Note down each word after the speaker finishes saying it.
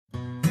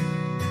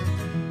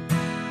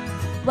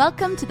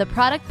Welcome to the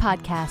Product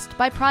Podcast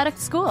by Product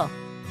School.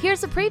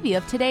 Here's a preview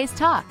of today's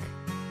talk.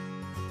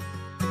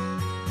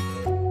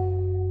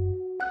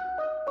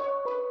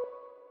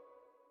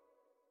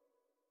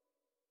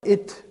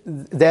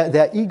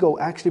 Their ego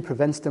actually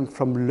prevents them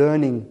from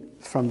learning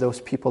from those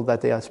people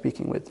that they are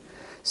speaking with.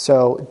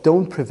 So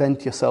don't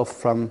prevent yourself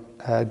from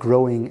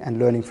growing and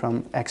learning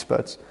from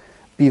experts.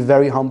 Be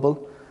very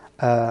humble.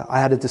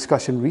 I had a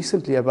discussion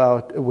recently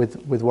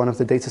with one of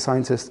the data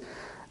scientists.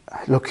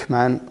 Look,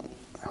 man,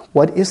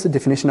 what is the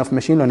definition of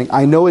machine learning?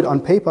 I know it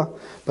on paper,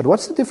 but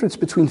what's the difference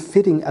between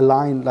fitting a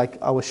line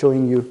like I was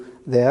showing you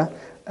there?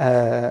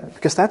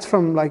 Because that's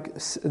from like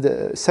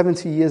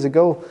 70 years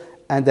ago,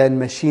 and then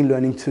machine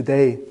learning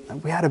today.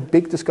 And we had a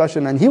big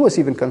discussion, and he was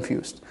even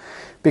confused.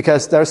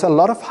 Because there's a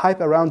lot of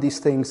hype around these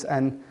things,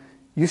 and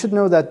you should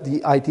know that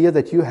the idea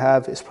that you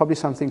have is probably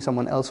something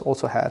someone else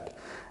also had.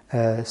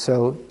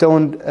 So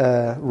don't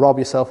rob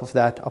yourself of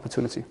that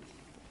opportunity.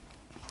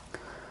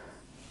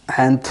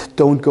 And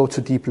don't go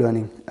to deep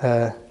learning.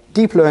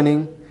 Deep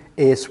learning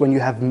is when you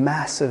have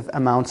massive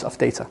amounts of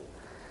data.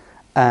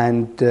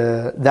 And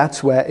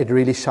that's where it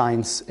really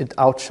shines. It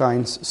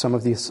outshines some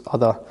of these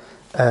other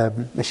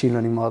machine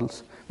learning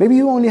models. Maybe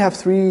you only have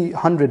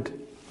 300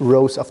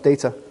 rows of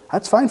data.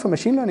 That's fine for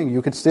machine learning.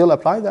 You could still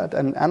apply that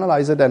and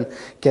analyze it and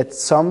get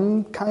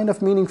some kind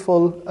of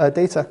meaningful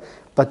data,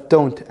 but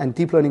don't. And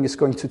deep learning is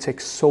going to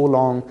take so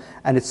long,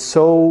 and it's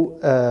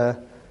so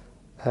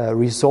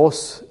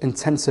resource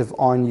intensive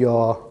on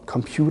your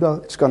computer.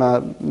 It's going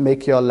to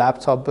make your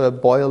laptop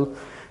boil.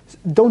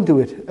 Don't do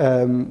it.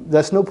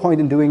 There's no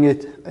point in doing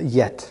it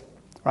yet,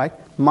 right?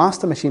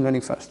 Master machine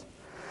learning first.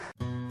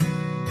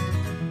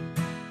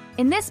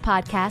 In this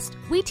podcast,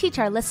 we teach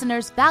our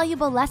listeners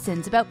valuable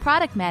lessons about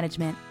product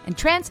management and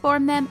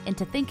transform them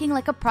into thinking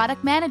like a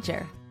product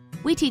manager.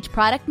 We teach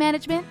product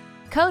management,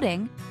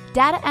 coding,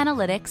 data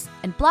analytics,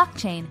 and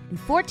blockchain in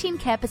 14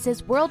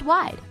 campuses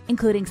worldwide,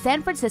 including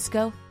San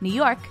Francisco, New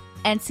York,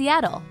 and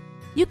Seattle.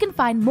 You can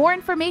find more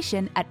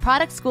information at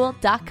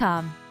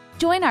productschool.com.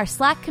 Join our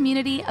Slack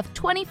community of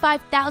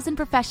 25,000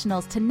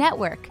 professionals to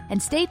network,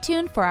 and stay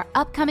tuned for our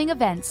upcoming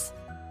events.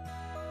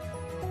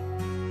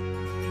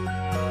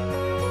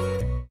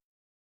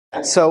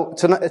 So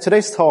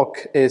today's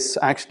talk is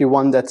actually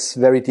one that's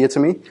very dear to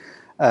me.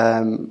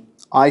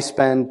 I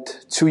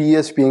spent 2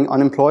 years being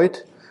unemployed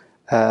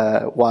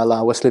while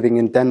I was living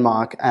in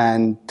Denmark,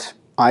 and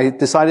I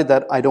decided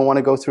that I don't want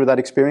to go through that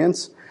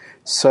experience.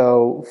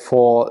 So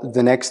for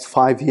the next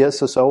 5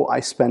 years or so,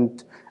 I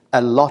spent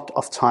a lot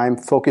of time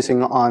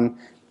focusing on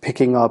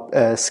picking up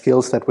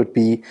skills that would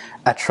be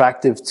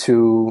attractive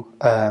to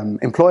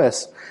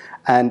employers.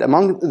 And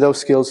among those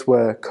skills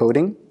were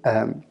coding.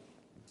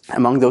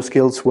 Among those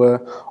skills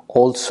were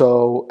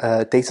also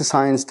data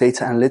science,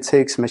 data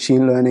analytics,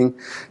 machine learning.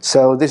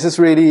 So this is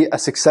really a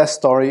success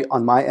story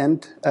on my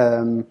end.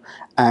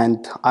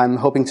 And I'm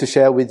hoping to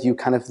share with you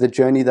kind of the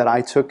journey that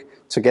I took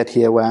to get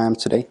here where I am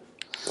today.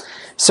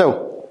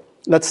 So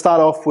let's start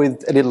off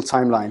with a little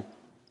timeline.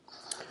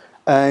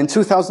 In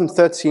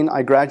 2013,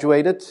 I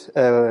graduated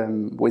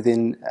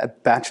within a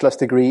bachelor's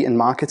degree in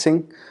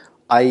marketing.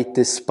 I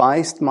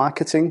despised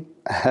marketing.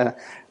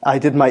 I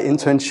did my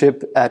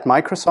internship at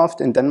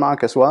Microsoft in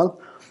Denmark as well.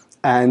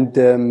 And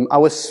I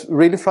was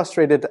really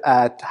frustrated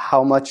at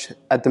how much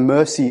at the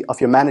mercy of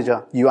your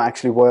manager you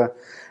actually were.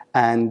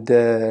 And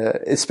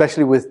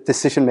especially with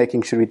decision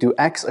making, should we do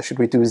X or should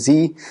we do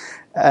Z?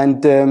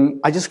 And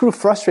I just grew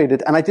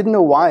frustrated, and I didn't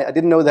know why. I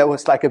didn't know there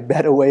was like a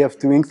better way of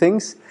doing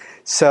things.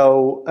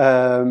 So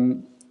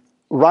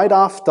right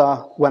after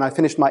when I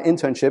finished my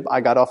internship,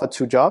 I got offered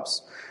 2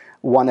 jobs.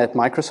 One at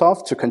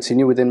Microsoft to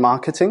continue within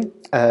marketing,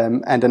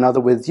 and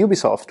another with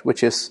Ubisoft,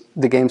 which is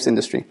the games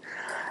industry.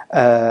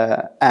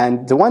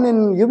 And the one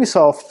in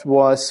Ubisoft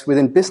was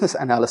within business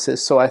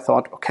analysis, so I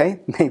thought, okay,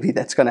 maybe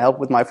that's going to help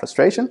with my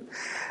frustration.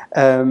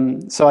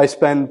 So I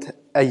spent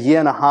a year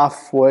and a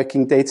half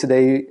working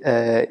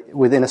day-to-day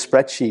within a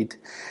spreadsheet.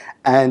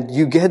 And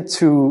you get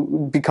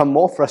to become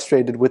more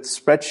frustrated with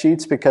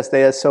spreadsheets because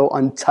they are so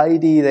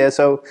untidy. They are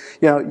so,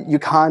 you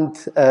can't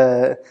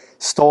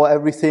store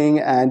everything,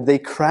 and they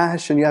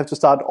crash, and you have to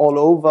start all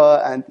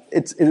over. And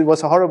it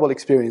was a horrible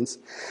experience.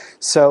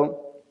 So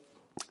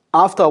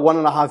after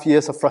 1.5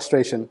 years of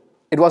frustration,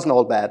 it wasn't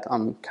all bad.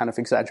 I'm kind of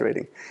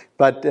exaggerating.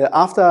 But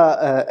after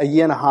a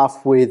year and a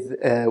half with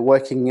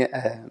working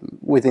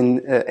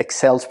within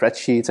Excel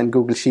spreadsheets and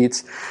Google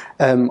Sheets,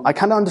 I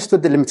kind of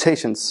understood the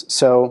limitations.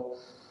 So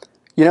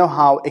you know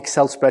how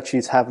Excel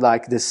spreadsheets have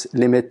like this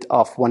limit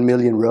of 1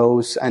 million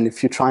rows, and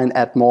if you try and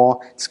add more,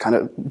 it's kind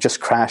of just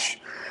crash.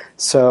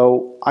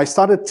 So I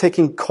started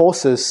taking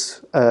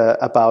courses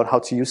about how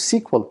to use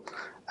SQL.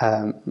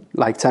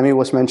 Like Tammy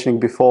was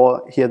mentioning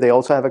before, here they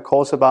also have a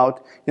course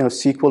about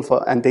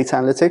SQL and data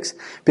analytics,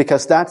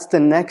 because that's the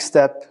next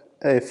step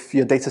if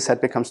your data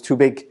set becomes too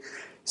big.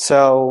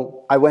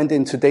 So I went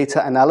into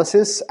data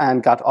analysis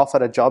and got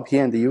offered a job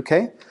here in the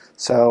UK.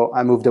 So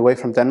I moved away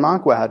from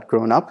Denmark, where I had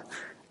grown up,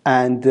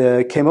 and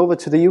came over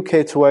to the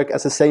UK to work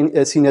as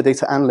a senior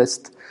data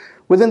analyst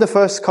Within the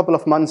first couple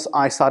of months,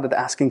 I started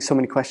asking so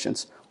many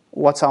questions.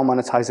 What's our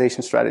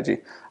monetization strategy?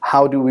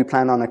 How do we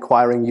plan on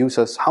acquiring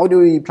users? How do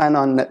we plan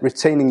on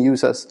retaining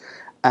users?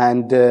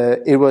 And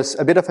it was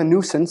a bit of a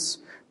nuisance,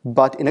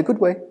 but in a good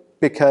way,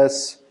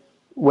 because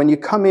when you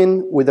come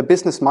in with a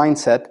business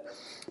mindset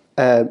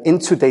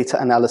into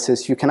data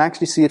analysis, you can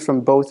actually see it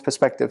from both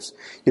perspectives.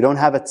 You don't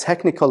have a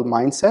technical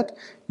mindset,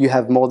 you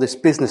have more this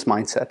business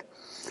mindset.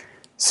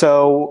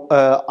 So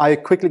I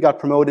quickly got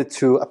promoted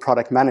to a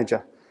product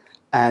manager.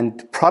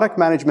 And product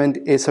management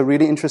is a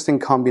really interesting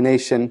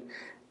combination.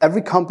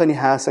 Every company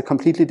has a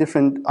completely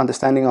different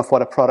understanding of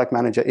what a product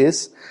manager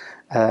is.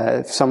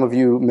 Some of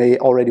you may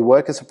already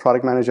work as a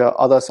product manager,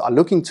 others are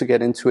looking to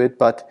get into it,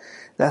 but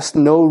there's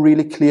no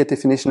really clear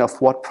definition of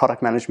what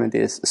product management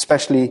is,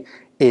 especially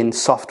in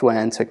software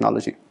and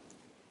technology.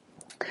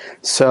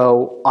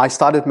 So I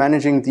started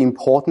managing the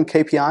important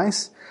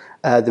KPIs,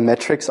 the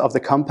metrics of the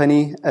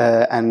company,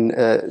 and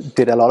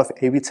did a lot of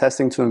A/B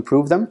testing to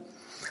improve them,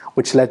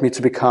 which led me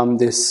to become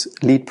this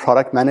lead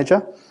product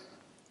manager.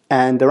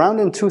 And around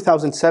in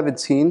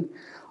 2017,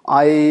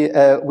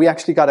 we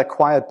actually got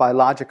acquired by a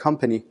larger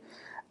company.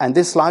 And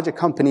this larger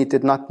company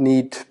did not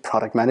need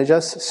product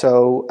managers,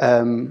 so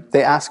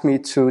they asked me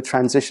to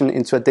transition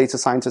into a data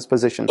scientist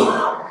position.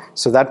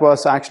 So that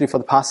was actually for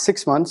the past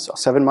 6 months or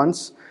 7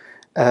 months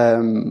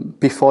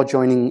before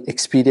joining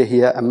Expedia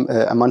here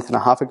a month and a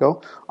half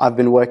ago. I've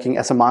been working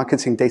as a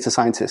marketing data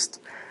scientist.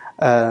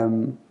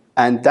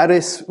 And that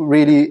is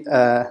really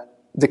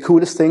the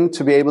coolest thing,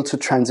 to be able to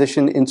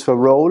transition into a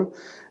role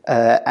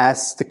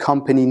as the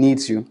company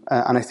needs you.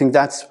 And I think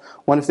that's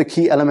one of the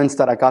key elements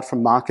that I got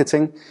from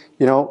marketing.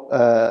 You know,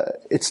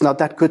 it's not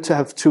that good to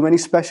have too many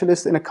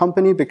specialists in a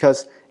company,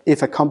 because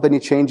if a company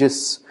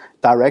changes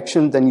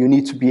direction, then you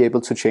need to be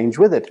able to change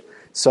with it.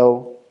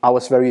 So I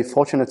was very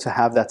fortunate to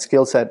have that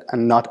skill set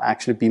and not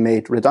actually be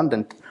made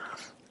redundant.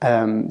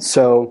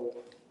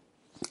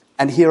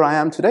 And here I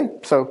am today.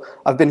 So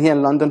I've been here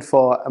in London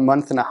for a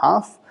month and a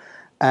half,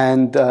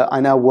 and I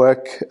now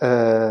work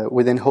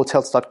within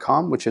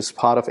Hotels.com, which is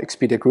part of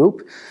Expedia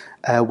Group,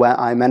 where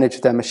I manage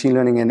their machine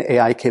learning and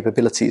AI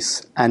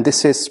capabilities. And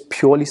this is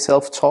purely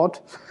self-taught,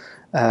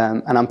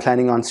 and I'm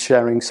planning on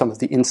sharing some of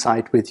the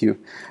insight with you.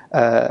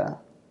 I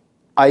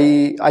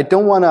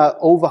don't want to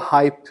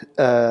overhype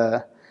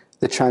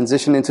the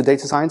transition into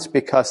data science,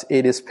 because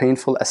it is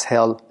painful as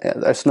hell.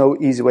 There's no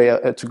easy way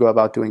to go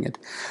about doing it.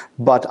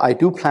 But I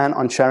do plan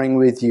on sharing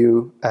with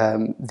you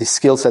the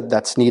skill set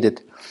that's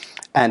needed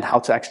and how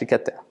to actually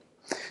get there.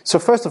 So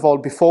first of all,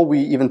 before we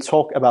even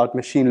talk about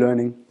machine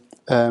learning,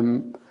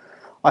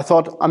 I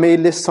thought I may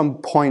list some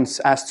points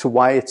as to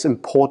why it's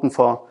important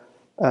for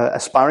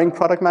aspiring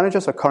product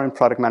managers or current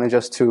product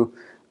managers to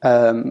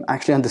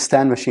actually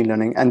understand machine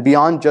learning, and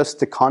beyond just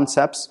the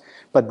concepts,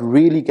 but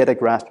really get a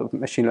grasp of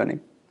machine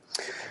learning.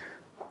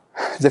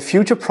 The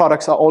future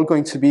products are all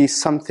going to be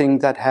something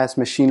that has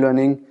machine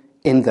learning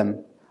in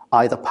them,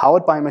 either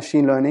powered by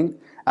machine learning.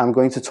 I'm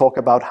going to talk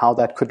about how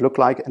that could look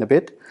like in a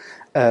bit.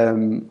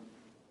 And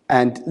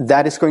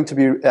that is going to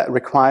be a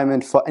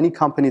requirement for any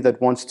company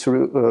that wants to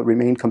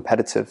remain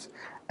competitive,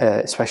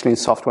 especially in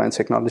software and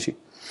technology.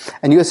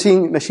 And you're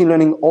seeing machine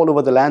learning all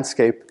over the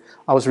landscape.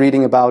 I was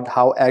reading about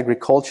how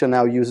agriculture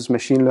now uses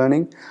machine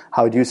learning,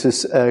 how it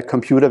uses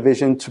computer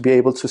vision to be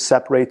able to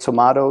separate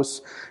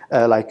tomatoes,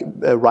 like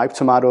ripe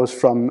tomatoes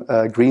from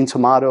green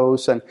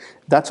tomatoes. And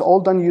that's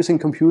all done using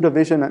computer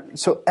vision.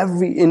 So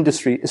every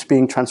industry is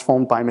being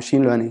transformed by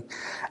machine learning.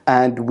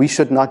 And we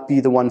should not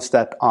be the ones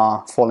that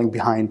are falling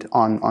behind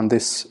on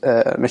this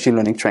machine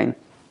learning train.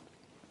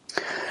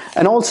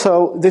 And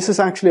also, this is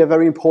actually a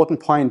very important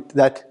point,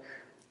 that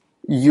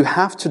you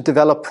have to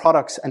develop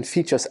products and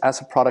features as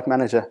a product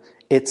manager.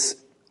 It's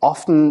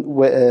often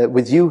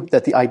with you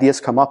that the ideas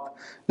come up.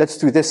 Let's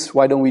do this,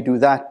 why don't we do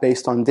that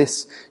based on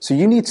this? So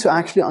you need to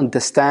actually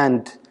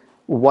understand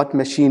what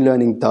machine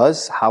learning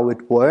does, how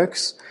it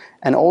works,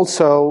 and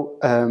also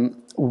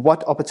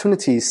what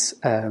opportunities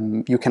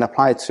you can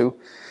apply it to.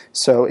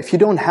 So if you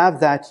don't have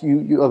that,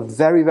 you are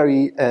very,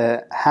 very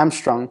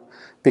hamstrung,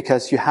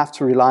 because you have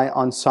to rely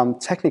on some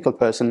technical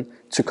person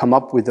to come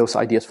up with those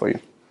ideas for you.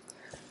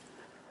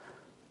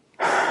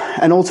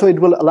 And also it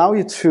will allow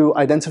you to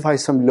identify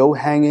some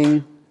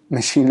low-hanging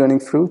machine learning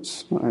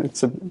fruits.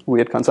 It's a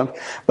weird concept.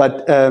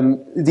 But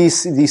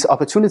these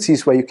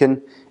opportunities where you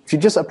can, if you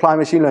just apply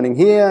machine learning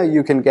here,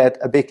 you can get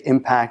a big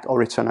impact or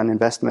return on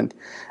investment.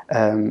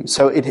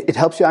 So it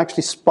helps you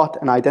actually spot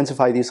and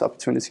identify these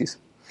opportunities.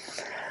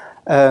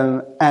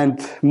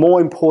 And more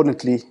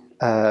importantly,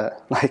 I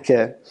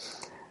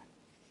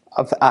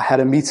had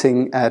a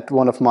meeting at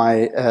one of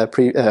my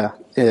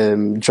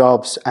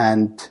jobs,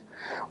 and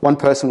one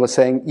person was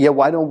saying, yeah,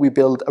 why don't we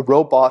build a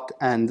robot,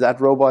 and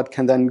that robot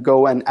can then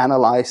go and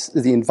analyze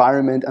the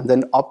environment and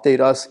then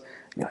update us?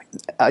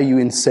 Are you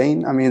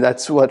insane? I mean,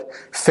 that's what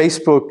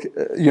Facebook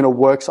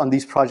works on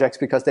these projects,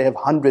 because they have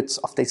hundreds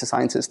of data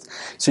scientists.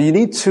 So you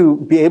need to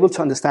be able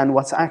to understand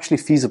what's actually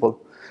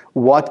feasible.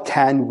 What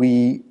can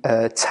we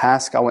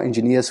task our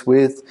engineers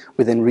with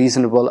within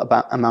reasonable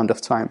amount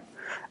of time?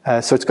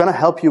 So it's going to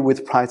help you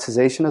with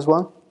prioritization as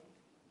well.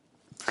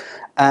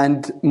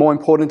 And more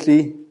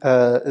importantly,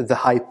 the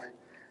hype.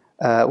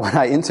 When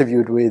I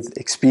interviewed with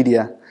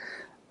Expedia,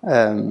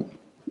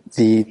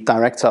 the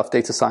director of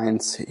data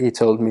science, he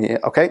told me,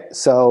 okay,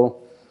 so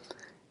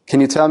can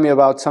you tell me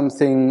about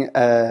something,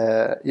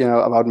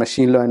 about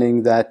machine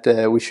learning that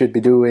we should be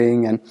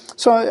doing? And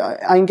so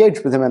I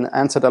engaged with him and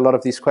answered a lot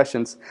of these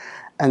questions.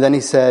 And then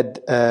he said,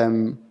 how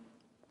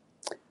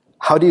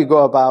do you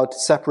go about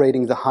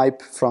separating the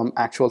hype from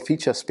actual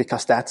features?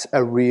 Because that's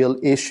a real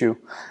issue.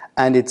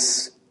 And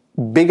it's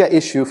a bigger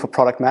issue for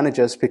product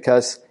managers,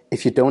 because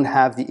if you don't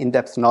have the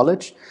in-depth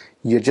knowledge,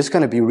 you're just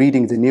going to be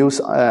reading the news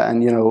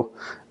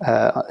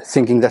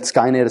thinking that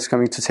Skynet is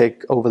coming to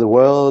take over the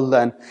world,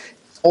 and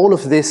all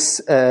of this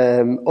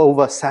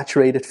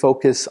oversaturated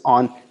focus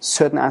on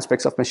certain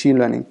aspects of machine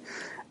learning.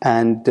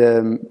 And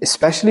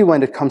especially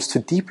when it comes to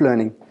deep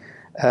learning,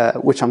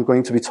 which I'm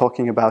going to be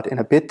talking about in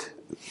a bit.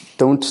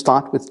 Don't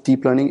start with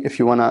deep learning if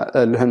you want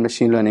to learn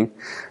machine learning.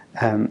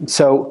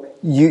 So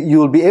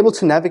you'll be able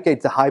to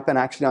navigate the hype and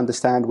actually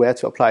understand where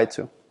to apply it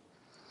to.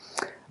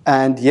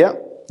 And yeah,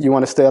 you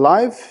want to stay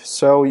alive,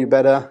 so you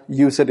better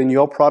use it in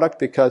your product,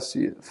 because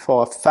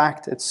for a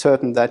fact it's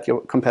certain that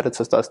your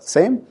competitors does the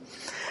same.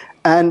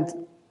 And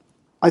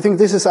I think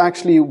this is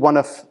actually one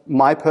of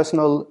my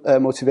personal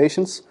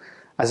motivations.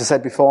 As I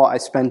said before, I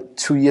spent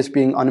 2 years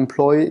being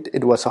unemployed.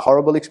 It was a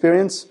horrible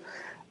experience.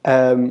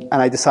 And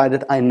I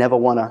decided I never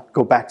want to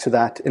go back to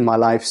that in my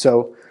life.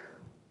 So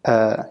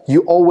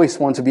you always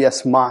want to be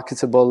as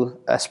marketable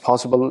as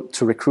possible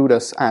to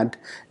recruiters. And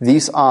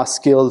these are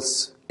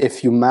skills,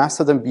 if you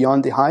master them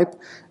beyond the hype,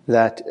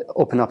 that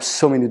open up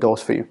so many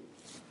doors for you.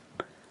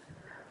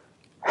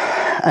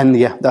 And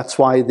yeah, that's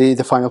why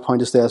the final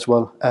point is there as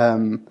well.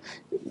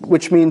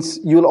 Which means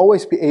you'll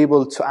always be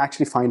able to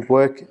actually find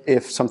work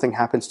if something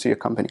happens to your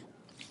company.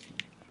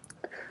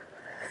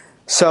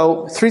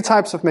 So 3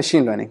 types of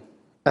machine learning.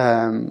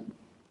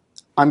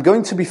 I'm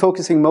going to be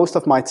focusing most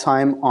of my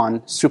time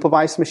on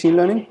supervised machine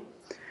learning.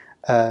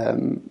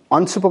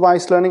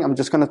 Unsupervised learning, I'm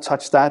just going to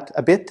touch that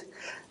a bit.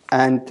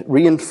 And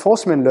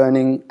reinforcement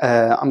learning,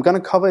 I'm going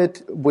to cover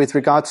it with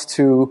regards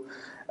to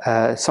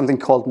something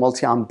called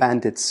multi-arm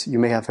bandits. You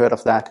may have heard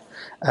of that.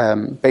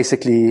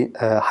 Basically,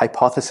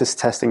 hypothesis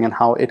testing and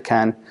how it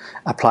can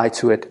apply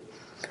to it.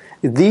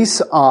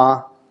 These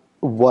are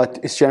what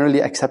is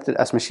generally accepted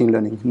as machine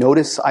learning.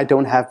 Notice I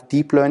don't have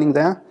deep learning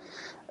there.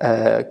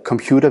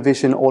 Computer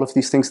vision, all of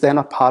these things, they're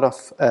not part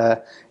of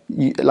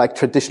like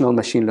traditional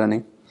machine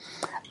learning.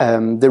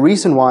 The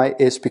reason why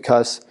is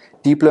because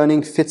deep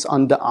learning fits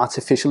under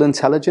artificial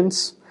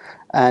intelligence,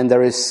 and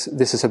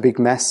this is a big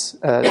mess.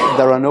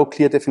 There are no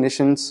clear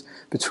definitions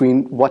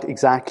between what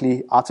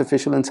exactly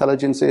artificial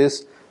intelligence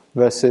is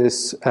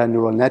versus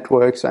neural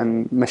networks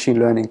and machine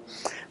learning.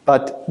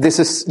 But this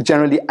is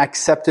generally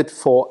accepted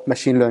for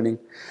machine learning.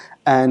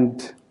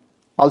 And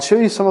I'll show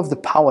you some of the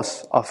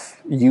powers of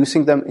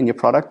using them in your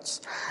products,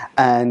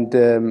 and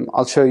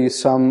I'll show you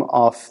some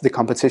of the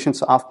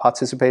competitions I've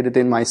participated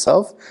in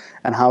myself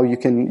and how you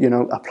can,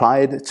 apply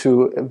it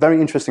to very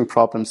interesting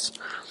problems.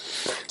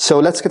 So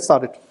let's get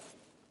started.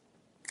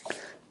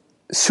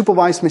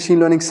 Supervised machine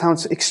learning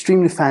sounds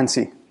extremely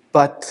fancy,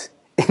 but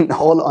in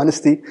all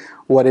honesty,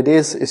 what it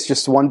is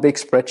just one big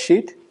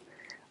spreadsheet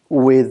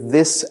with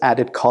this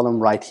added column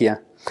right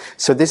here.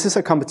 So this is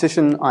a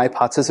competition I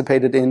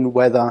participated in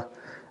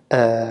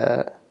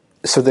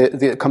so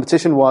the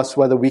competition was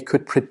whether we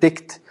could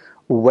predict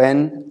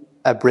when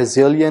a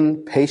Brazilian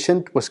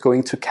patient was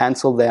going to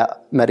cancel their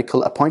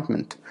medical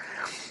appointment.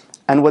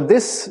 And what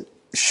this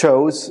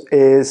shows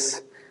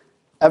is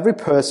every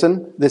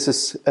person, this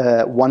is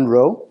one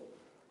row,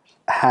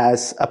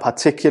 has a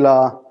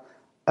particular,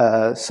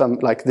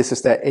 this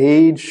is their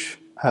age,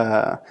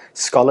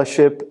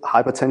 scholarship,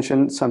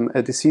 hypertension, some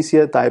disease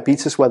here,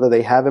 diabetes, whether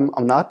they have them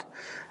or not,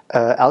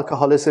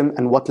 alcoholism,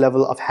 and what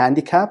level of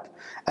handicap,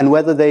 and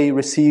whether they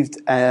received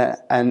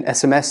an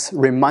SMS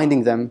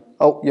reminding them,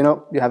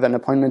 you have an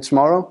appointment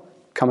tomorrow,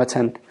 come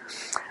attend.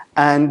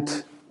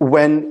 And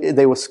when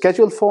they were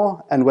scheduled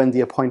for and when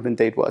the appointment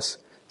date was.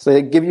 So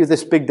they give you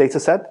this big data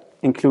set,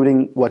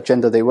 including what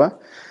gender they were.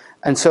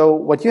 And so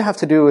what you have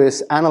to do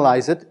is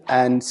analyze it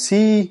and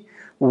see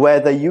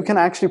whether you can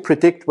actually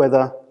predict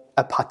whether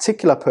a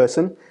particular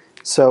person,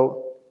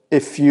 so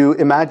if you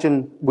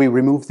imagine we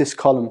remove this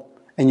column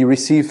and you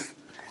receive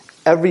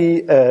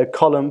every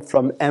column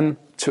from M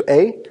to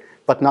A,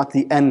 but not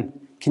the N,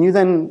 can you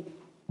then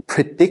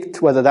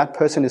predict whether that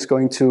person is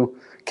going to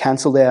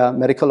cancel their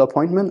medical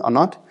appointment or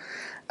not?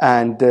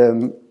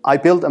 And I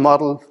built a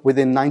model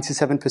within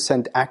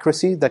 97%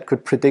 accuracy that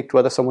could predict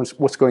whether someone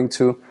was going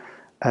to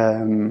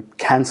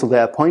cancel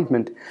their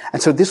appointment.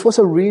 And so this was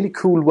a really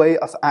cool way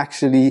of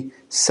actually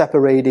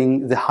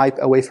separating the hype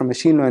away from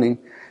machine learning.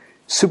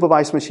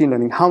 Supervised machine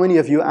learning. How many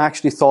of you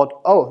actually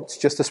thought, it's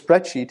just a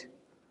spreadsheet?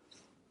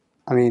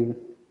 I mean,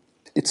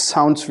 it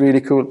sounds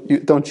really cool.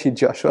 Don't cheat,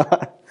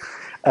 Joshua.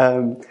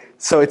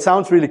 So it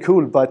sounds really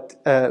cool,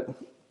 but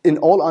in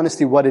all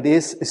honesty, what it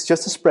is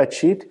just a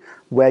spreadsheet,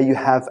 where you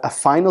have a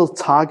final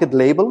target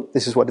label.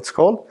 This is what it's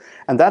called.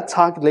 And that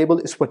target label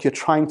is what you're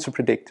trying to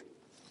predict.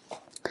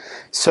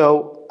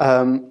 So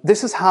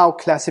this is how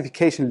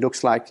classification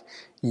looks like.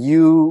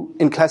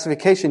 In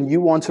classification,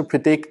 you want to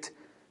predict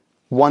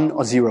 1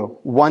 or 0.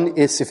 1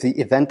 is if the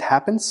event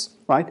happens,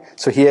 right?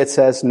 So here it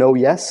says no,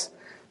 yes.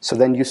 So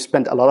then you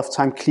spend a lot of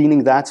time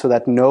cleaning that so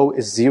that no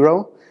is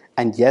 0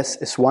 and yes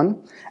is 1.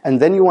 And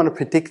then you want to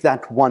predict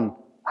that 1.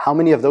 How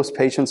many of those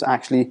patients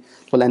actually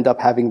will end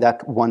up having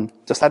that 1?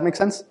 Does that make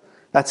sense?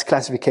 That's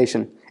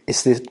classification.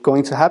 Is this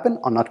going to happen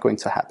or not going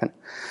to happen?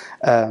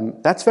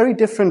 That's very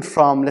different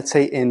from, let's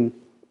say, in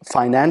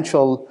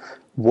financial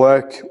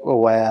work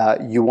where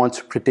you want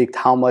to predict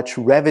how much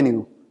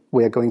revenue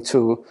we are going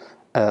to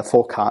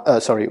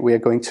we are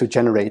going to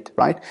generate,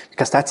 right?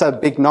 Because that's a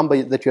big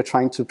number that you're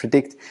trying to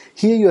predict.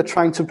 Here you're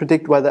trying to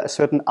predict whether a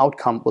certain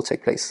outcome will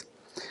take place.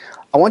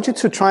 I want you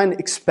to try and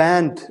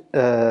expand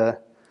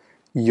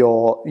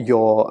your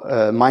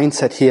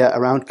mindset here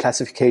around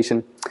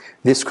classification.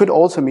 This could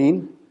also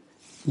mean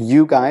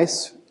you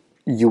guys,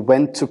 you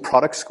went to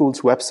Product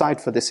School's website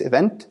for this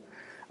event.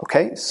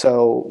 Okay,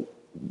 so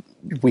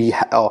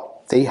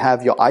they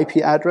have your IP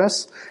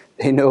address.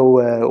 They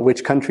know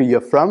which country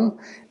you're from.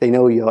 They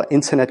know your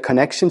internet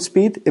connection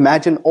speed.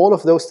 Imagine all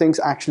of those things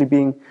actually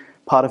being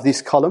part of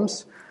these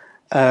columns.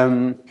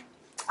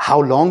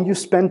 How long you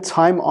spent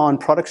time on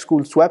Product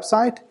School's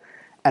website,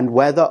 and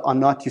whether or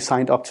not you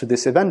signed up to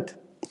this event.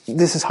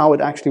 This is how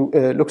it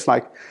actually looks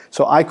like.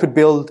 So I could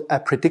build a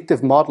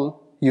predictive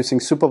model using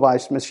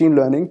supervised machine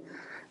learning,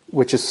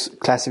 which is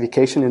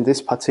classification in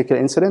this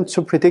particular incident,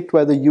 to predict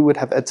whether you would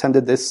have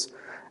attended this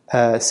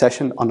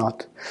session or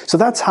not. So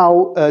that's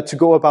how to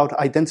go about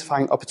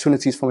identifying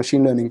opportunities for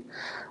machine learning.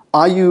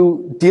 Are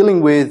you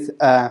dealing with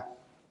a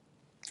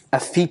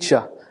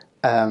feature,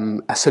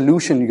 a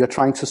solution you're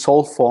trying to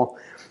solve for,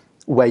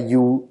 where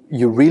you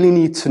really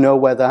need to know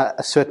whether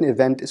a certain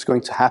event is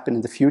going to happen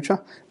in the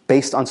future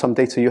based on some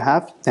data you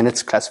have? Then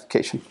it's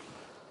classification.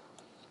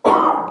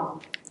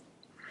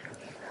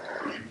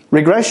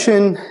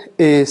 Regression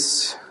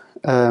is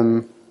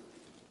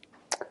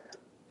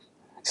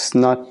it's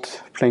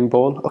not playing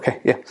ball. Okay,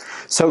 yeah.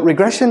 So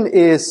regression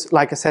is,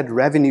 like I said,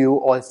 revenue,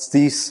 or it's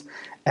these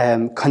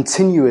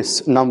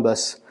continuous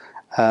numbers.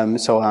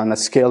 So on a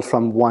scale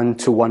from 1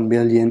 to 1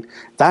 million,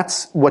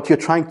 that's what you're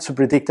trying to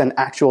predict an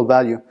actual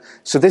value.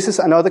 So this is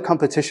another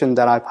competition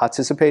that I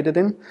participated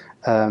in,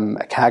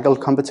 a Kaggle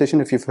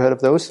competition, if you've heard of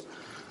those,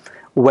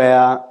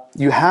 where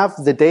you have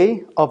the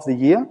day of the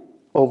year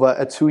over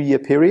a 2-year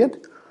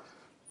period,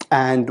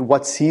 and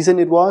what season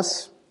it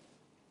was,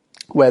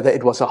 whether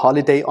it was a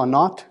holiday or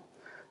not,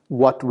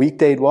 what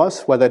weekday it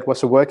was, whether it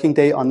was a working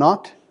day or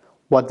not,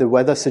 what the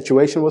weather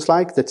situation was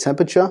like, the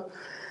temperature,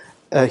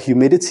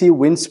 humidity,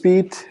 wind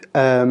speed,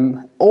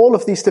 all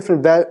of these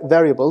different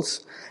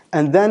variables.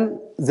 And then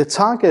the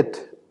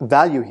target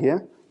value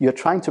here you're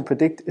trying to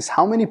predict is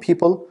how many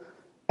people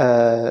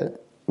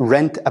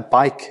rent a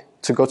bike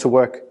to go to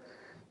work.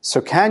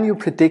 So can you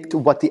predict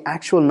what the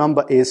actual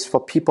number is for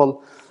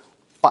people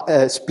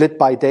split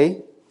by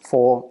day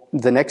for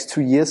the next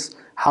 2 years?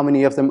 How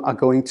many of them are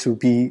going to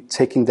be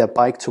taking their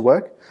bike to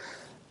work?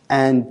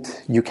 And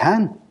you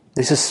can.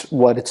 This is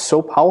what it's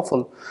so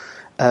powerful.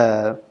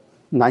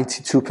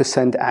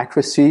 92%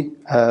 accuracy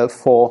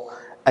for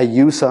a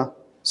user.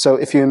 So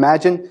if you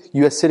imagine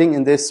you are sitting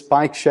in this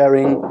bike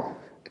sharing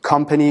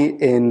company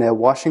in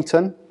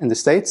Washington in the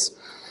States,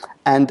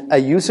 and a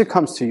user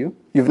comes to you.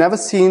 You've never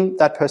seen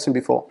that person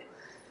before.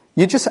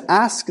 You just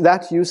ask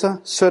that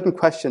user certain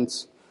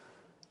questions.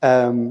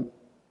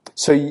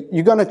 So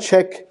you're going to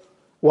check,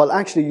 well,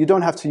 actually, you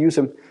don't have to use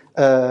them.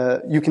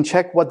 You can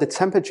check what the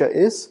temperature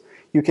is.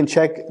 You can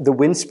check the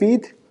wind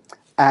speed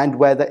and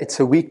whether it's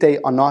a weekday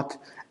or not.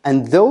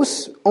 And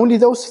only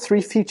those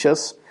 3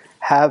 features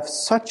have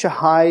such a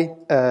high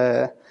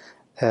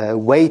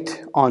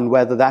weight on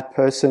whether that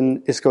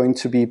person is going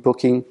to be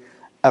booking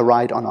a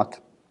ride or not.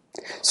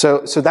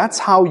 So that's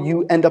how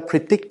you end up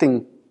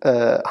predicting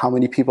how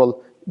many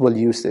people will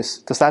use this.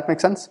 Does that make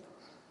sense?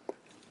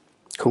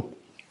 Cool.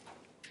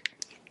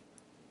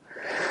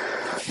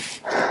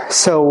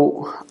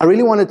 So I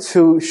really wanted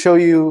to show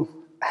you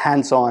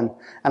hands-on,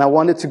 and I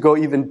wanted to go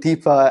even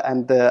deeper,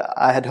 and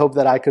I had hoped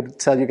that I could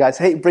tell you guys,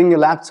 hey, bring your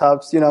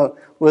laptops,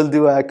 we'll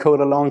do a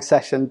code-along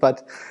session,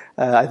 but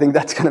I think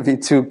that's going to be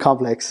too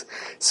complex.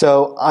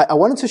 So I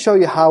wanted to show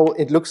you how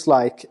it looks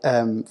like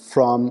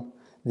from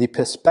the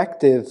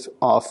perspective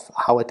of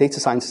how a data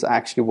scientist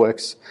actually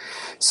works.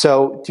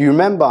 So do you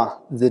remember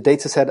the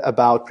data set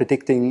about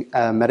predicting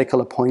a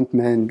medical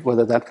appointment,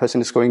 whether that person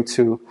is going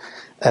to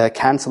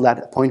cancel that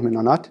appointment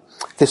or not?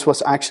 This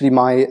was actually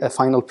my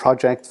final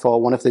project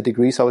for one of the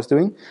degrees I was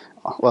doing,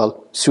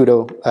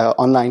 pseudo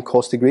online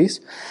course degrees.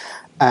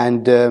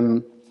 And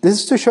this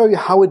is to show you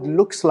how it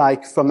looks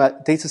like from a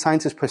data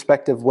scientist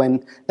perspective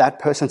when that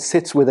person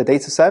sits with a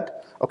data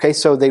set. Okay,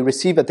 so they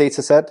receive a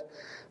data set.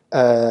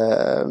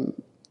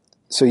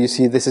 So you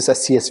see this is a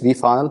CSV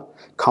file,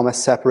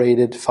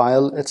 comma-separated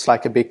file. It's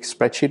like a big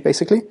spreadsheet,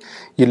 basically.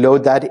 You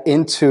load that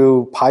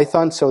into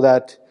Python so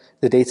that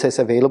the data is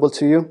available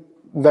to you.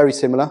 Very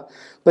similar.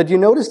 But you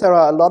notice there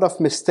are a lot of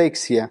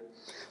mistakes here.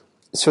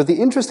 So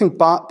the interesting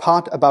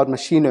part about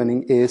machine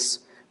learning is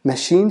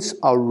machines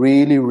are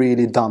really,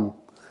 really dumb.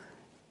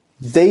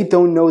 They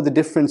don't know the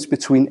difference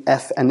between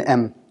F and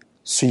M.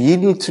 So you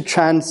need to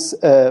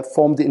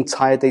transform the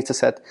entire data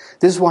set.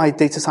 This is why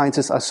data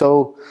scientists are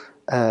so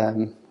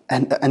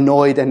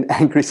annoyed and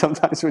angry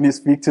sometimes when you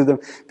speak to them,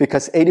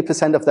 because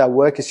 80% of their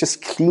work is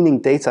just cleaning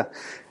data.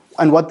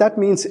 And what that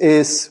means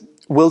is,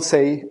 we'll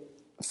say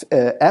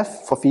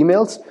F for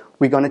females,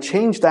 we're going to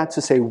change that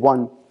to say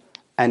 1.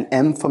 And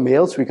M for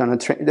males, we're going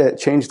to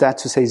change that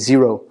to say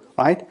 0,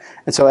 right?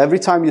 And so every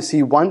time you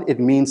see 1, it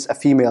means a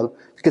female,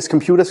 because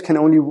computers can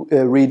only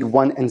read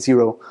 1 and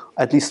 0,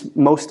 at least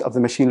most of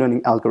the machine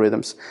learning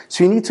algorithms.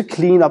 So you need to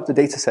clean up the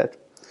data set.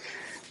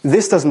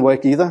 This doesn't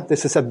work either.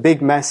 This is a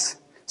big mess.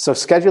 So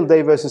scheduled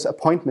day versus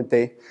appointment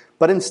day.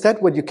 But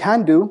instead, what you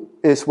can do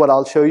is what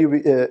I'll show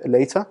you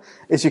later,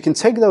 is you can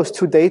take those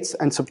two dates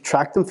and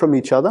subtract them from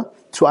each other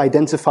to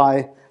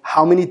identify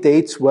how many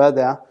dates were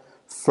there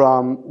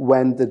from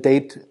when the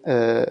date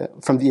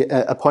from the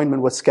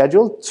appointment was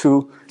scheduled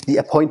to the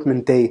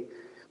appointment day.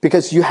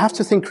 Because you have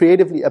to think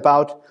creatively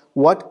about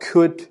what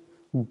could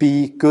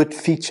be good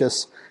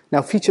features.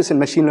 Now, features in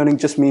machine learning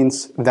just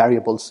means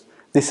variables.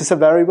 This is a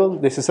variable,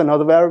 this is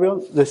another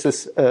variable, this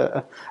is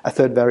a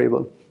third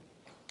variable.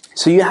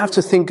 So you have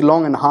to think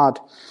long and hard.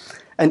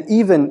 And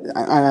even,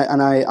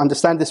 and I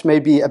understand this may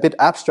be a bit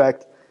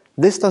abstract,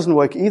 this doesn't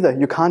work either.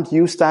 You can't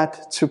use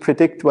that to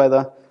predict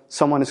whether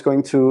someone is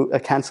going to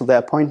cancel their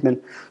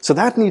appointment. So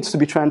that needs to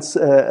be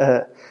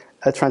transformed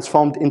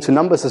into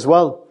numbers as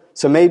well.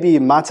 So maybe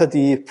Mata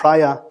di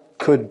Praia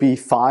could be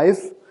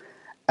 5,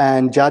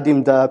 and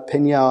Jardim da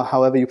Peña,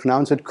 however you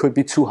pronounce it, could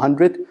be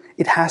 200.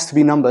 It has to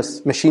be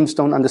numbers. Machines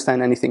don't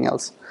understand anything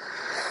else.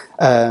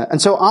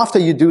 And so after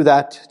you do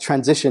that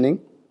transitioning,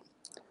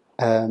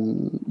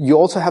 you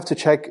also have to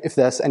check if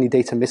there's any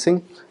data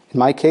missing. In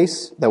my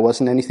case, there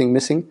wasn't anything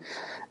missing.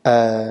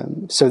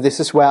 So this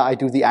is where I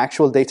do the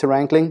actual data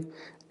wrangling.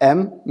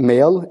 M,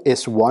 male,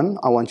 is 1.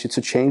 I want you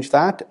to change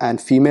that.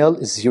 And female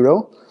is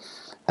 0.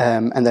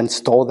 And then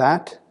store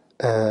that.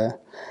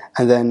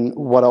 And then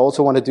what I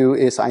also want to do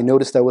is, I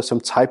noticed there were some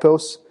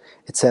typos.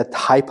 It said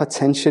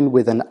hypertension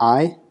with an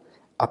I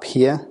up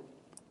here,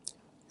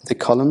 the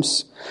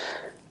columns.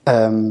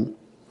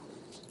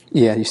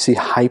 Yeah, you see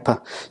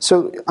hyper.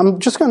 So I'm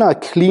just going to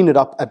clean it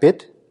up a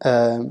bit.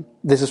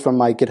 This is from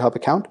my GitHub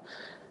account.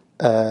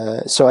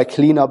 So I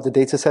clean up the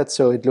data set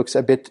so it looks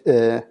a bit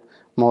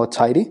more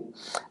tidy.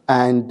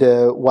 And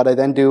what I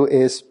then do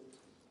is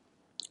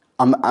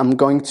I'm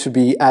going to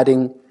be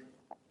adding,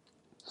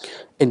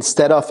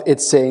 instead of it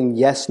saying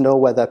yes, no,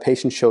 whether a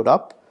patient showed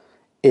up,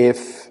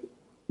 if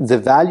the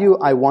value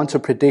I want to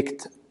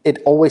predict,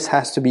 it always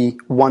has to be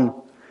 1.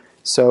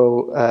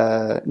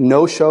 So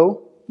no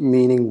show,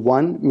 meaning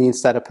 1,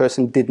 means that a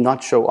person did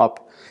not show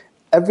up.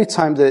 Every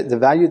time the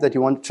value that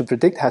you want to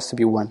predict has to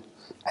be 1.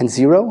 And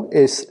 0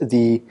 is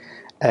the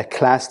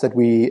class that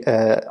we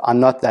are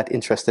not that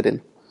interested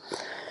in.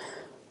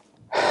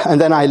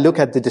 And then I look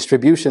at the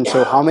distribution.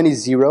 So how many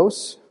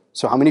zeros?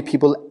 So how many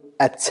people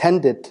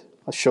attended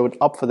or showed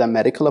up for their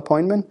medical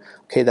appointment?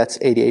 Okay, that's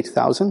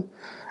 88,000.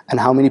 And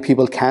how many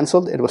people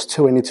canceled? It was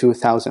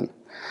 22,000.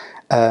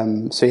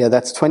 So yeah,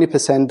 that's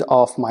 20%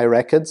 of my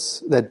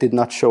records that did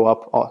not show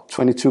up, or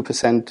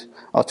 22%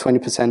 or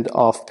 20%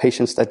 of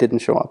patients that didn't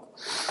show up.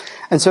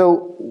 And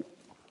so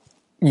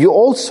you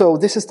also,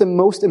 this is the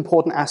most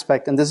important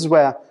aspect, and this is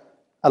where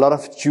a lot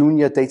of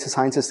junior data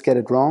scientists get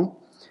it wrong,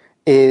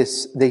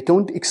 is they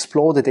don't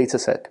explore the data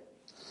set.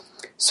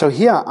 So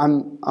here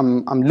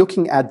I'm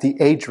looking at the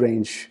age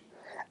range.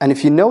 And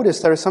if you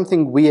notice, there is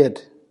something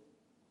weird.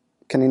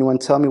 Can anyone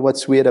tell me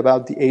what's weird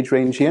about the age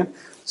range here?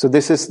 So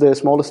this is the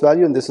smallest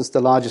value, and this is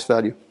the largest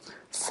value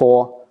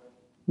for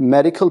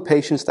medical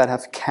patients that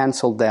have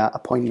canceled their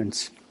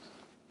appointments.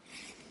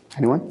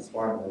 Anyone?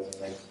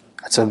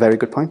 That's a very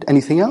good point.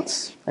 Anything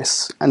else?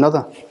 Yes,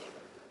 another.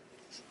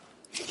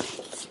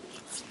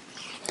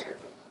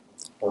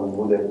 Or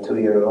would a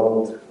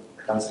 2-year-old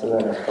cancel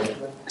an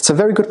appointment? It's a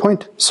very good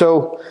point.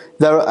 So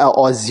there are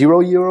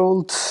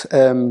 0-year-olds,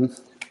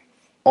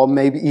 or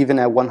maybe even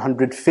a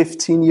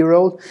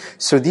 115-year-old.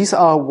 So these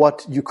are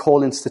what you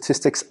call in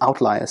statistics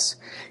outliers.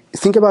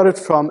 Think about it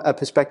from a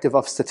perspective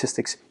of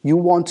statistics. You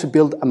want to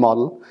build a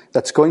model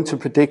that's going to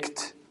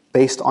predict,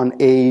 based on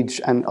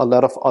age and a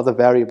lot of other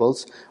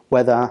variables,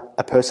 whether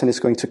a person is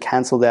going to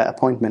cancel their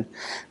appointment.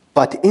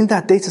 But in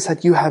that data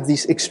set, you have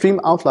these extreme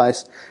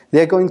outliers.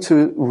 They're going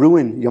to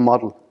ruin your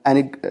model and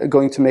it's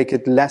going to make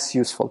it less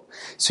useful.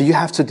 So you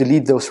have to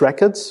delete those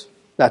records.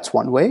 That's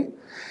one way.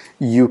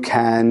 You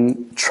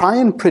can try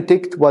and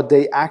predict what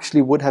they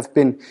actually would have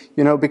been,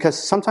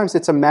 because sometimes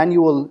it's a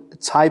manual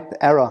type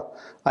error.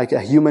 Like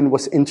a human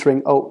was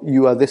entering, oh,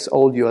 you are this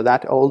old, you are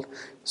that old.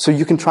 So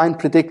you can try and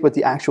predict what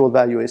the actual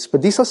value is.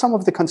 But these are some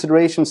of the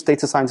considerations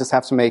data scientists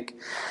have to make.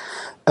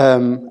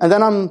 And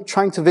then I'm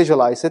trying to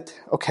visualize it.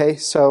 Okay,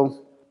 so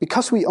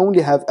because we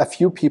only have a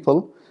few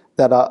people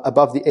that are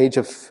above the age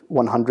of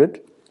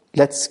 100,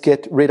 let's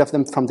get rid of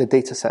them from the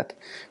data set,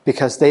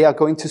 because they are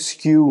going to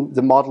skew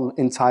the model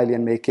entirely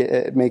and make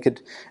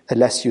it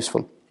less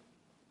useful.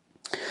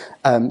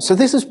 So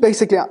this is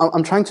basically,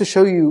 I'm trying to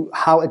show you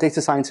how a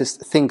data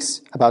scientist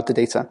thinks about the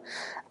data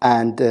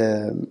and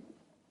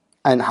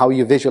how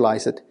you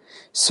visualize it.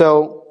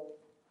 So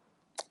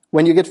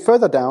when you get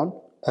further down,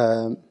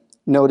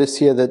 notice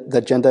here that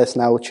the gender is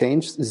now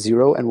changed,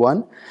 0 and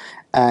 1.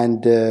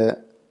 And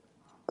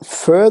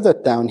further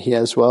down here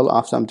as well,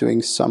 after I'm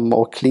doing some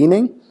more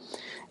cleaning,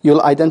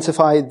 you'll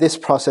identify this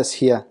process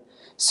here.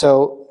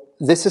 So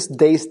this is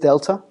days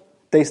delta.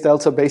 Days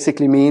delta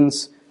basically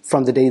means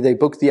from the day they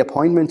booked the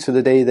appointment to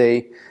the day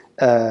they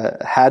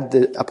had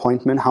the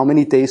appointment, how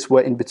many days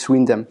were in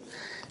between them.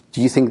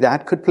 Do you think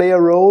that could play a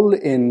role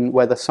in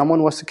whether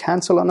someone was to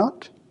cancel or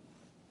not?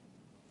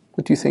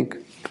 What do you think?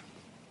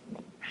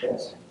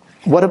 Yes.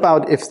 What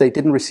about if they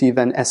didn't receive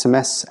an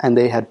SMS and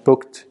they had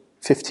booked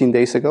 15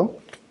 days ago?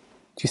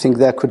 Do you think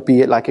there could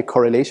be like a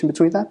correlation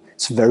between that?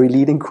 It's a very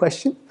leading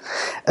question.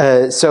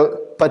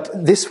 But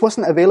this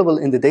wasn't available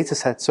in the data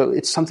set, so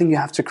it's something you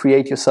have to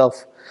create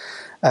yourself.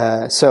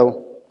 I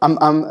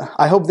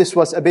hope this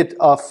was a bit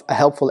of a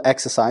helpful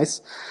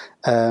exercise.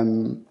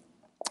 And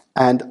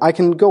I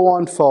can go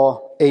on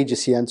for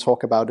ages here and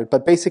talk about it,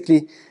 but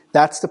basically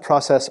that's the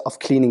process of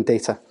cleaning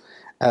data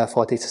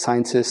for a data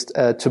scientist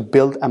to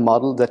build a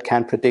model that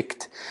can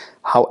predict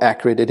how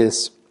accurate it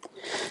is.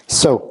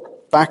 So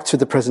back to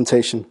the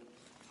presentation.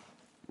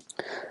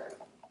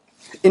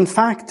 In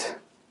fact,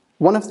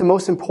 one of the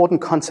most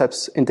important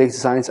concepts in data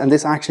science, and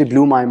this actually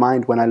blew my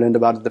mind when I learned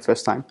about it the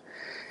first time,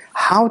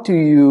 how do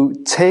you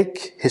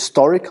take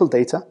historical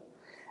data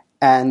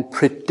and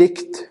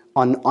predict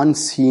on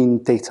unseen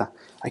data,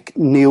 like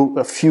new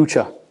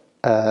future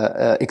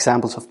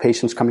examples of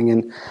patients coming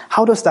in?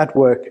 How does that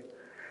work?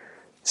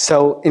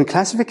 So in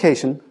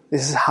classification,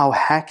 this is how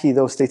hacky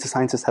those data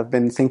scientists have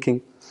been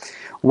thinking.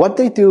 What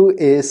they do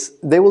is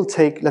they will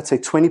take, let's say,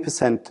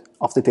 20%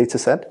 of the data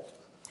set.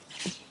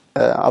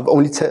 I've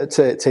only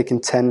taken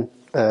 10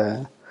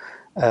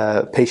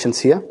 patients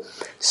here.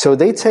 So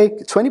they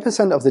take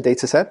 20% of the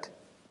data set,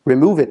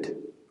 remove it,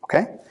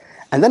 okay?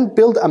 And then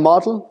build a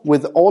model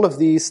with all of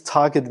these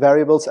target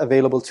variables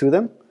available to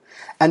them.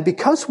 And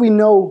because we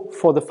know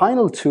for the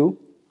final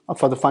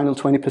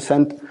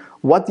 20%,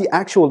 what the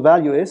actual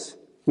value is,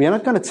 we are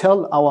not going to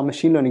tell our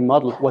machine learning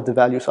model what the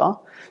values are.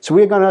 So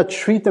we are going to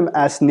treat them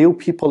as new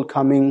people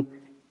coming,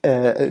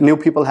 new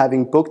people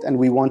having booked, and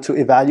we want to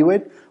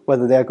evaluate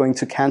whether they are going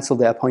to cancel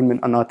their appointment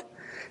or not.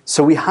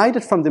 So we hide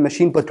it from the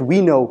machine, but we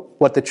know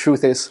what the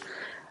truth is.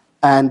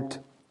 And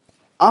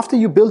after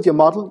you build your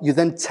model, you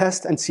then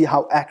test and see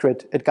how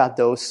accurate it got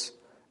those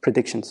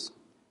predictions.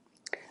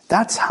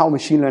 That's how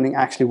machine learning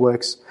actually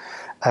works.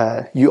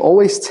 You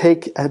always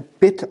take a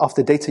bit of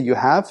the data you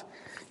have,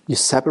 you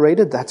separate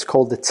it, that's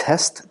called the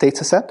test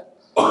data set.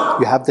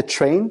 You have the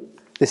train,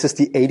 this is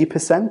the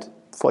 80%,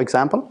 for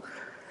example.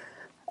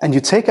 And you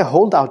take a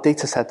holdout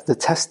data set, the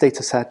test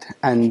data set,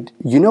 and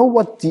you know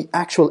what the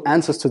actual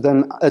answers to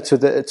them to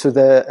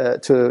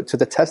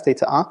the test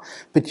data are,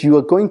 but you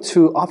are going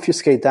to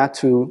obfuscate that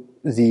to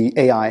the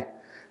AI,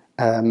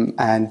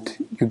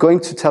 and you're going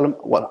to tell them,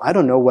 well, I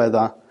don't know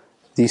whether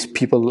these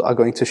people are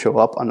going to show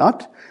up or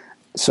not.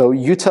 So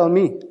you tell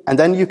me, and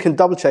then you can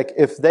double check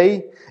if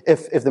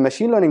the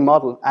machine learning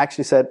model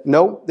actually said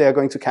no, they are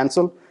going to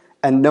cancel,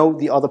 and no,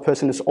 the other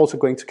person is also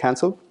going to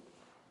cancel.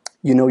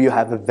 You know you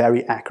have a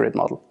very accurate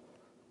model.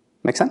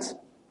 Make sense?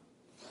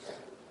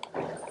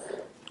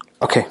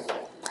 Okay,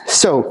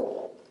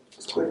 so.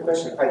 Just a quick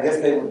question. I guess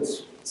they would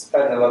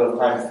spend a lot of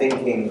time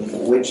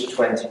thinking which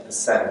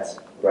 20%,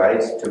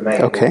 right, to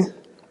make it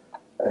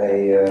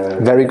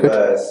a very good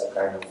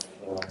kind of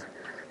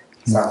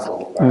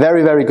sample. Right?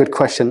 Very, very good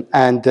question.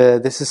 And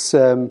this is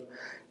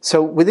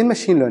so within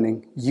machine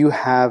learning, you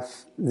have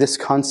this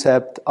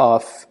concept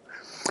of.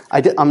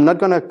 I'm not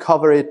going to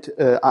cover it.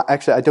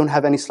 Actually, I don't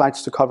have any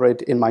slides to cover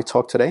it in my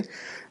talk today.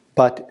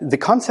 But the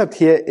concept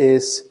here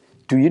is,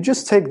 do you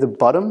just take the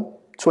bottom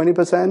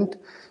 20%?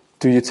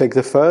 Do you take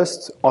the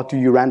first? Or do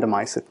you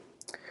randomize it?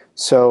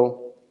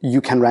 So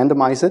you can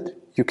randomize it.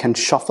 You can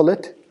shuffle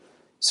it.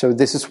 So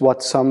this is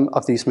what some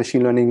of these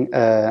machine learning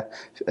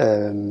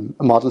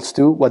models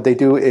do. What they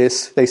do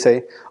is they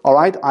say, all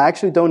right, I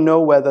actually don't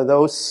know whether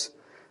those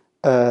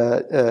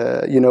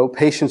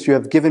patients you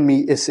have given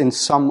me is in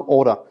some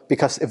order,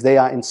 because if they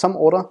are in some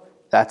order,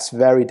 that's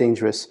very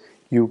dangerous.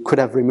 You could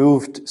have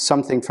removed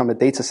something from a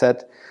data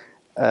set,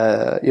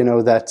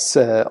 that's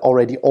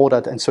already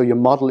ordered, and so your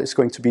model is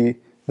going to be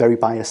very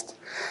biased.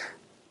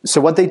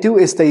 So what they do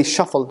is they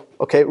shuffle.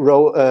 Okay,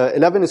 row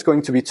 11 is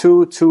going to be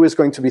 2, 2 is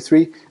going to be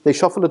 3. They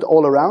shuffle it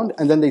all around,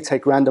 and then they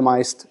take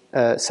randomized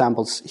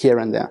samples here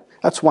and there.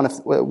 That's one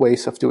of the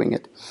ways of doing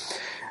it.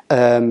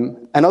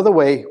 Another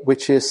way,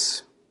 which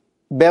is,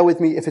 bear with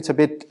me if it's a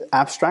bit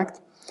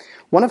abstract.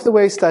 One of the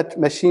ways that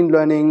machine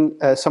learning,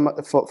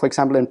 for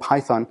example, in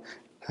Python,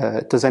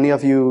 does any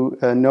of you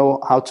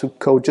know how to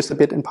code just a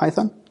bit in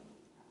Python?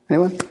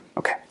 Anyone?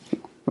 Okay,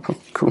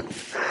 cool.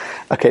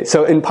 Okay,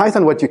 so in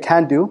Python, what you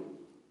can do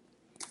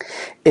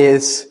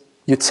is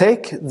you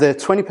take the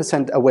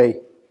 20% away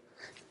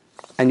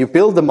and you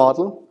build the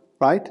model,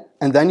 right?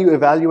 And then you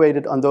evaluate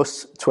it on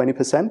those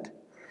 20%,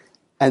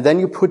 and then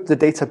you put the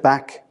data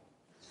back.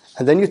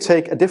 And then you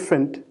take a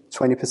different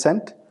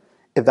 20%,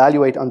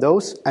 evaluate on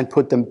those, and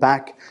put them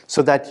back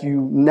so that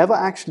you never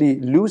actually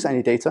lose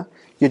any data.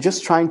 You're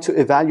just trying to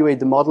evaluate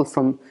the model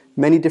from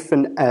many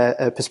different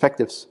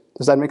perspectives.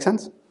 Does that make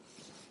sense?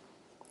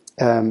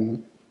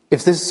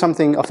 If this is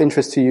something of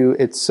interest to you,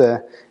 it's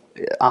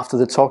after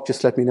the talk,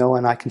 just let me know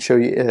and I can show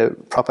you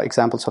proper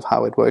examples of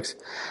how it works.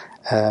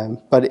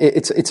 But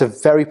it's a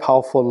very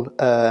powerful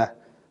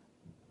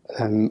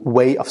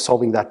way of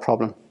solving that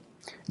problem.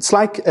 It's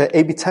like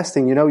A/B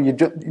testing.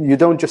 You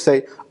don't just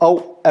say,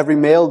 oh, every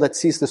male that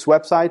sees this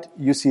website,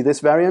 you see this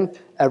variant.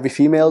 Every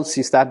female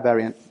sees that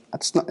variant.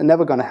 That's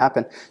never going to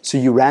happen. So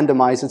you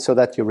randomize it so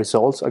that your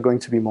results are going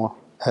to be more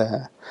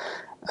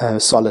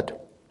solid.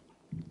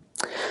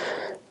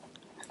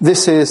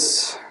 This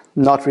is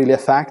not really a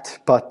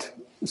fact, but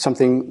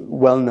something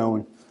well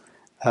known.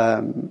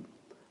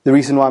 The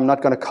reason why I'm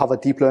not going to cover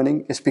deep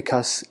learning is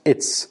because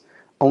it's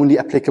only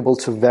applicable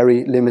to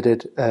very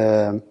limited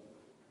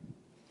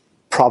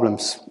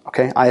problems.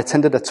 Okay, I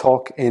attended a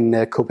talk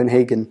in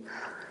Copenhagen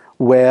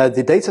where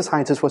the data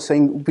scientists were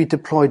saying we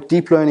deployed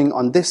deep learning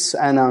on this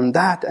and on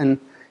that, and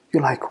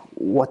you're like,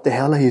 what the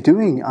hell are you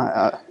doing?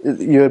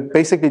 You're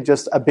basically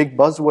just a big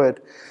buzzword,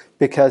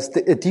 because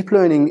deep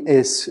learning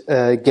is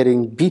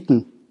getting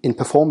beaten in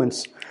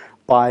performance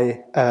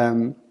by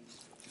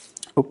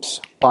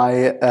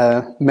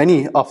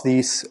many of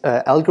these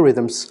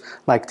algorithms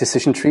like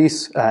decision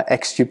trees,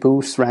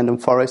 XGBoost, random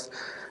forest.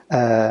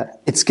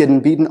 It's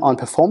getting beaten on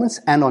performance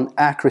and on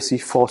accuracy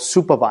for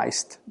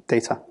supervised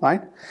data,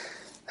 right?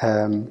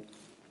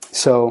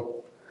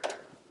 So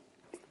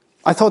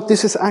I thought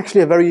this is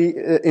actually a very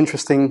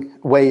interesting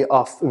way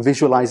of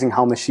visualizing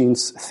how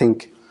machines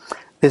think.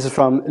 This is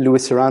from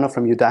Luis Serrano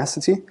from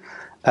Udacity.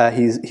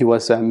 He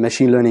was a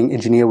machine learning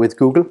engineer with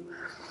Google.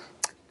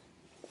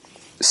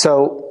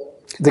 So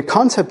the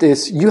concept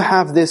is you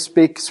have this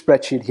big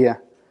spreadsheet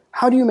here.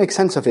 How do you make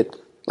sense of it?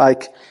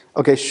 Like,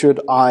 okay, should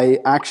I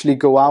actually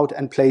go out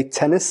and play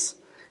tennis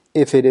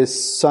if it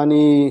is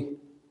sunny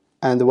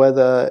and the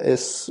weather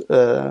is,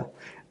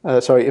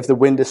 if the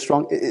wind is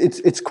strong?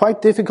 It's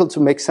quite difficult to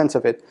make sense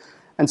of it.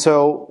 And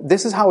so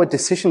this is how a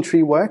decision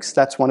tree works.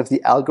 That's one of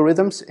the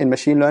algorithms in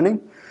machine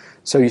learning.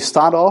 So you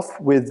start off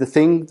with the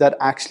thing that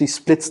actually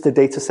splits the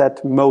data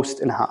set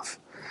most in half.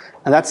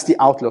 And that's the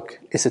outlook.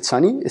 Is it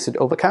sunny? Is it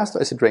overcast?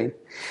 Or is it rain?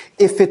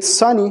 If it's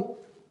sunny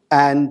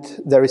and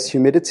there is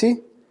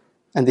humidity,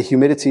 and the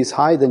humidity is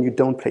high, then you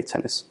don't play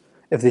tennis.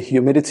 If the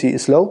humidity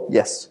is low,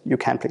 yes, you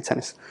can play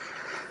tennis.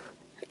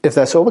 If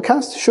there's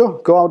overcast, sure,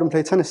 go out and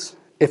play tennis.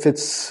 If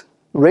it's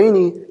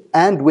rainy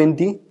and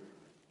windy,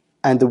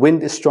 and the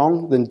wind is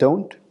strong, then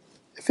don't.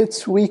 If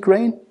it's weak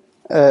wind,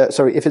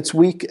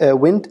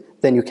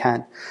 then you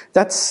can.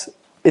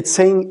 It's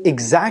saying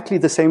exactly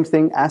the same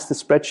thing as the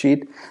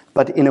spreadsheet,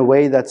 but in a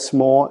way that's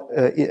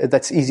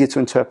that's easier to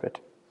interpret.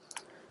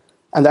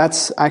 And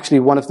that's actually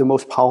one of the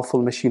most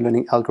powerful machine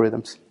learning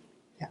algorithms.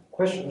 Yeah.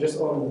 Question just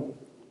on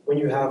when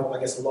you have, I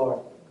guess, a large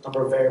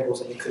number of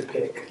variables that you could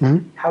pick,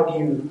 how do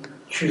you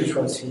choose which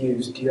ones to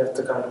use? Do you have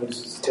to kind of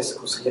use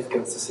statistical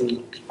significance to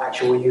see,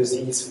 actually we'll use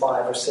these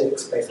 5 or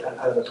 6 based out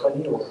of the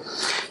 20? Or?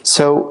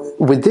 So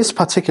with this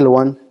particular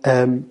one,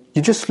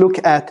 you just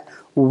look at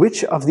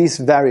which of these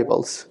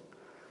variables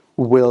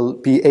will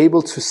be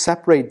able to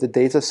separate the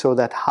data so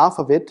that half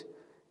of it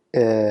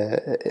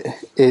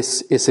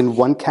is in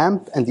one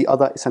camp and the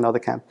other is another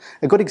camp.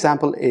 A good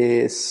example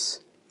is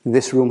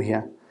this room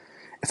here.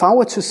 If I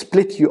were to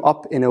split you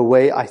up in a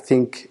way I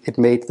think it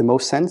made the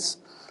most sense,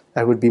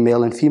 that would be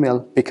male and female,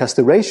 because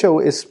the ratio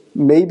is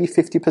maybe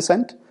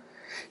 50%.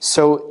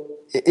 So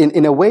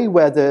in a way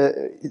where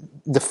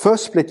the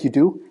first split you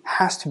do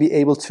has to be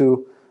able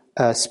to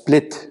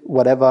split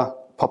whatever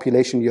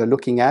population you're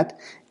looking at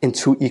in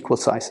 2 equal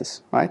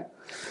sizes, right?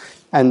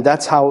 And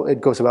that's how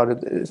it goes about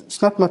it.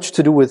 It's not much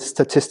to do with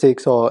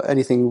statistics or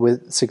anything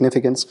with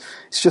significance.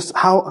 It's just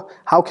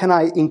how can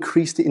I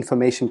increase the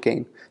information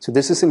gain? So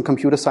this is in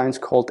computer science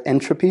called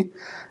entropy,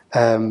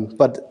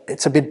 but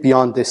it's a bit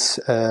beyond this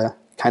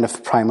kind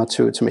of primer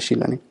to machine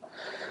learning.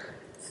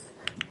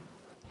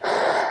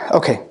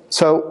 Okay,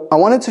 so I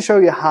wanted to show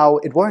you how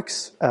it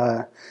works.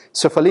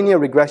 So for linear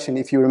regression,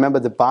 if you remember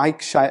the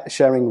bike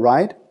sharing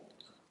ride,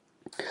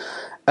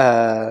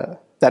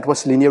 that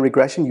was linear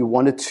regression. You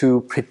wanted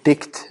to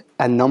predict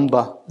a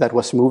number that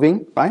was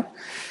moving, right?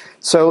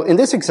 So in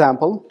this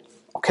example,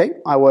 okay,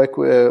 I work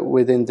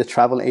within the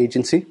travel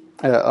agency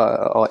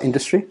or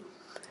industry.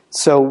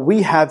 So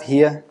we have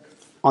here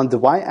on the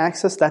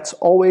y-axis, that's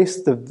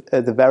always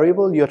the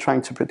variable you're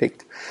trying to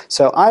predict.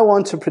 So I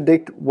want to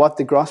predict what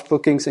the gross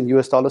bookings in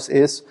US dollars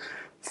is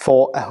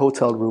for a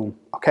hotel room,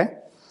 okay?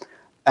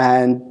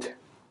 And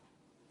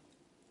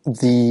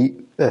the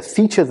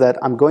feature that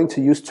I'm going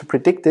to use to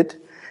predict it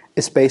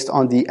is based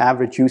on the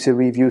average user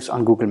reviews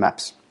on Google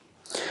Maps.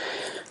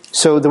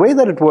 So the way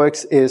that it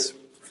works is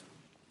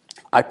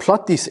I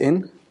plot these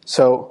in.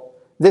 So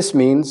this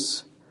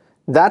means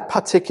that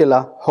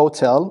particular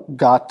hotel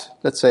got,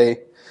 let's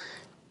say,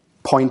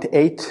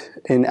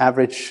 0.8 in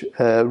average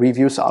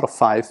reviews out of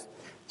 5.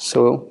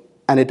 So,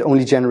 and it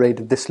only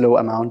generated this low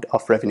amount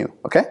of revenue.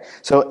 Okay,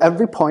 so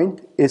every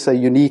point is a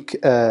unique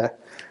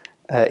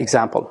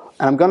example,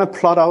 and I'm going to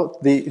plot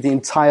out the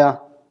entire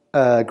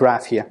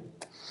graph here.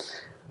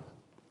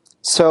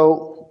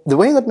 So the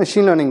way that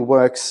machine learning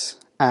works,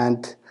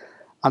 and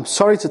I'm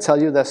sorry to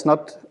tell you, there's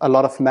not a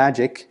lot of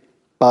magic,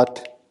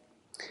 but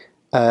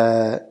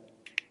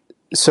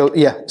so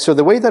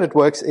the way that it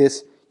works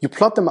is you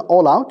plot them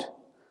all out,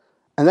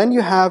 and then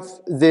you have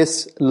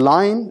this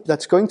line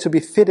that's going to be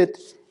fitted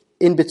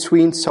in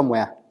between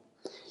somewhere.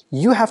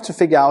 You have to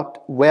figure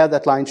out where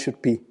that line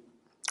should be.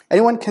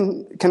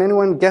 Can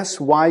anyone guess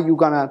why you're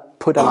gonna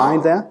put a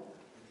line there?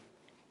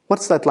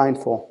 What's that line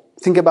for?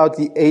 Think about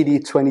the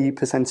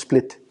 80-20%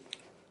 split.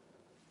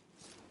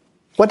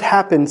 What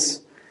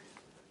happens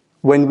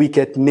when we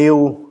get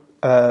new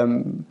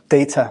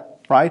data,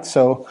 right?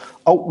 So,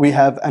 we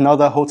have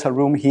another hotel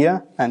room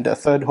here and a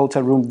third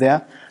hotel room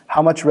there.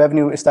 How much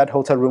revenue is that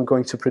hotel room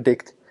going to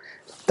predict?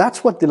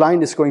 That's what the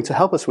line is going to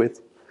help us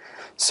with.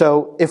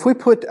 So if we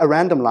put a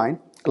random line,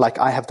 like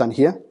I have done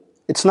here,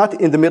 it's not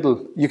in the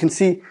middle. You can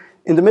see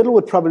in the middle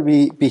would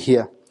probably be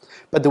here.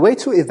 But the way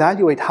to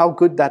evaluate how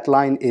good that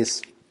line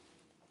is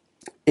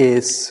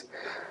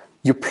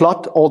you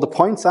plot all the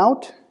points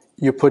out,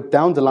 you put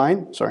down the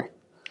line,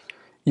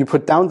 you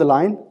put down the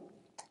line,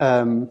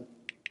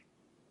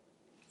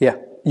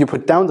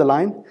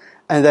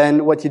 and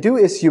then what you do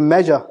is you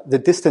measure the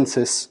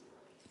distances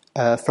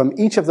from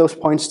each of those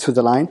points to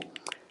the line.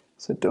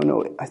 So I don't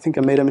know, I think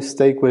I made a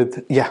mistake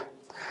with,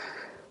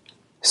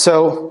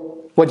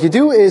 So what you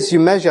do is you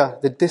measure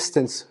the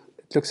distance.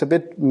 It looks a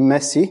bit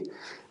messy,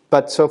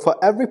 but so for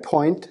every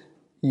point,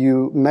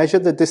 you measure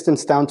the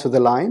distance down to the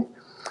line,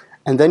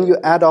 and then you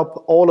add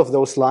up all of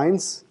those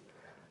lines.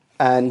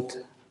 And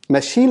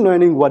machine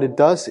learning, what it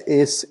does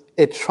is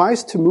it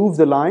tries to move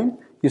the line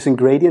using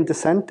gradient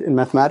descent in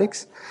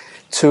mathematics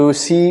to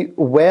see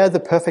where the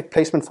perfect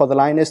placement for the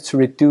line is to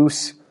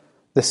reduce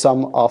the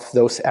sum of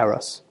those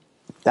errors.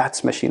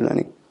 That's machine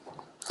learning.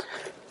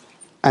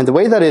 And the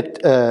way that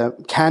it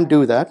can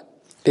do that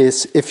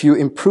is if you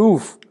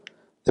improve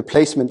the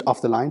placement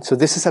of the line. So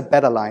this is a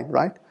better line,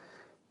 right?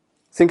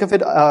 Think of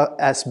it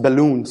as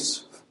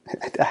balloons.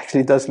 It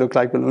actually does look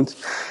like balloons.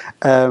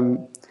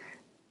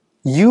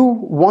 You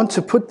want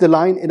to put the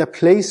line in a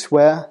place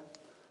where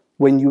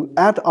when you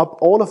add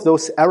up all of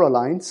those error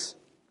lines,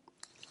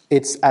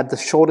 it's at the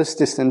shortest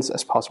distance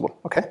as possible,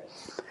 okay?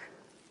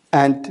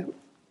 And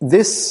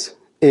this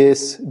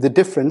is the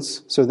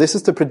difference. So this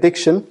is the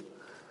prediction,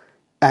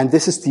 and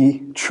this is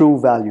the true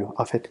value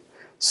of it.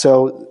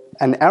 So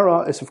an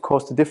error is, of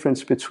course, the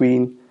difference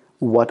between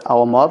what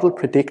our model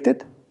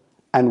predicted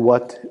and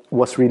what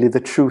was really the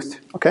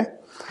truth, okay?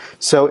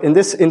 So in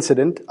this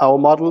incident, our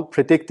model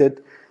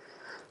predicted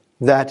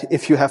that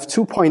if you have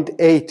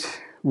 2.8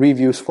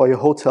 reviews for your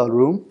hotel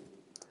room,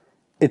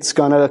 it's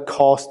gonna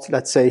cost,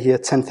 let's say here,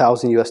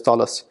 $10,000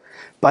 US.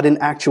 But in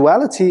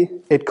actuality,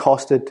 it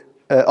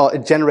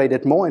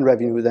generated more in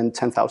revenue than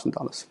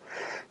 $10,000.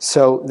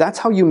 So that's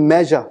how you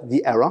measure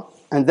the error,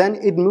 and then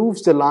it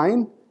moves the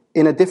line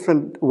in a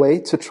different way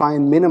to try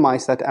and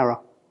minimize that error.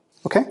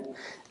 Okay?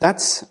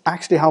 That's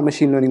actually how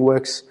machine learning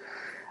works.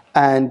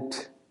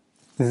 And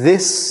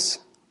this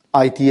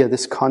idea,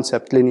 this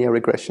concept, linear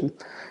regression,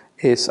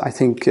 is, I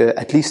think,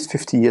 at least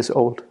 50 years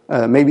old,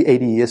 maybe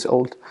 80 years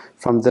old,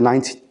 from the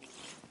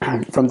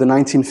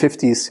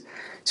 1950s.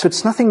 So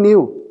it's nothing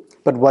new.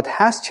 But what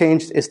has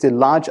changed is the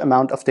large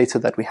amount of data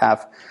that we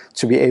have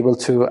to be able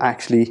to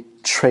actually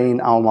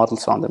train our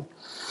models on them.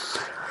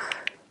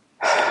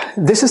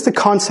 This is the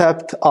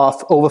concept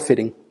of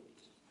overfitting.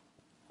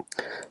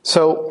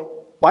 So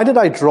why did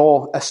I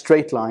draw a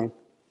straight line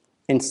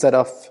instead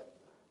of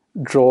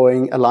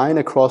drawing a line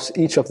across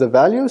each of the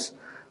values?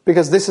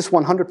 Because this is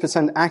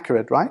 100%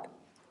 accurate, right?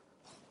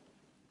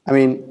 I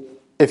mean,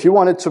 if you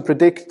wanted to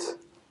predict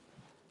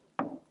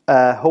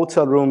a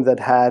hotel room that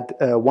had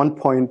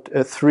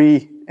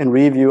 1.3 in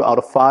review out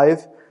of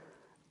 5,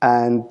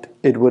 and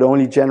it would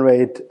only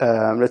generate,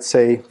 let's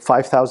say,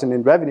 5,000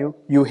 in revenue,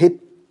 you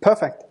hit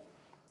perfect.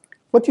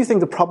 What do you think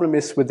the problem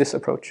is with this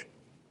approach?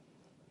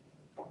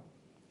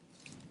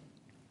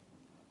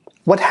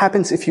 What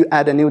happens if you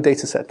add a new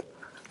data set?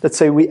 Let's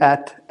say we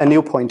add a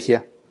new point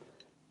here,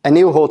 a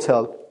new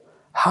hotel.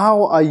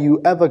 How are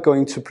you ever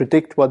going to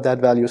predict what that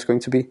value is going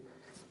to be?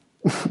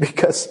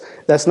 Because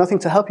there's nothing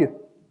to help you,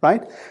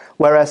 right?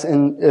 Whereas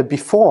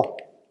before,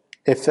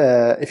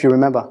 if you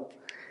remember,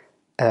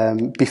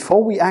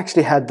 before we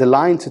actually had the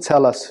line to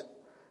tell us,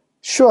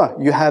 sure,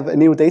 you have a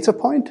new data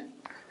point.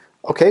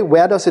 Okay,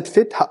 where does it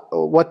fit?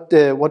 What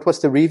was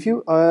the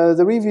review?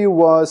 The review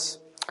was,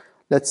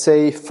 let's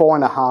say,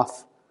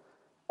 4.5.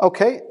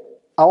 Okay,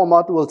 our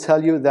model will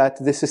tell you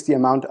that this is the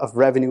amount of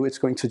revenue it's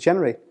going to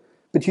generate.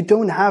 But you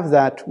don't have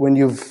that when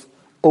you've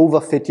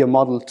overfit your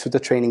model to the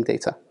training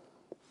data.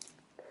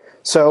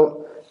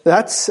 So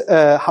that's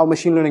how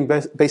machine learning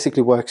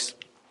basically works.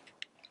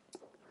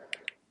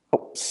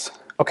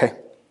 okay.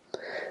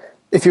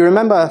 If you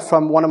remember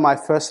from one of my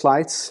first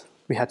slides,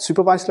 we had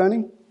supervised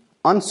learning,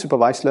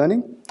 unsupervised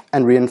learning,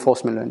 and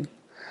reinforcement learning.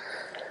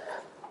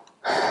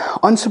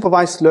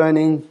 Unsupervised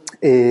learning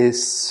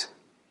is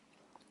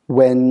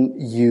when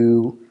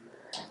you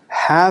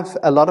have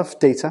a lot of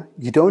data,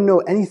 you don't know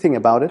anything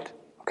about it,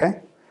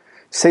 okay?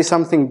 Say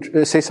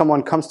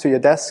someone comes to your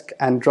desk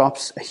and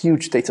drops a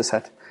huge data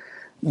set.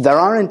 There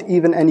aren't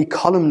even any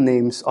column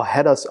names or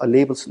headers or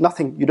labels,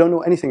 nothing. You don't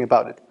know anything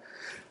about it.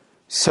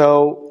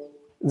 So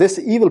this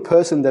evil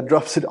person that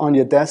drops it on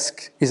your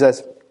desk, he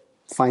says,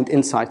 find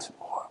insights.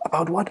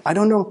 About what? I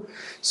don't know.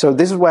 So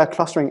this is where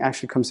clustering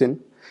actually comes in.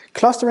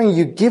 Clustering,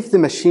 you give the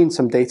machine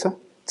some data,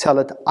 tell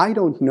it, I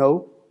don't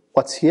know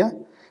what's here,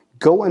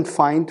 go and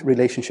find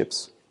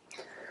relationships.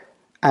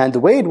 And the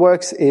way it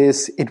works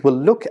is it will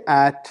look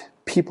at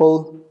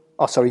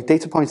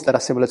data points that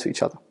are similar to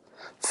each other.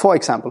 For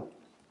example,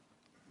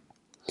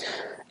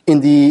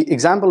 in the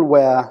example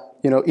where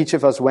each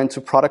of us went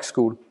to product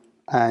school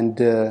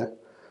and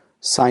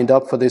signed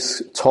up for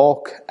this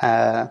talk,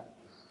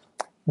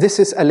 this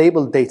is a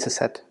labeled data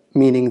set,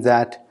 meaning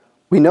that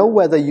we know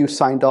whether you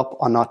signed up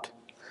or not.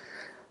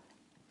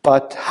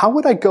 But how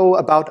would I go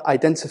about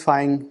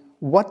identifying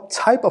what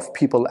type of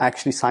people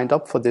actually signed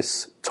up for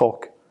this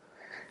talk?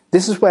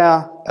 This is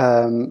where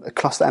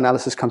cluster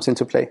analysis comes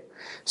into play.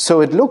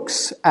 So it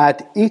looks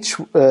at each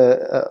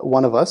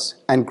one of us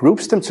and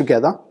groups them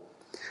together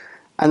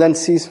and then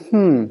sees,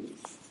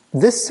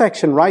 this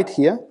section right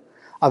here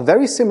are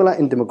very similar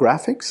in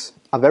demographics,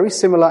 are very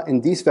similar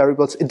in these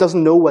variables. It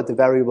doesn't know what the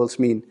variables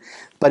mean,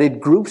 but it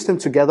groups them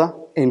together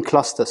in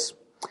clusters.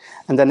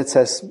 And then it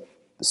says,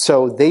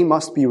 so they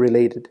must be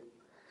related.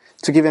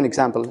 To give you an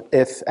example,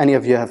 if any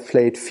of you have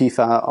played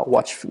FIFA or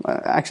watched,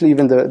 actually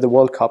even the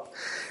World Cup.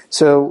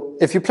 So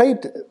if you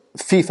played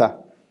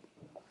FIFA,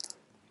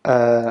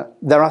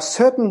 there are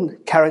certain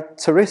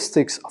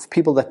characteristics of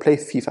people that play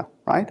FIFA,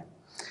 right?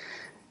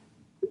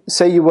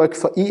 Say you work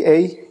for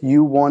EA,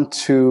 you want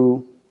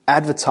to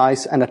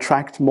advertise and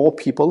attract more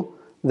people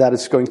that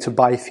is going to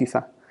buy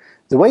FIFA.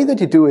 The way that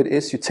you do it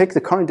is you take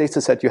the current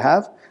data set you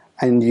have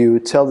and you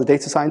tell the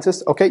data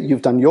scientist, okay,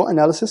 you've done your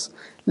analysis,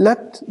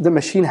 let the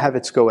machine have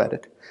its go at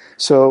it.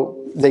 So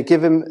they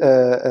give him,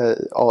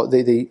 or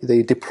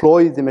they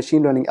deploy the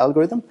machine learning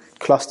algorithm,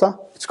 cluster,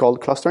 it's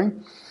called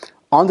clustering,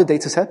 on the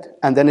data set,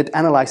 and then it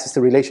analyzes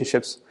the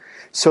relationships.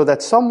 So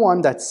that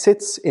someone that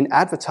sits in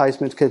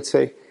advertisement can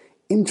say,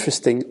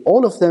 interesting,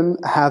 all of them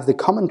have the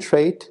common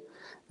trait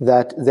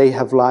that they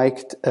have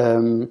liked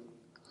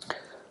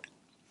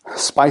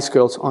Spice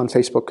Girls on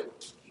Facebook.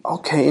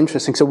 Okay,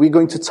 interesting. So we're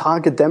going to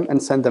target them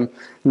and send them,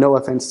 no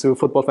offense to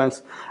football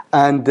fans.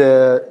 And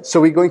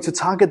so we're going to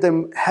target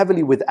them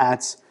heavily with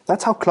ads.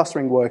 That's how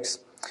clustering works.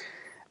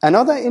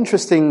 Another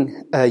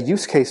interesting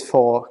use case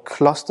for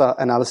cluster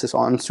analysis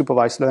or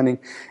unsupervised learning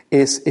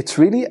is it's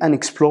really an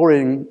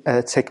exploring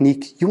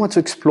technique. You want to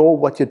explore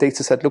what your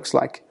data set looks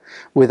like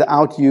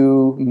without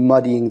you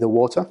muddying the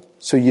water.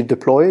 So you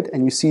deploy it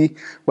and you see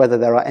whether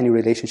there are any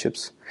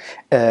relationships.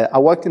 I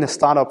worked in a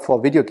startup for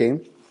a video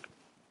game,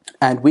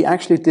 and we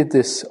actually did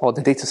this, or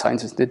the data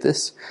scientists did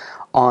this,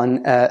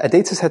 on a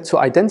data set to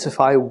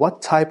identify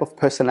what type of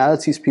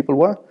personalities people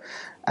were.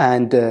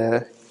 And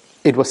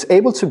it was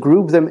able to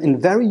group them in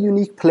very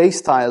unique play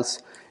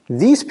styles.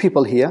 These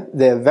people here,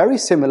 they're very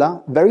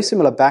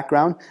similar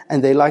background,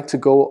 and they like to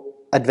go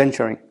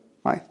adventuring.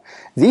 Right?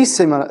 These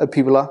similar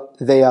people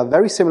they are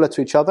very similar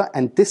to each other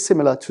and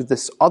dissimilar to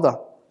this other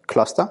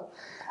cluster.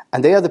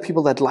 And they are the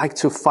people that like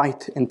to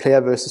fight in player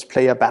versus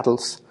player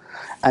battles.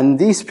 And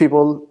these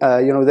people,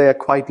 they are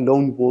quite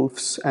lone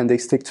wolves and they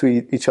stick to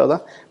each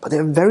other. But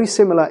they're very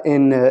similar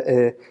in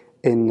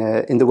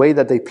the way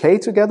that they play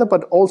together,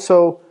 but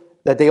also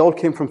that they all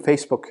came from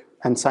Facebook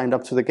and signed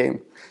up to the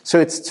game. So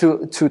it's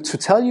to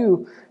tell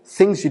you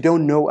things you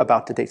don't know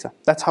about the data.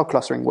 That's how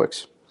clustering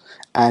works.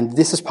 And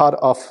this is part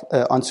of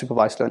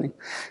unsupervised learning.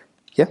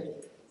 Yeah?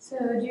 So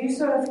do you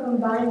sort of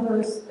combine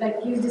those, like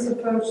use this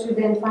approach to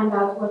then find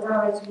out what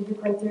are actually the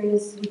criteria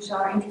which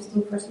are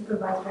interesting for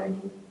supervised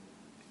learning?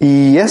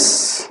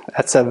 Yes,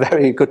 that's a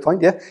very good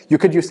point. Yeah, you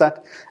could use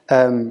that.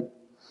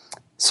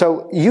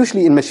 So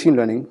usually in machine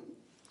learning,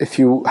 if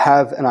you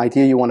have an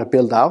idea you want to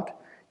build out,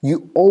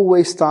 you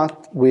always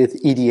start with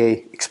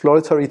EDA,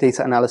 exploratory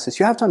data analysis.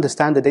 You have to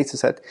understand the data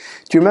set.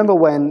 Do you remember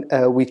when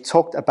we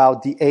talked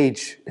about the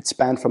age? It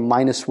spanned from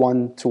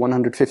 -1 to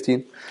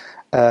 115.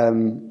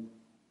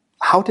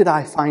 How did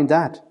I find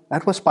that?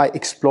 That was by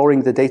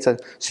exploring the data.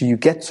 So you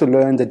get to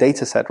learn the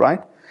data set,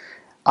 right?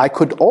 I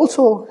could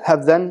also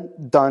have then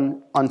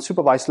done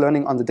unsupervised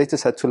learning on the data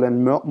set to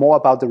learn more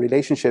about the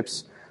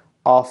relationships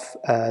of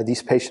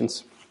these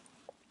patients.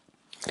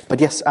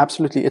 But yes,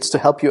 absolutely, it's to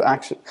help you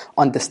actually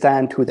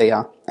understand who they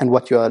are and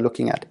what you are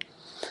looking at.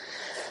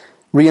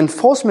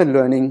 Reinforcement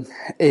learning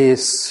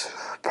is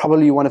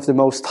probably one of the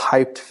most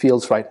hyped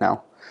fields right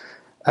now.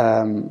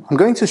 I'm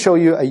going to show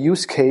you a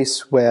use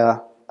case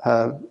where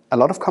a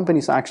lot of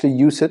companies actually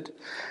use it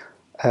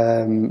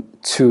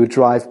to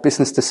drive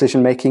business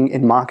decision making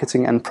in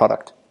marketing and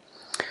product.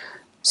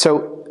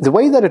 So the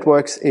way that it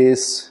works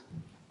is,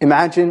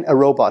 imagine a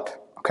robot,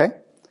 okay?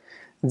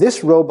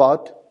 This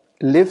robot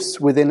lives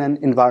within an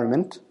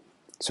environment.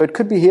 So it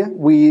could be here.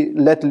 We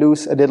let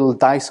loose a little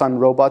Dyson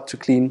robot to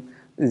clean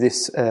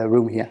this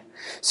room here.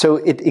 So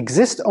it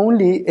exists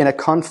only in a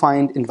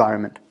confined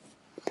environment.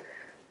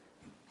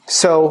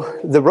 So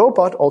the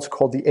robot, also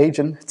called the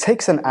agent,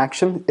 takes an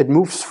action. It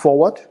moves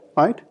forward,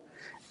 right?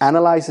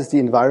 Analyzes the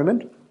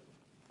environment.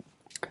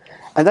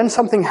 And then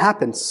something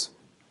happens.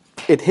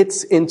 It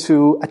hits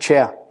into a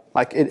chair,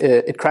 like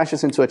it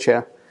crashes into a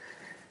chair.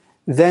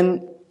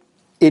 Then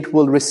it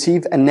will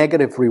receive a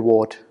negative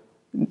reward.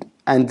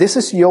 And this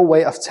is your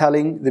way of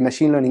telling the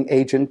machine learning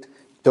agent,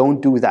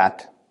 don't do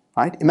that,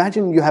 right?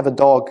 Imagine you have a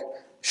dog.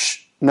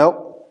 Shh,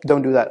 no,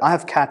 don't do that. I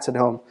have cats at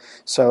home.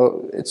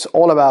 So it's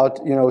all about,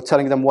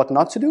 telling them what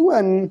not to do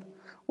and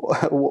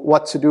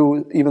what to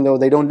do, even though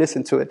they don't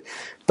listen to it.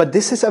 But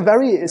this is a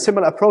very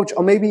similar approach,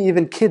 or maybe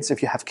even kids,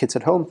 if you have kids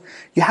at home.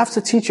 You have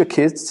to teach your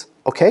kids,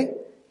 okay,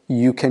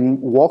 you can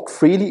walk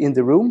freely in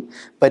the room,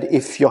 but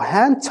if your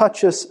hand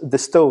touches the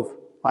stove,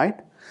 right,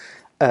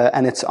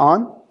 and it's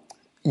on,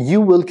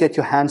 you will get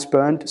your hands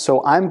burned,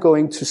 so I'm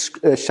going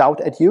to shout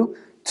at you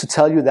to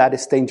tell you that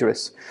is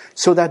dangerous.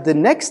 So that the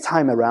next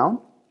time around,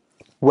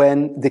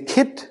 when the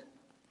kid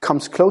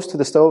comes close to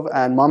the stove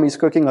and mommy's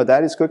cooking or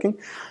daddy's cooking,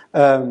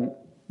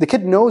 the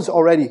kid knows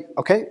already,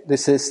 okay,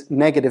 this is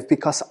negative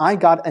because I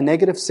got a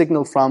negative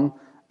signal from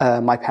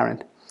my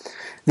parent.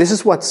 This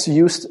is what's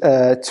used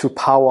to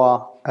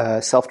power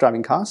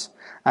self-driving cars.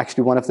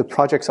 Actually, one of the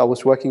projects I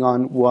was working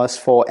on was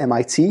for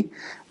MIT,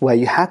 where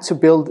you had to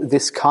build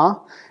this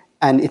car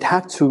and it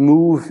had to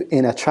move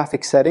in a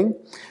traffic setting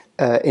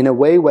in a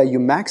way where you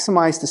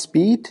maximize the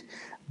speed,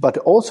 but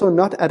also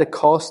not at a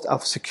cost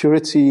of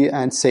security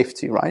and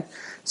safety, right?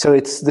 So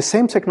it's the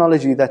same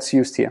technology that's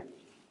used here.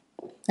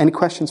 Any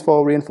questions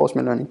for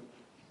reinforcement learning?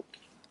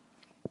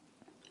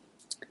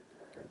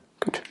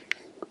 Good.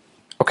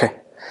 Okay.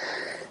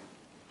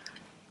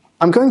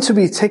 I'm going to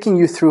be taking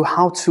you through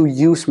how to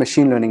use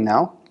machine learning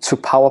now to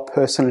power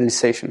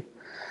personalization.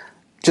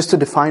 Just to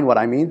define what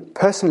I mean,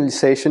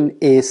 personalization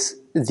is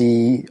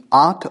the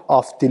art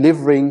of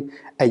delivering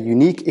a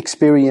unique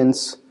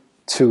experience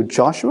to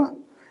Joshua,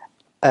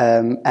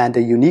 and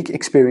a unique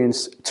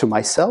experience to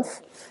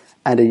myself,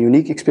 and a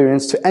unique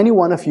experience to any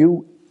one of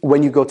you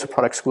when you go to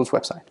Product School's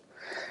website.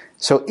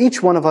 So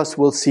each one of us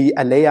will see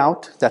a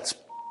layout that's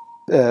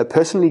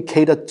personally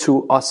catered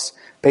to us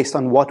based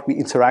on what we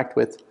interact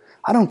with.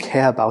 I don't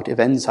care about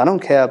events. I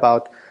don't care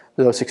about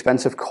those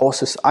expensive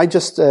courses. I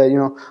just, I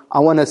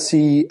want to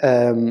see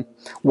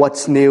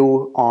what's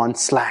new on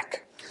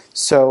Slack.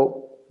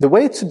 So the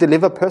way to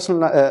deliver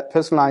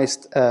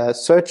personalized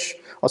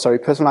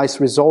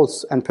personalized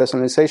results and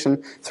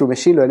personalization through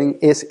machine learning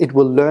is it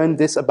will learn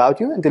this about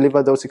you and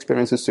deliver those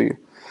experiences to you.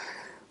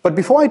 But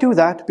before I do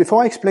that,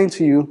 before I explain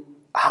to you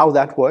how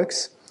that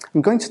works,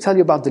 I'm going to tell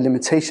you about the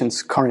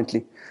limitations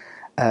currently.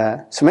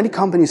 So many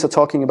companies are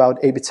talking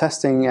about A/B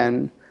testing,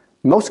 and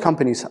most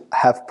companies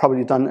have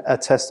probably done a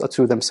test or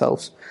two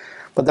themselves.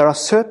 But there are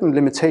certain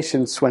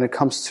limitations when it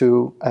comes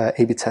to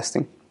A/B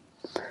testing.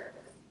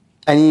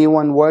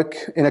 Anyone work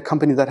in a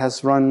company that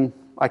has run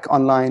like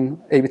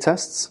online A/B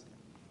tests?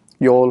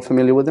 You're all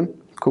familiar with them?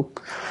 Cool.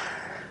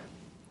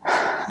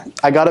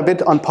 I got a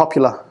bit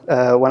unpopular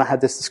when I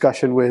had this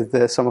discussion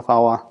with some of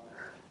our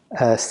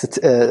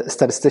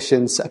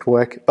statisticians at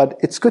work, but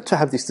it's good to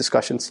have these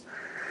discussions.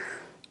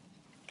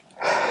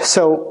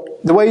 So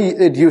the way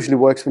it usually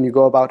works when you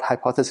go about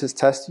hypothesis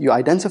test, you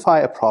identify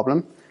a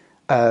problem,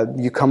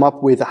 you come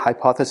up with a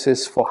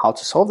hypothesis for how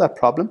to solve that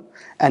problem,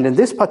 and in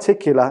this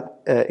particular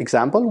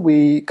example,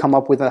 we come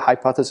up with a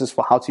hypothesis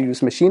for how to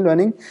use machine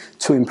learning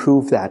to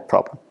improve that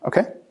problem,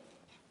 okay?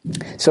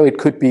 So it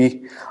could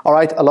be, all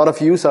right, a lot of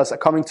users are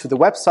coming to the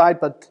website,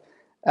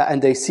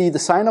 and they see the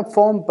sign-up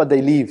form, but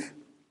they leave.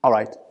 All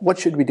right, what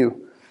should we do?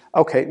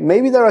 Okay,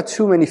 maybe there are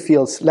too many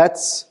fields.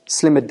 Let's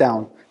slim it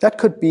down. That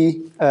could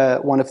be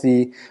one of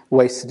the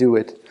ways to do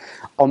it.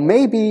 Or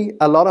maybe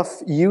a lot of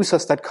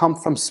users that come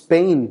from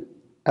Spain,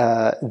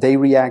 they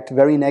react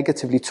very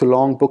negatively to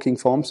long booking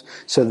forms.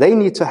 So they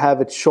need to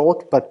have it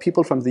short, but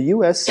people from the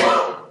US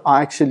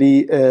are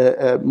actually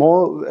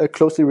more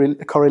closely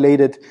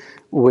correlated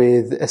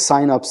with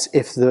sign-ups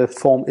if the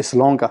form is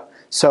longer.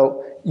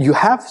 So you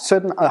have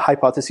certain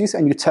hypotheses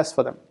and you test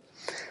for them.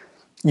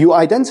 You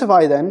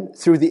identify then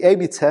through the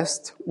A/B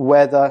test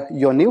whether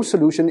your new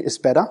solution is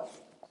better,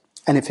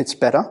 and if it's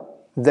better,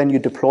 then you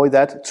deploy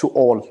that to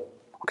all,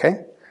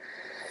 okay?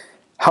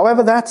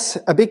 However, that's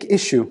a big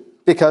issue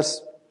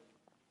because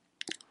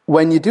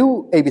when you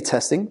do A/B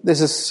testing,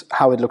 this is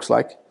how it looks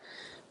like.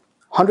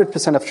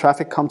 100% of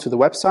traffic come to the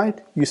website,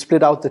 you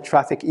split out the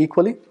traffic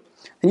equally,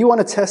 and you want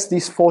to test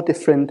these 4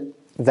 different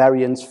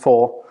variants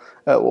for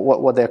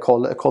what they're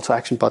called call to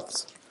action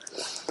buttons.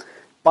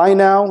 Buy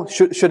now,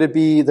 should it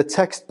be the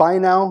text buy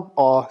now,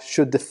 or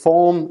should the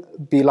form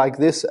be like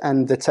this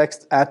and the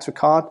text add to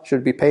cart? Should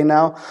it be pay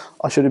now,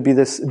 or should it be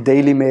this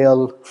Daily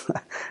Mail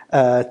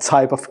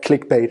type of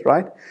clickbait,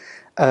 right?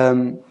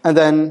 And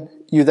then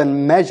you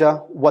then measure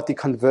what the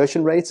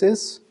conversion rate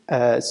is.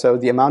 So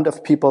the amount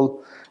of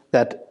people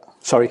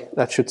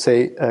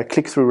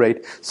click-through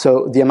rate.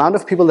 So the amount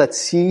of people that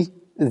see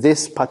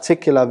this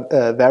particular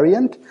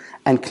variant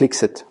and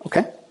clicks it,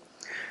 okay?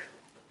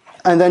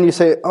 And then you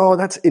say, oh,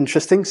 that's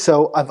interesting.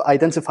 So I've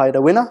identified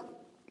a winner.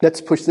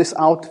 Let's push this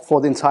out for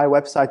the entire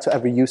website to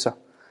every user.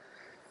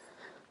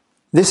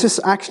 This is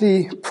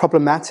actually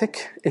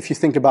problematic if you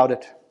think about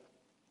it.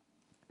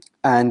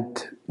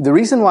 And the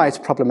reason why it's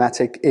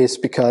problematic is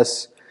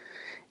because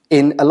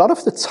in a lot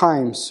of the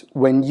times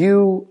when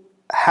you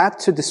had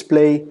to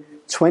display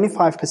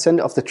 25%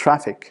 of the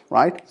traffic,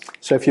 right?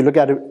 So if you look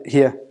at it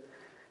here,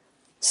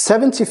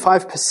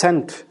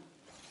 75%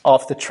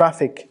 of the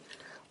traffic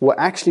were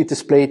actually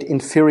displayed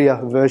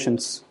inferior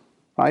versions,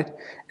 right?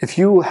 If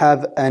you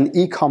have an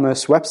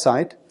e-commerce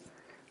website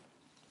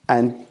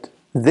and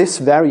this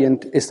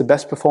variant is the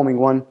best performing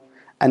one,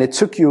 and it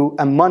took you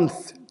a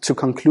month to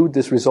conclude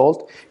this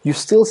result, you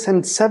still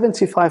send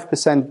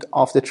 75%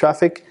 of the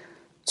traffic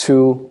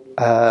to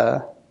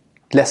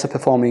lesser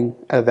performing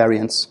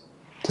variants.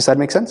 Does that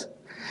make sense?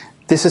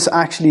 This is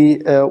actually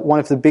one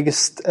of the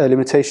biggest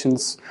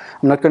limitations.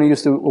 I'm not going to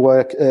use the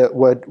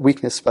word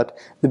weakness, but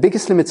the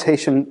biggest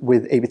limitation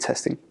with A/B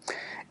testing,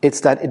 it's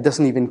that it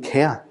doesn't even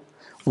care.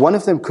 One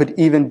of them could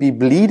even be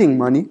bleeding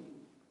money,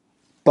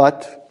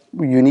 but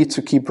you need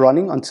to keep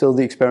running until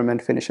the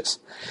experiment finishes.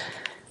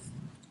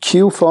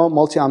 Q for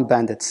multi-armed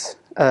bandits.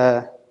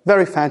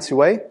 Very fancy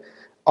way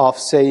of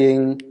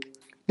saying,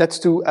 let's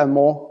do a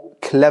more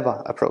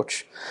clever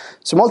approach.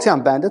 So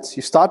multi-armed bandits,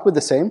 you start with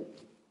the same.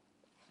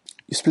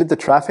 You split the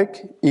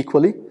traffic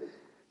equally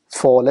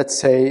for, let's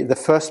say, the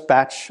first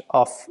batch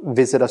of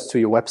visitors to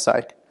your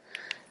website.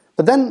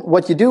 But then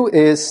what you do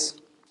is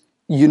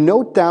you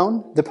note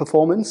down the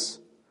performance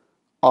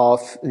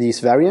of these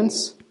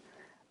variants,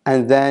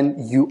 and then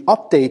you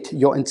update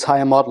your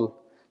entire model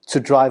to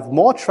drive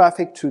more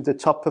traffic to the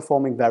top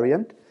performing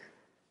variant,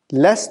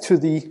 less to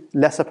the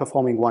lesser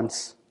performing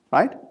ones,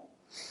 right?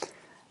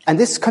 And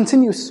this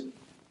continues.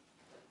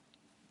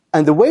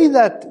 And the way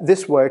that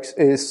this works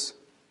is,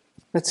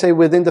 let's say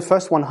within the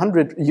first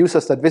 100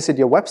 users that visit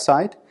your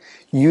website,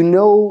 you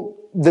know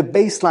the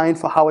baseline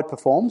for how it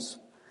performs,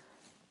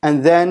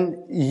 and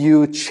then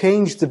you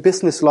change the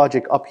business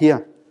logic up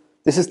here.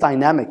 This is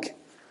dynamic.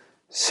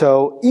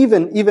 So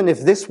even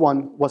if this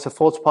one was a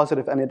false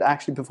positive and it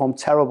actually performed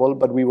terrible,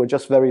 but we were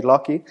just very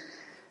lucky,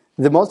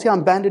 the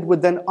multi-armed bandit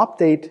would then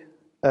update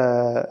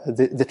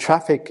the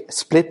traffic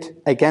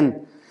split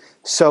again.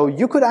 So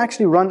you could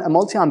actually run a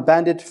multi-armed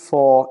bandit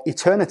for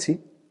eternity,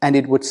 and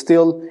it would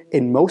still,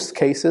 in most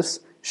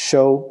cases,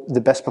 show the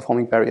best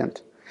performing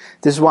variant.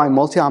 This is why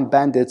multi-armed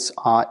bandits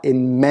are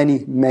in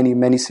many, many,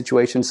 many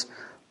situations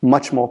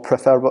much more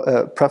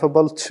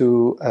preferable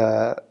to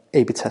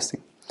A/B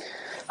testing.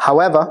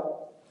 However,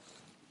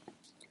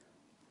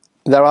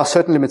 there are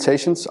certain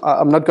limitations.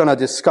 I'm not going to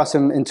discuss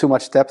them in too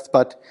much depth,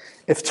 but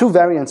if two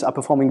variants are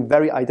performing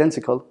very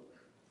identical,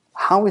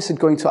 how is it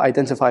going to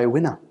identify a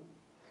winner?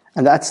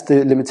 And that's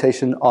the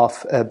limitation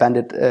of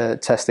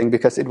bandit testing,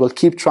 because it will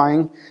keep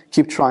trying.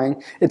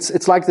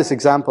 It's like this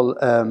example.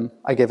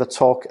 I gave a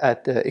talk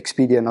at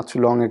Expedia not too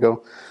long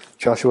ago.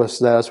 Joshua was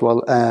there as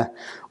well,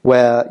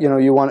 where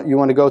you want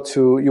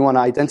to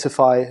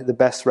identify the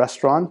best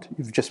restaurant.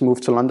 You've just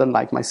moved to London,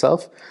 like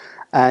myself,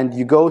 and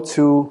you go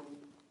to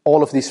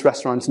all of these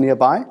restaurants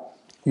nearby.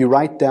 You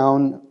write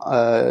down,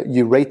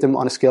 you rate them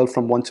on a scale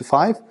from 1 to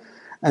 5,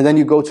 and then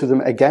you go to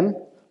them again.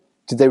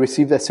 Did they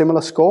receive a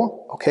similar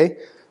score? Okay.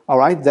 All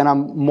right, then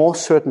I'm more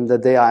certain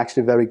that they are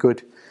actually very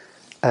good.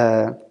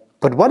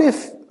 But what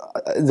if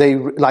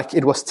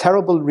it was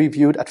terrible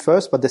reviewed at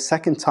first, but the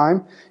second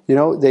time,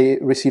 they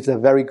received a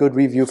very good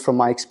review from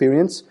my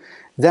experience.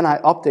 Then I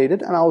update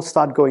it and I'll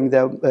start going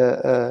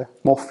there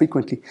more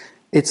frequently.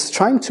 It's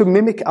trying to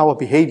mimic our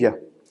behavior.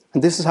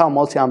 And this is how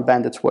multi-armed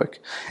bandits work.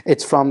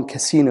 It's from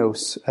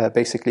casinos,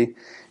 basically.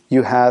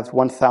 You have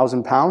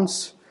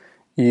 £1,000.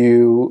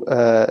 You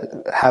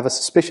have a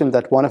suspicion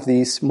that one of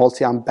these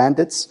multi-armed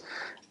bandits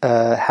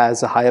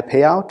has a higher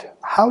payout.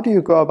 How do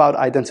you go about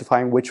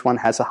identifying which one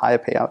has a higher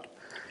payout?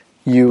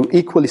 You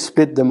equally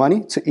split the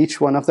money to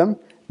each one of them,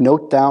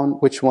 note down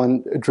which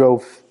one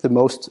drove the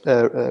most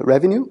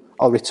revenue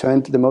or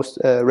returned the most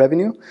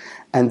revenue,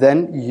 and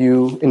then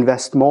you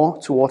invest more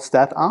towards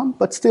that arm,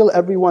 but still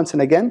every once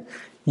and again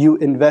you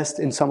invest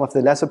in some of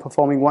the lesser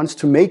performing ones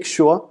to make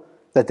sure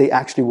that they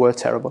actually were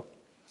terrible.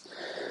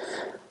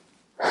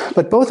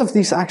 But both of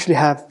these actually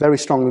have very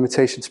strong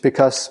limitations,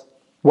 because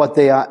what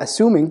they are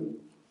assuming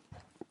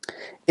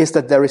is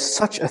that there is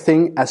such a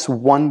thing as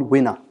one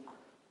winner.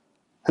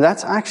 And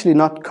that's actually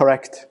not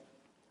correct.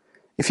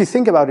 If you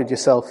think about it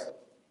yourself,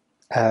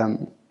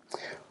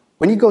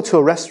 when you go to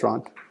a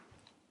restaurant,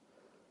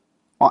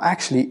 or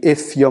actually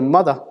if your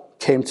mother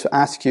came to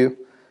ask you,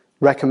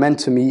 recommend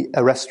to me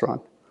a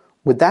restaurant,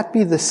 would that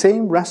be the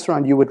same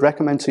restaurant you would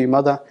recommend to your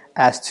mother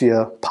as to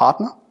your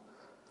partner,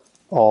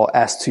 or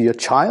as to your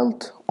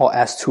child, or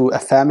as to a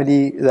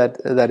family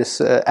that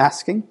is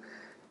asking?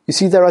 You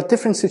see, there are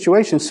different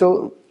situations.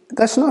 So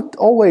there's not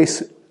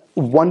always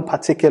one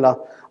particular,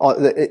 or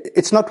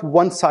it's not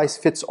one size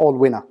fits all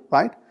winner,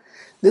 right?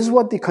 This is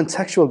what the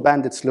contextual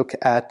bandits look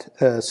at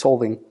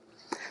solving.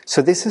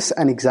 So this is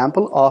an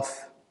example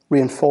of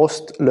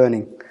reinforced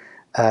learning,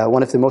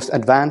 one of the most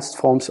advanced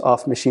forms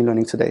of machine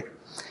learning today.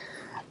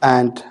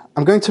 And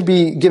I'm going to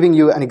be giving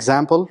you an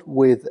example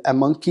with a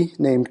monkey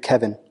named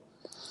Kevin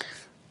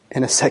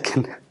in a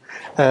second.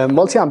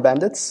 Multi-arm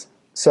bandits.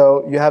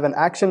 So you have an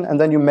action and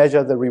then you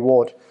measure the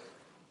reward.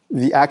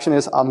 The action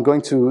is, I'm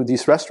going to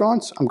these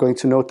restaurants, I'm going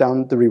to note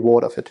down the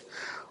reward of it.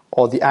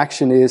 Or the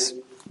action is,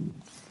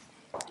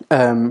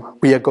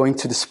 we are going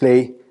to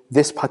display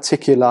this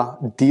particular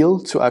deal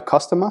to our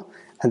customer,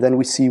 and then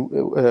we see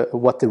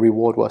what the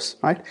reward was,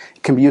 right?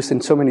 It can be used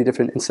in so many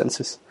different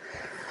instances.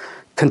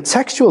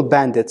 Contextual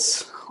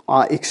bandits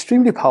are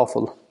extremely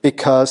powerful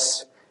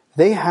because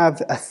they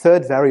have a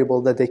third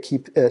variable that they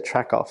keep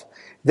track of.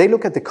 They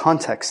look at the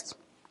context.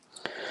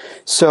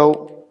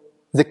 So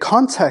the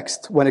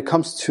context, when it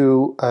comes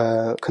to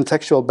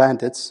contextual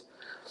bandits,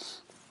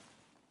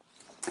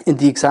 in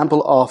the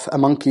example of a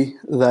monkey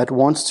that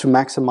wants to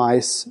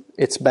maximize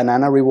its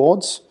banana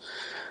rewards,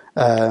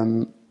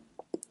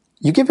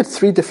 you give it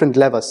 3 different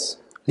levers.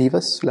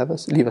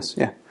 Levers,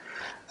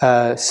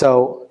 yeah.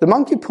 So the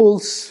monkey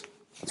pulls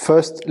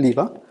first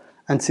lever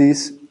and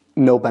sees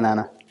no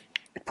banana.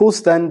 It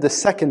pulls then the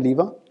second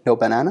lever, no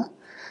banana,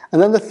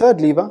 and then the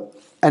third lever,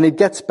 and it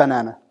gets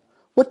banana.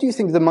 What do you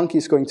think the monkey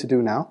is going to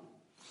do now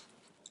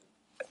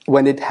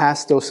when it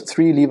has those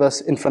 3 levers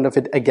in front of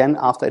it again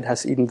after it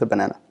has eaten the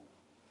banana?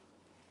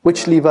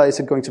 Which lever is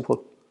it going to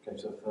pull? Go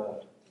to a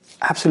third.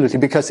 Absolutely,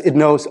 because it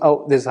knows,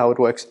 oh, this is how it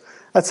works.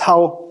 That's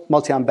how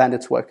multi-arm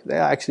bandits work. They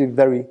are actually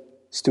very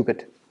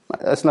stupid.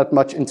 There's not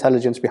much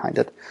intelligence behind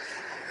it.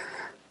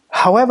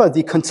 However,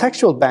 the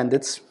contextual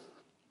bandits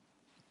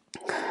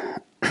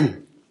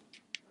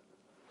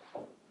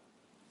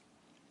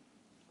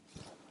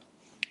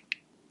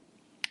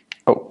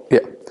oh, yeah.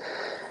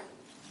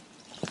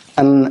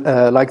 And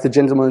like the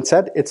gentleman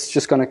said, it's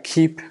just going to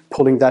keep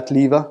pulling that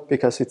lever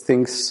because it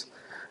thinks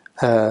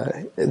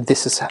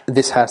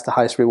this has the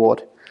highest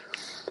reward.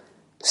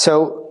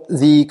 So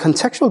the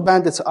contextual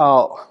bandits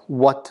are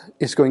what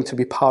is going to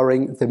be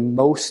powering the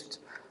most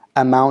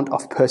amount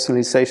of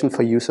personalization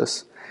for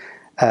users.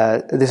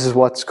 This is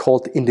what's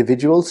called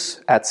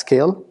individuals at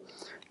scale.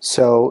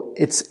 So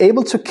it's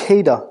able to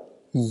cater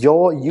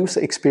your user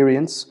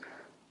experience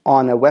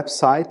on a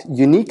website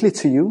uniquely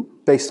to you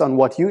based on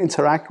what you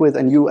interact with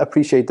and you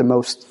appreciate the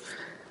most.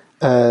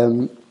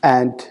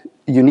 And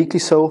uniquely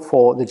so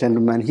for the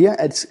gentleman here.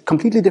 It's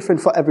completely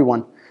different for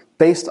everyone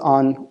based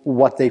on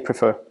what they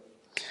prefer.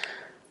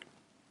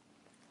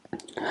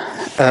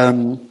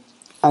 And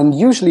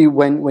usually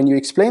when you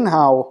explain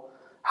how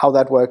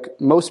that works,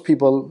 most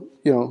people,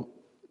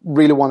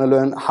 really want to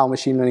learn how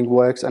machine learning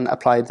works and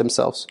apply it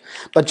themselves.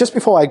 But just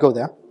before I go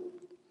there,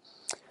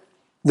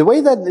 the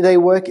way that they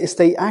work is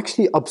they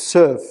actually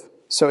observe.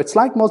 So it's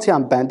like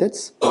multi-arm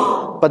bandits,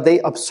 but they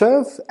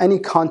observe any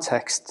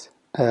context.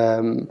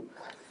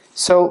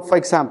 So, for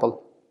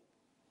example,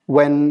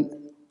 when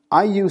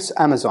I use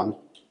Amazon,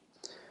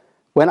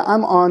 when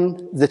I'm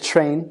on the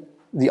train,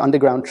 the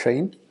underground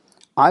train,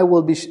 I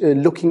will be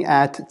looking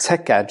at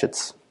tech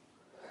gadgets.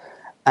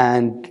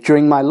 And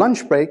during my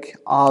lunch break,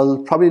 I'll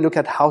probably look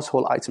at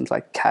household items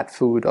like cat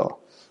food or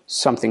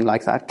something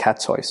like that,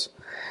 cat toys.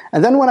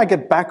 And then when I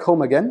get back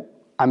home again,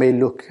 I may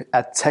look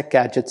at tech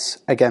gadgets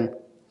again.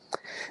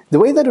 The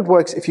way that it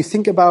works, if you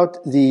think about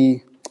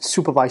the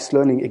supervised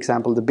learning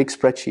example, the big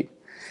spreadsheet,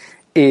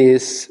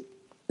 is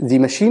the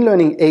machine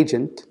learning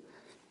agent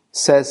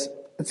says,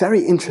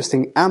 very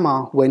interesting,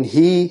 Ammar, when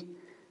he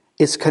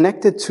is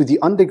connected to the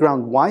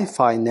underground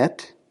Wi-Fi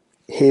net,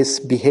 his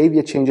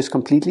behavior changes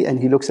completely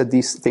and he looks at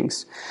these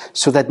things.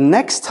 So that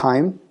next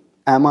time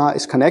Ammar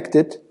is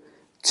connected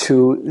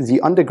to the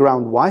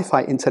underground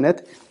Wi-Fi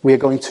internet, we are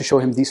going to show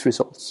him these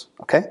results,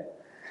 okay?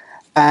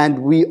 And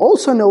we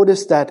also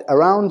noticed that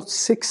around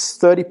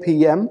 6:30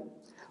 p.m.,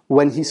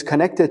 when he's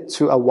connected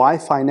to a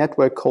Wi-Fi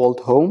network called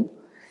Home,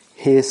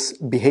 his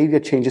behavior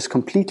changes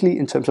completely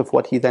in terms of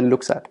what he then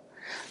looks at.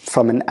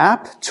 From an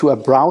app to a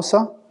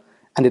browser,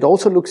 and it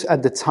also looks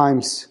at the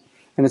times.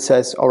 And it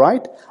says, all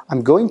right,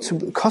 I'm going to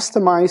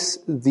customize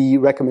the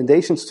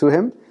recommendations to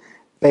him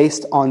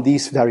based on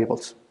these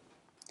variables.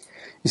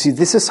 You see,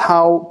 this is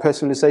how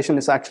personalization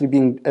is actually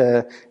being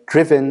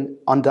driven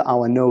under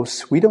our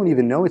nose. We don't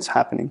even know it's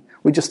happening.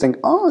 We just think,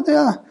 oh,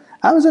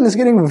 Amazon is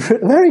getting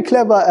very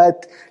clever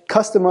at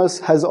customers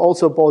has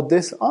also bought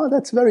this. Oh,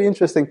 that's very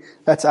interesting.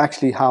 That's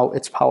actually how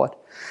it's powered.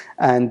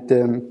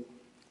 And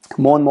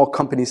more and more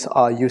companies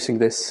are using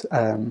this.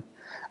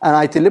 And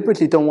I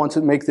deliberately don't want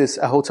to make this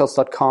a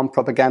Hotels.com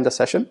propaganda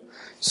session.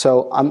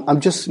 So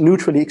I'm just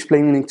neutrally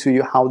explaining to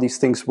you how these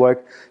things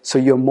work so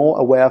you're more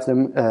aware of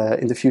them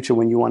in the future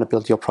when you want to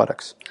build your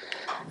products.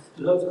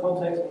 Do those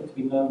contexts need to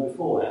be known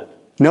beforehand?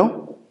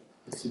 No.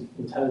 It's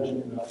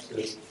intelligent enough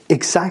to...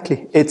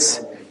 Exactly.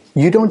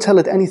 You don't tell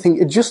it anything.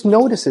 It just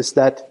notices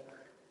that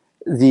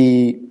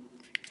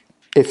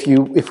if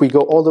we go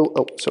all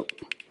the...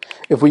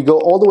 If we go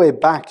all the way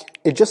back,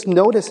 it just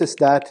notices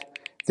that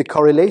the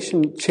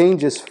correlation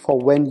changes for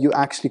when you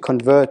actually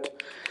convert.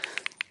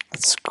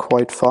 That's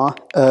quite far.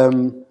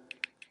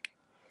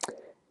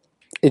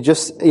 It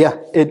just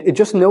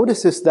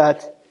notices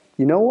that,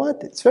 you know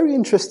what? It's very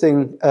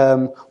interesting.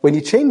 When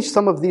you change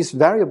some of these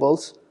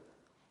variables,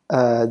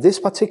 this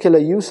particular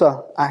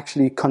user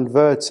actually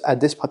converts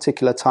at this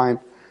particular time.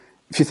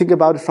 If you think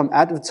about it from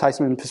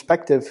advertisement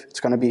perspective, it's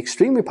going to be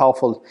extremely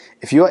powerful.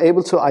 If you're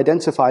able to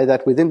identify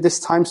that within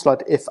this time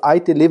slot, if I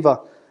deliver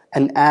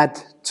an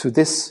ad to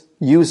this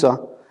user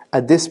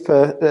at this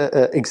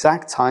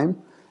exact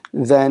time,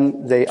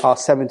 then they are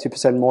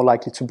 70% more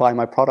likely to buy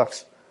my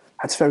products.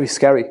 That's very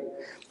scary.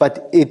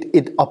 But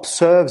it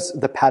observes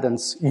the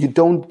patterns. You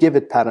don't give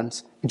it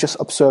patterns. It just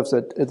observes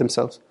it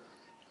themselves.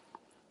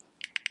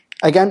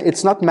 Again,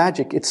 it's not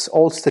magic. It's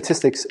all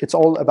statistics. It's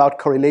all about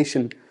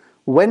correlation.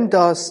 When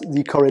does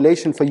the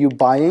correlation for you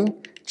buying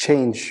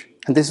change?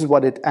 And this is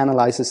what it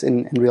analyzes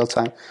in real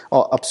time,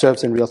 or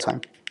observes in real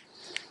time.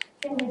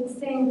 Can you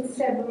think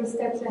several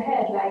steps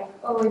ahead? Like,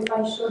 if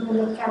I show them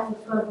a cat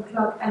at 12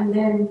 o'clock and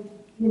then,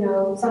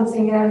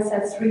 something else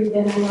at 3,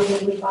 then I know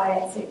they would buy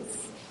at 6.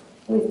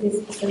 With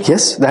this.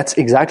 Yes, that's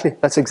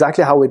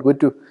exactly how it would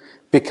do.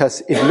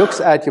 Because it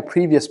looks at your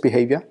previous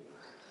behavior,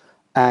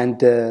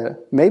 and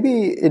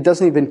maybe it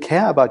doesn't even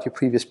care about your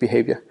previous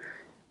behavior.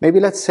 Maybe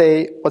let's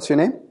say, what's your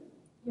name?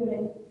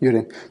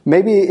 Yurin.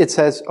 Maybe it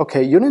says,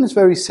 okay, Yurin is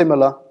very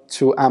similar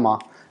to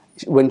Ammar.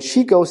 When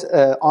she goes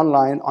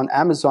online on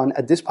Amazon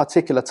at this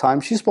particular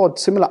time, she's bought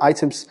similar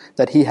items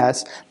that he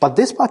has, but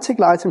this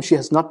particular item she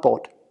has not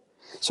bought.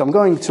 So I'm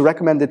going to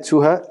recommend it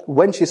to her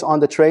when she's on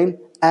the train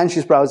and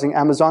she's browsing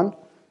Amazon.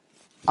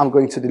 I'm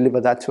going to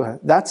deliver that to her.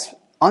 That's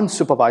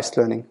unsupervised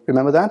learning.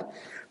 Remember that?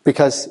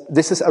 Because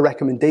this is a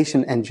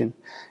recommendation engine.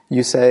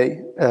 You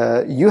say,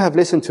 you have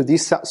listened to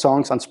these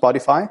songs on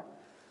Spotify.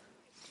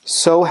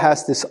 So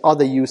has this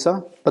other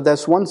user. But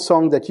there's one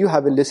song that you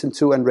haven't listened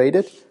to and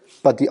rated,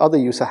 but the other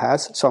user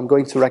has. So I'm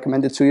going to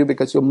recommend it to you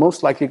because you're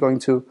most likely going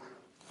to...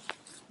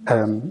 But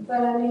I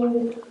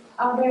mean,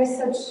 are there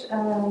such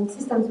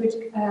systems which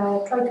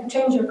try to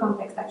change your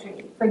context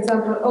actually? For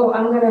example,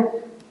 I'm going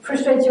to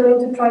frustrate you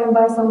into try and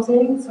buy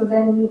something, so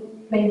then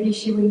maybe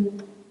she will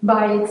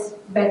buy it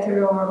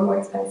better or more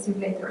expensive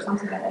later or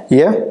something like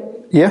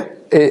that. Yeah.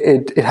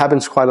 It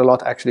happens quite a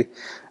lot actually.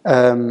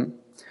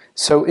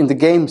 So in the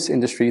games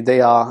industry,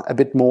 they are a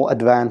bit more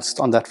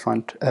advanced on that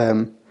front.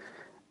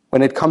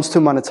 When it comes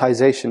to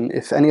monetization,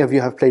 if any of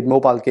you have played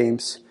mobile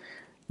games,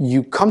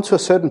 you come to a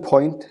certain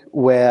point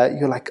where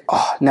you're like,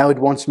 now it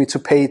wants me to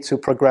pay to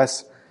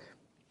progress.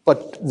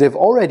 But they've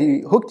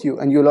already hooked you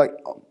and you're like,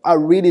 I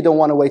really don't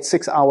want to wait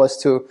 6 hours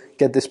to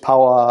get this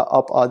power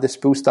up or this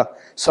booster.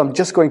 So I'm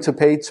just going to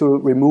pay to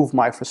remove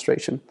my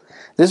frustration.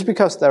 This is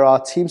because there are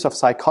teams of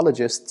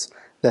psychologists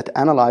that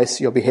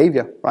analyze your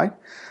behavior, right?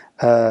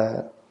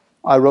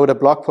 I wrote a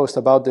blog post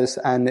about this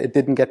and it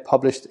didn't get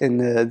published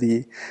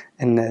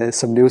in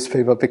some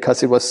newspaper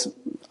because it was...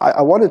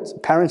 I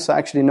wanted parents to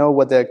actually know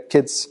what their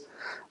kids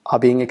are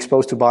being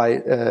exposed to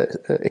by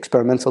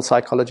experimental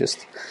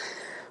psychologists,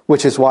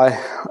 which is why,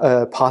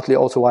 partly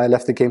also why I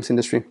left the games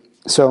industry.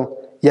 So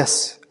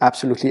yes,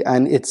 absolutely,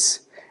 and it's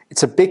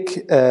a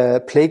big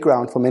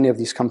playground for many of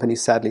these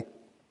companies, sadly.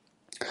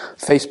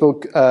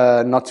 Facebook,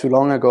 not too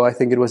long ago, I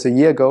think it was a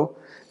year ago,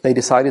 they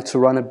decided to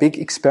run a big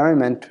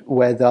experiment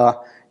whether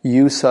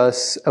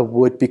users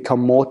would become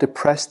more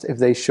depressed if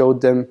they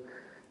showed them,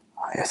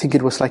 I think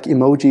it was like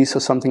emojis or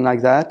something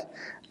like that,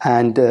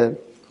 and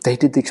they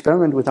did the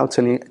experiment without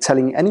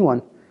telling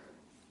anyone.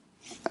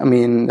 I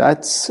mean,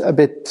 that's a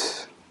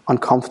bit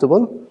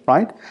uncomfortable,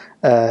 right?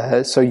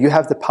 So you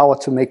have the power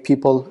to make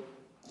people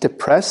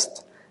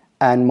depressed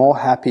and more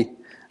happy,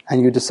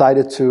 and you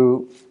decided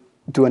to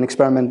do an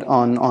experiment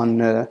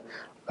on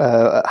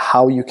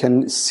how you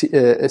can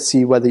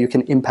see whether you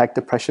can impact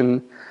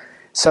depression.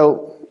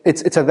 So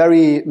it's a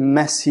very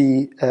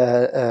messy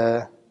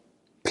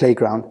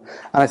playground,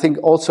 and I think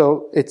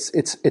also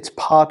it's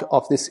part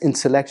of this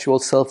intellectual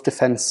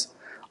self-defense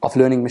of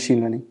learning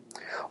machine learning.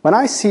 When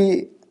I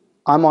see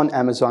I'm on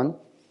Amazon,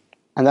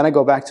 and then I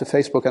go back to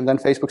Facebook, and then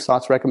Facebook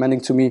starts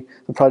recommending to me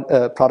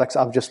the products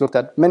I've just looked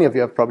at. Many of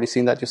you have probably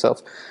seen that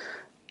yourself.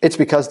 It's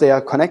because they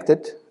are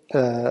connected,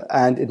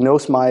 and it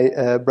knows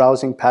my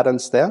browsing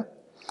patterns there,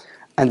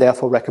 and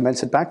therefore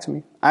recommends it back to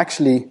me.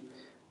 Actually,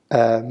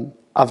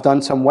 I've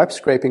done some web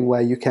scraping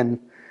where you can...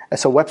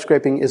 So web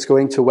scraping is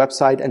going to a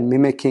website and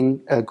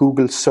mimicking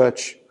Google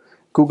search.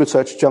 Google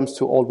search jumps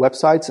to all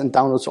websites and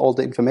downloads all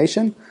the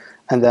information,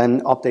 and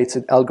then updates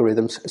its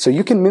algorithms. So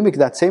you can mimic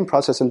that same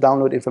process and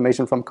download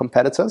information from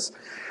competitors.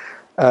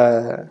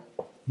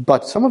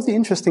 But some of the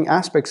interesting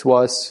aspects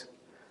was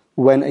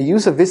when a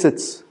user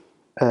visits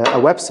a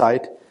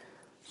website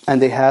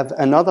and they have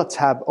another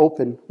tab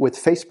open with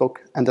Facebook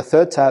and the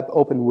third tab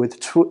open with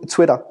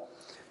Twitter,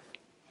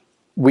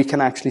 we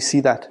can actually see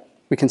that.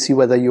 We can see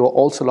whether you are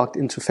also logged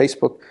into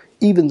Facebook,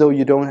 even though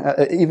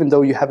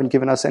you haven't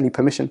given us any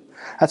permission.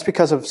 That's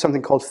because of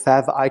something called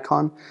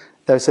favicon.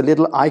 there's a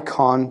little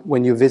icon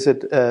when you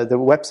visit the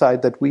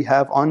website that we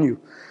have on you.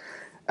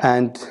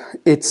 And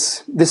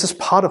this is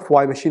part of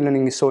why machine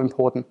learning is so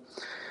important,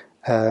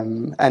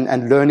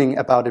 and learning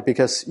about it,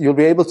 because you'll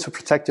be able to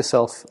protect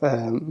yourself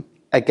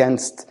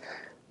against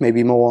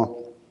maybe more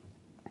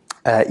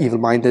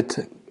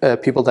evil-minded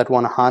people that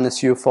want to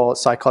harness you for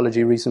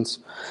psychology reasons.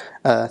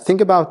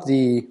 Think about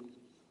the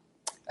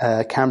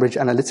Cambridge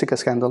Analytica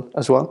scandal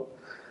as well.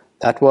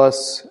 That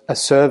was a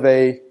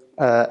survey,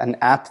 an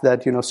app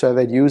that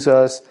surveyed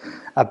users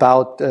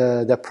about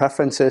their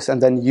preferences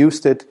and then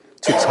used it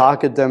to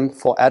target them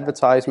for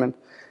advertisement.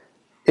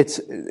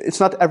 It's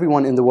not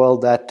everyone in the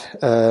world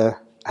that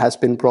has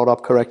been brought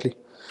up correctly.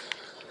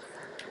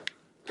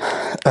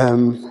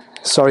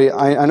 Sorry,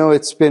 I know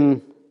it's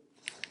been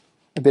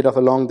a bit of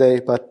a long day,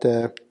 but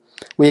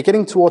we're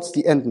getting towards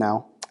the end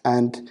now.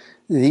 And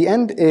the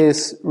end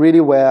is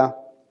really where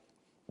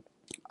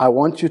I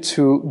want you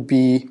to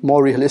be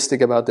more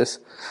realistic about this.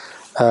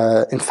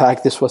 In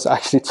fact, this was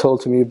actually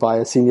told to me by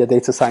a senior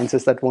data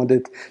scientist that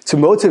wanted to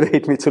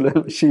motivate me to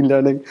learn machine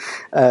learning.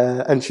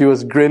 And she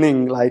was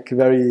grinning like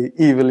very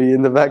evilly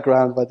in the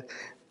background, but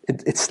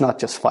it's not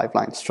just 5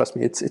 lines, trust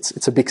me,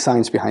 it's a big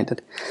science behind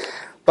it.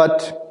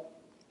 But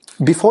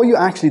before you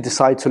actually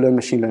decide to learn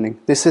machine learning,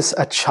 this is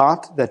a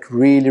chart that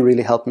really,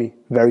 really helped me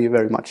very,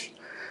 very much.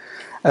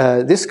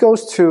 This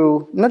goes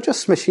to not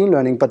just machine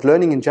learning, but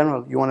learning in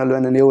general. You want to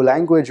learn a new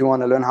language, you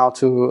want to learn how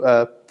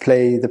to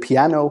play the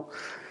piano.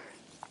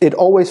 It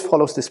always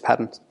follows this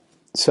pattern.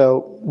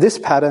 So this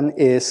pattern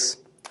is,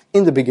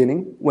 in the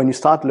beginning, when you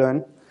start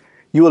learn,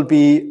 you will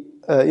be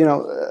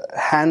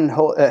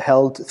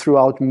held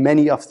throughout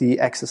many of the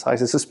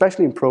exercises,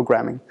 especially in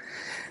programming.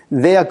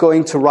 They are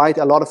going to write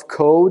a lot of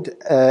code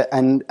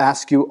and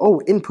ask you,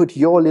 input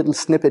your little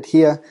snippet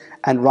here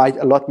and write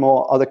a lot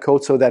more other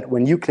code so that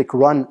when you click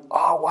run,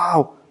 oh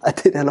wow, I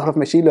did a lot of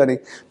machine learning.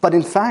 But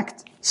in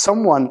fact,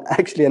 someone,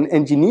 actually an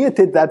engineer,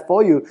 did that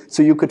for you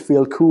so you could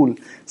feel cool.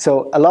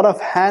 So a lot of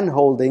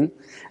hand-holding,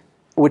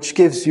 which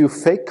gives you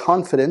fake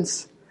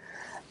confidence.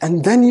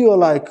 And then you're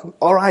like,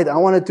 all right, I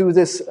want to do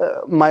this,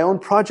 my own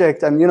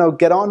project, and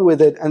get on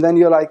with it. And then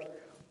you're like,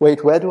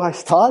 wait, where do I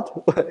start?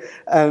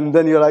 And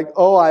then you're like,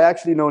 oh, I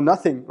actually know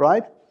nothing,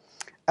 right?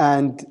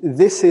 And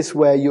this is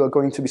where you are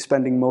going to be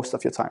spending most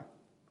of your time,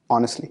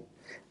 honestly.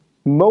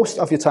 Most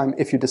of your time,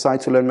 if you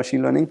decide to learn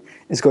machine learning,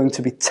 is going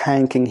to be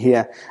tanking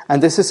here.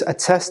 And this is a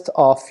test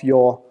of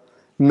your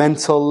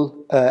mental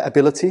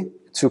ability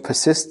to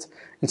persist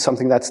in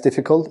something that's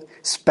difficult,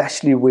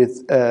 especially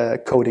with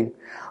coding.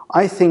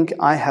 I think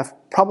I have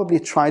probably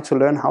tried to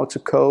learn how to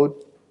code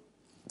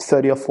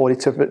 30 or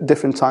 40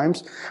 different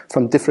times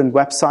from different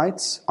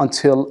websites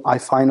until I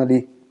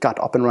finally got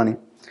up and running.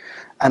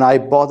 And I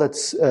bothered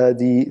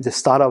the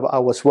startup I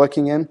was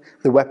working in,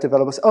 the web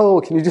developers,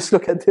 can you just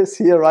look at this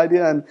here, right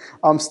here, and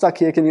I'm stuck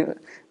here, can you?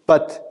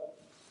 But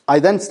I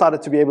then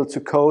started to be able to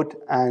code,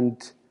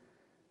 and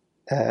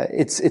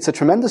it's a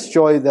tremendous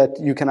joy that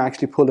you can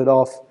actually pull it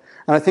off.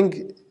 And I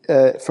think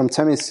from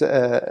Tammy's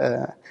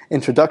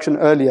introduction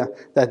earlier,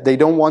 that they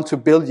don't want to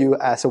build you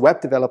as a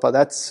web developer.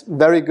 That's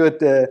very good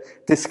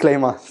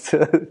disclaimer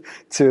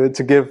to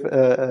give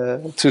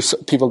to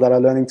people that are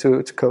learning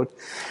to code.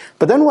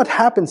 But then what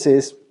happens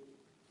is,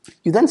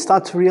 you then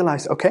start to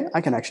realize, okay,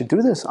 I can actually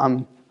do this.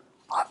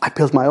 I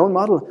built my own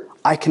model.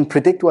 I can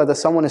predict whether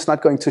someone is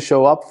not going to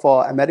show up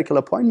for a medical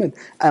appointment,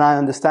 and I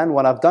understand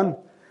what I've done.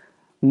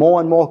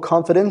 More and more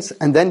confidence,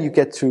 and then you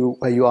get to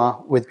where you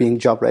are with being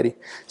job ready.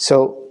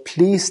 So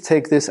please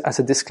take this as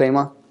a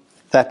disclaimer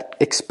that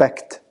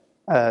expect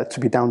to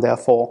be down there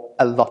for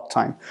a lot of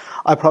time.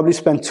 I probably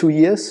spent 2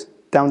 years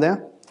down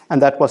there,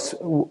 and that was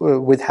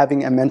with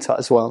having a mentor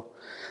as well.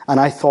 And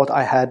I thought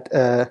I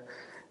had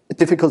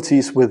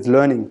difficulties with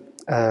learning,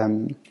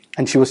 and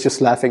she was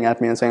just laughing at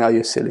me and saying, "Oh,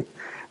 you're silly."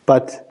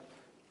 But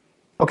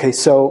okay,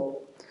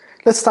 so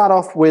let's start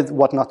off with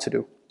what not to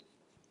do.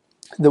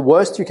 The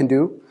worst you can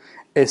do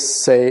is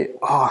say,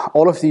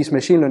 all of these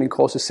machine learning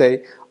courses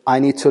say, I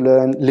need to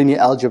learn linear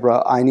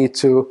algebra, I need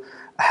to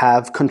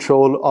have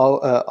control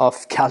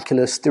of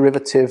calculus,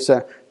 derivatives,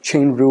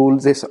 chain rule,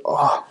 this,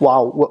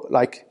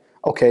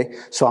 okay,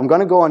 so I'm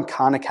going to go on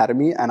Khan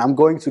Academy and I'm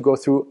going to go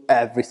through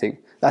everything.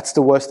 That's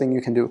the worst thing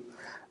you can do,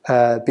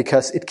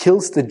 because it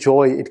kills the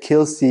joy, it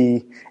kills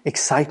the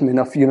excitement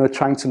of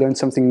trying to learn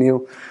something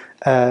new.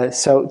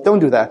 So don't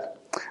do that.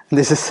 And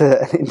this is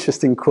an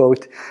interesting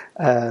quote.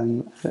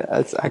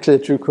 It's actually a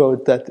true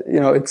quote that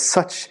it's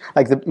such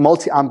like the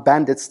multi-armed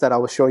bandits that I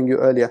was showing you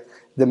earlier.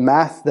 The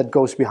math that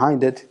goes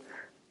behind it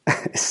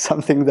is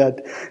something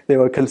that they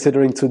were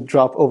considering to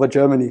drop over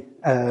Germany,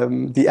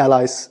 the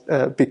Allies,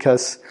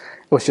 because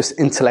it was just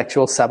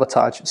intellectual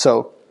sabotage.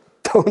 So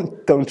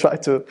don't try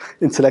to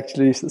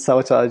intellectually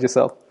sabotage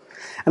yourself,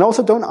 and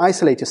also don't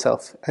isolate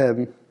yourself.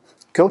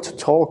 Go to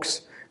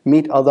talks,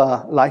 meet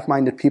other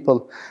like-minded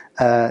people.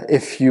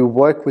 If you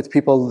work with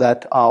people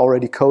that are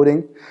already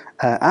coding,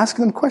 ask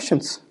them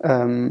questions.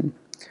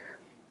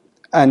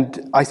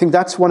 And I think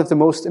that's one of the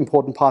most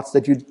important parts,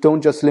 that you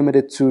don't just limit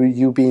it to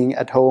you being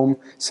at home,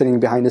 sitting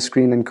behind a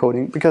screen and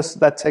coding, because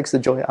that takes the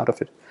joy out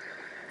of it.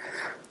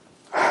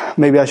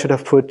 Maybe I should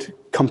have put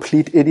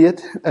complete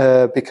idiot,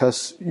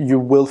 because you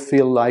will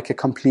feel like a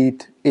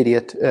complete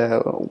idiot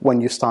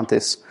when you start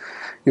this.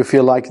 You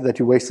feel like that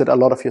you wasted a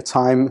lot of your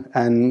time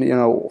and,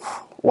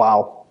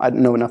 wow, I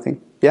know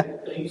nothing. Yeah?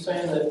 Are you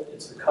saying that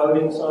it's the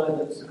coding side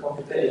that's the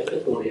complicated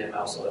bit, or the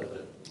ML side of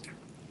it?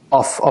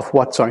 Of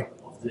what, sorry?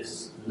 Of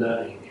this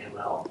learning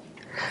ML.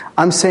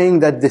 I'm saying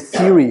that the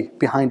theory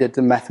behind it,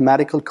 the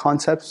mathematical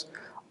concepts,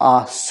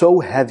 are so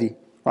heavy,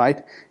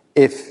 right?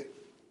 If,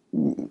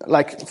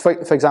 like,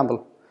 for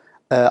example,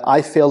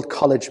 I failed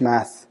college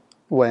math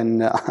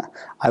when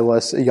I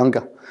was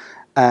younger.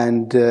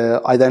 And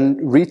I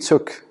then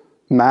retook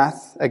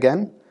math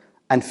again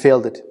and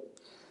failed it.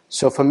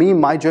 So for me,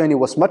 my journey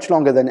was much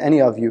longer than any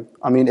of you.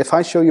 I mean, if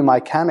I show you my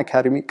Khan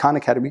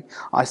Academy,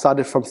 I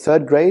started from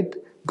 3rd grade,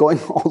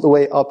 going all the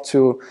way up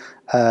to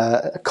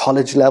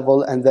college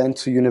level and then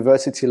to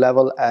university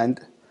level, and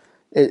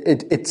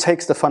it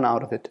takes the fun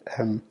out of it.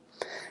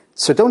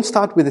 So don't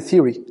start with the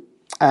theory.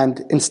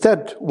 And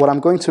instead, what I'm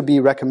going to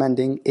be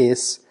recommending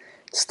is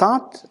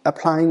start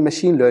applying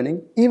machine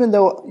learning, even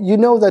though you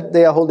know that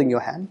they are holding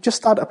your hand. Just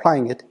start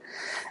applying it.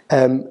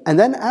 And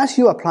then as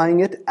you're applying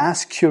it,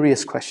 ask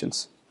curious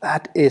questions.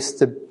 That is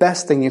the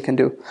best thing you can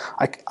do.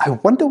 I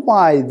wonder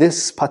why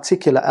this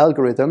particular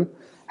algorithm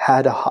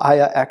had a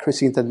higher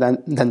accuracy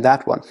than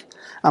that one.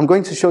 I'm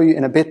going to show you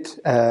in a bit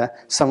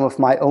some of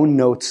my own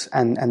notes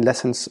and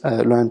lessons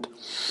learned.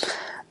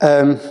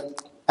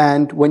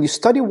 And when you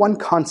study one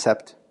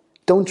concept,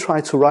 don't try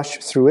to rush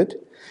through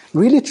it.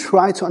 Really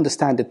try to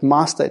understand it,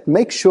 master it.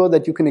 Make sure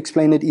that you can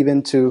explain it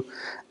even to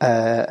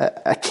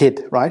a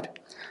kid, right?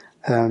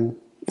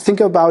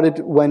 Think about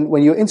it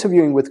when you're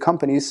interviewing with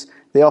companies.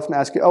 They often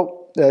ask you,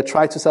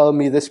 try to sell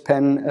me this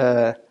pen,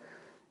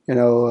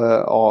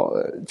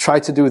 or try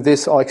to do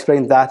this or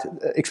explain that.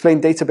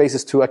 Explain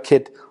databases to a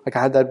kid. Like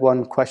I had that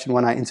one question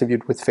when I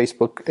interviewed with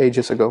Facebook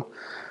ages ago.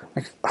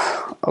 Like,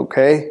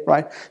 okay,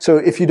 right? So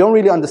if you don't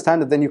really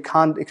understand it, then you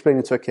can't explain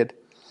it to a kid.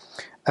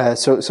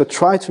 So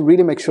try to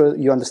really make sure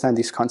you understand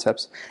these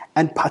concepts,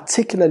 and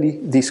particularly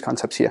these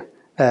concepts here.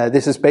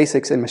 This is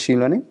basics in machine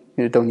learning.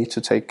 You don't need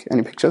to take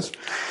any pictures.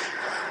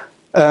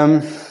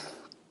 And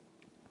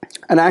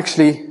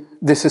actually,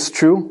 this is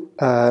true.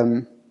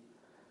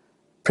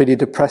 Pretty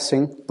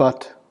depressing,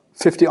 but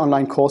 50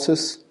 online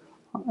courses,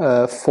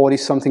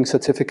 40-something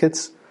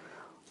certificates,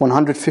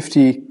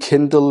 150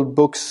 Kindle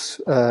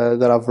books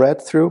that I've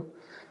read through,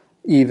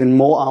 even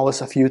more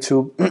hours of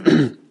YouTube.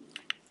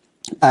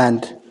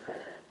 And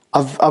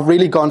I've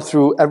really gone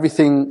through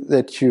everything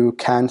that you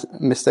can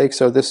mistake.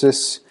 So this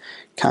is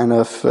kind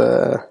of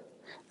the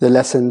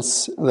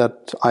lessons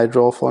that I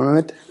draw from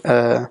it.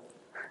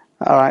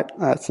 All right,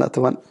 that's not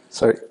the one.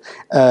 Sorry.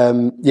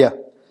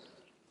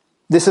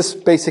 This is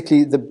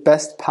basically the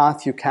best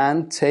path you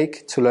can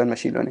take to learn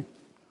machine learning.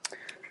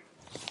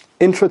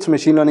 Intro to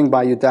Machine Learning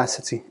by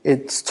Udacity.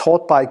 It's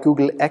taught by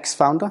Google X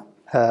founder,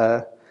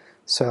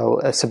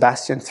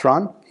 Sebastian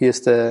Thrun.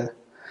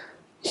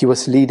 He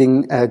was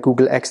leading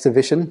Google X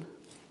division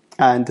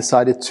and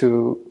decided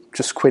to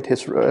just quit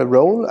his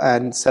role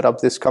and set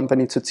up this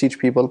company to teach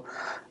people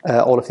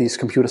all of these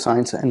computer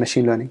science and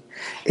machine learning.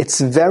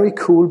 It's very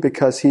cool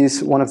because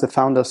he's one of the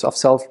founders of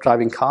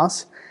self-driving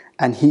cars,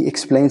 and he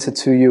explains it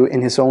to you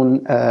in his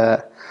own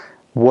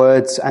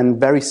words and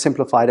very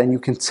simplified, and you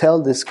can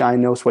tell this guy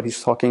knows what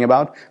he's talking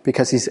about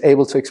because he's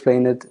able to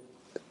explain it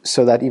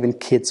so that even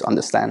kids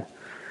understand.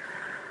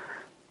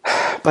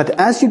 But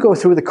as you go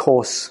through the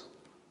course,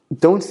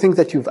 don't think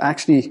that you've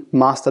actually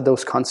mastered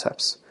those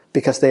concepts,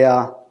 because they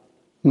are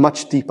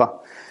much deeper.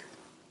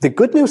 The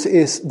good news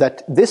is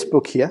that this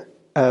book here,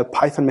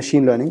 Python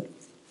Machine Learning,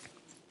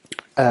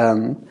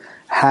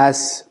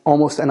 has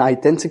almost an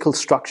identical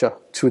structure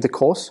to the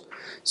course.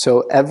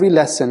 So every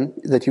lesson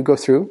that you go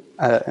through,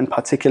 and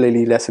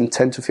particularly lesson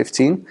 10 to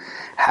 15,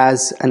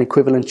 has an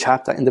equivalent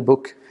chapter in the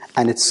book,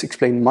 and it's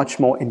explained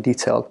much more in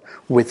detail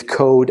with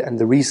code and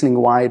the reasoning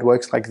why it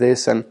works like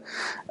this, and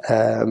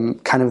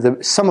kind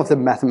of some of the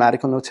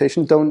mathematical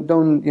notation.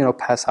 Don't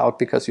pass out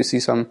because you see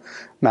some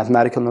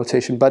mathematical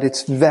notation, but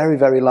it's very,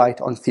 very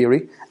light on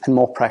theory and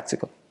more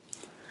practical.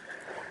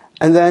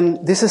 And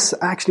then this is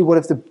actually one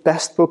of the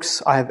best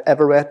books I have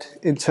ever read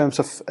in terms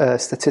of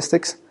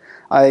statistics.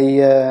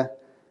 I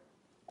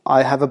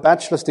have a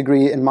bachelor's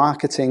degree in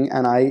marketing,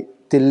 and I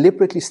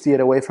deliberately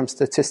steered away from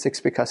statistics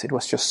because it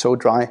was just so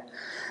dry.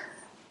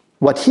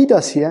 What he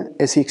does here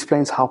is he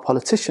explains how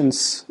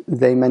politicians,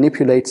 they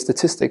manipulate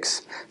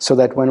statistics so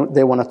that when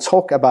they want to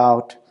talk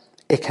about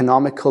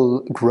economical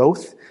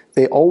growth,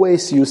 they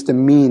always use the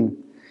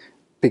mean,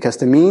 because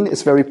the mean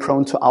is very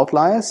prone to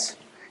outliers.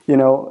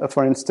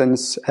 For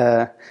instance,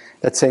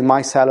 let's say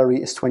my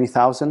salary is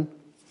 20,000,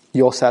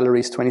 your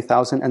salary is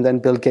 20,000, and then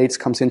Bill Gates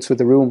comes into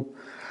the room,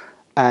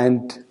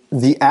 and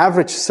the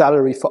average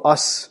salary for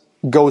us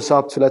goes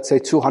up to, let's say,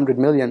 200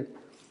 million.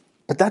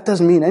 But that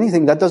doesn't mean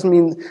anything. That doesn't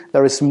mean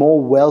there is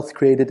more wealth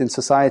created in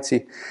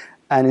society.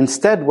 And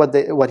instead,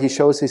 what he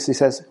shows is, he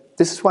says,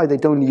 this is why they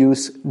don't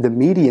use the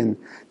median.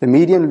 The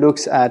median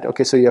looks at,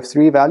 okay, so you have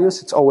 3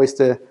 values. It's always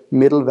the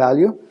middle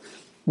value,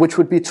 which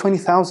would be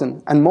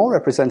 20,000 and more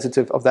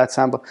representative of that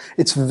sample.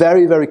 It's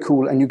very, very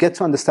cool, and you get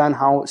to understand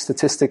how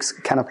statistics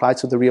can apply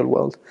to the real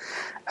world.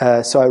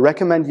 So I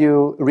recommend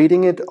you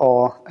reading it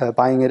or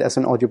buying it as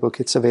an audiobook.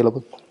 It's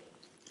available.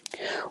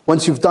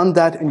 Once you've done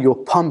that and you're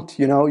pumped,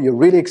 you're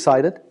really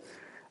excited,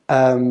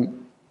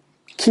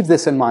 keep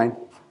this in mind.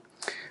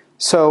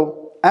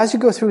 So as you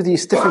go through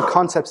these different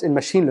concepts in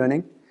machine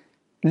learning,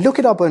 look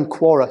it up on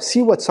Quora,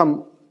 see what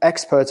some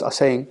experts are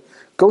saying.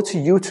 Go to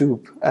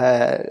YouTube,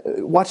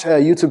 watch a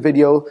YouTube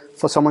video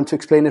for someone to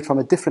explain it from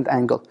a different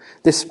angle.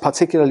 This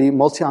particularly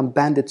multi-armed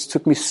bandits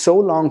took me so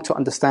long to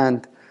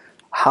understand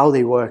how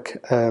they work.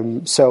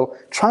 So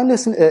try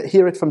and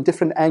hear it from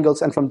different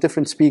angles and from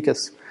different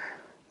speakers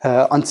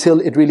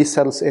until it really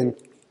settles in.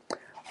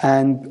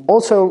 And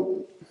also,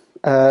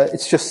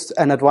 it's just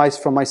an advice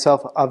from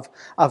myself.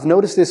 I've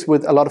noticed this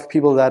with a lot of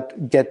people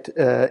that get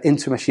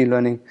into machine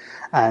learning,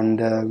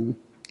 and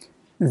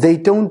they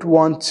don't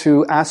want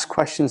to ask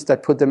questions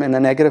that put them in a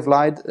negative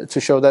light to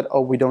show that,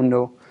 we don't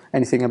know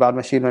anything about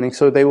machine learning.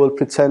 So they will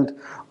pretend,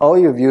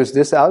 you've used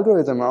this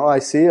algorithm. I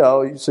see.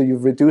 So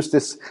you've reduced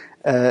this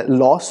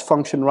loss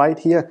function right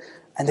here.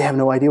 And they have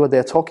no idea what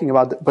they're talking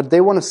about. But they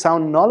want to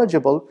sound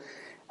knowledgeable.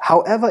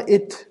 However,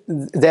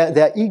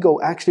 their ego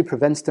actually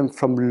prevents them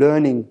from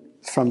learning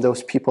from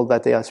those people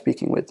that they are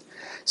speaking with.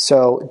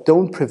 So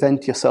don't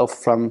prevent yourself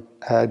from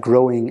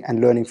growing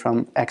and learning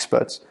from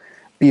experts.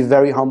 Be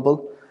very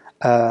humble.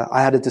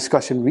 I had a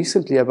discussion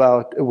recently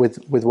with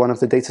one of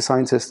the data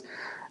scientists.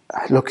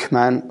 Look,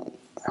 man,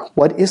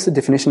 what is the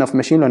definition of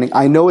machine learning?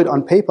 I know it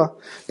on paper,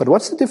 but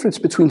what's the difference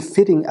between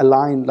fitting a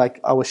line like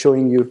I was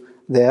showing you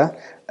there?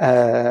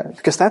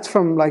 Because that's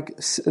from like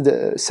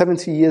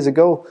 70 years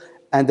ago,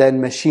 and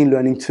then machine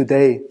learning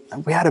today.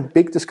 And we had a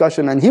big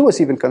discussion, and he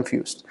was even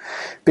confused,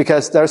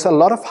 because there's a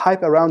lot of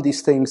hype around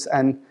these things,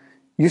 and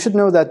you should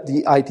know that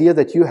the idea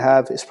that you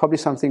have is probably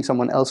something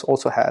someone else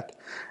also had.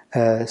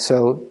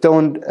 So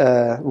don't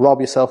rob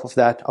yourself of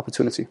that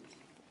opportunity.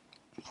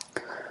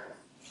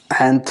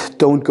 And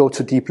don't go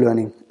to deep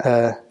learning.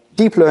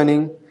 Deep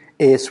learning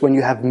is when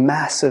you have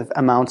massive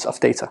amounts of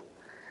data.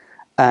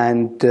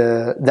 And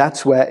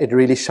that's where it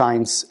really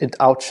shines. It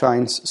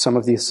outshines some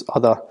of these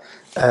other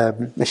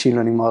machine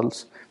learning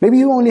models. Maybe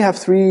you only have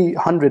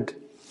 300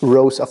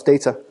 rows of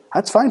data.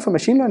 That's fine for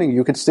machine learning.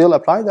 You can still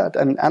apply that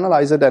and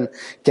analyze it and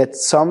get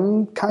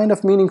some kind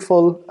of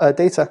meaningful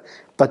data,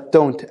 but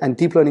don't. And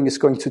deep learning is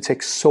going to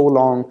take so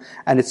long,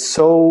 and it's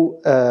so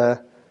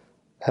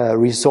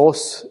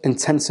resource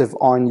intensive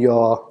on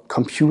your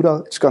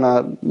computer. It's going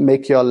to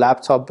make your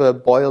laptop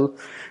boil.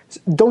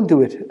 Don't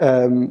do it.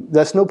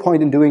 There's no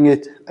point in doing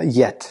it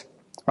yet,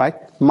 right?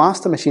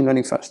 Master machine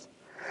learning first.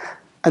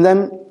 And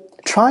then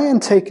try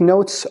and take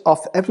notes of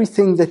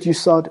everything that you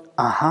thought,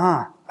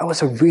 that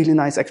was a really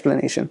nice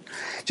explanation.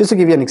 Just to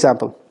give you an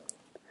example.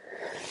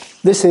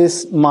 This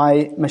is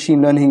my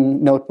machine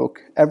learning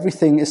notebook.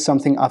 Everything is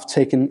something I've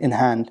taken in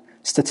hand.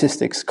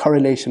 Statistics,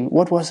 correlation.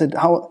 What was it?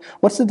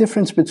 What's the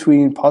difference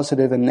between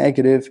positive and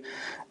negative?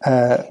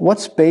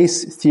 What's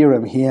Bayes'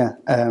 theorem here?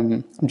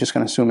 I'm just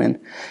going to zoom in.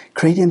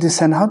 Gradient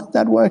descent, how did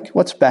that work?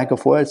 What's bag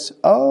of words?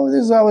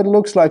 This is how it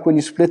looks like when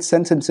you split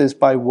sentences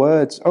by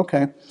words.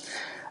 Okay.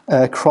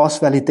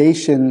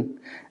 Cross-validation.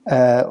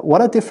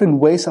 What are different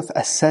ways of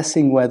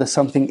assessing whether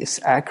something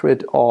is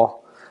accurate or,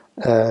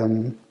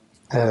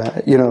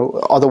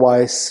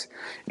 otherwise?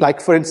 Like,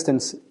 for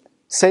instance,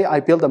 say I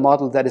build a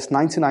model that is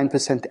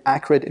 99%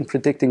 accurate in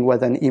predicting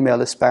whether an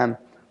email is spam.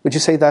 Would you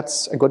say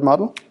that's a good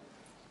model?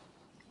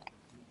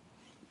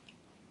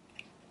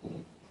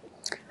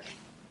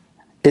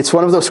 It's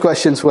one of those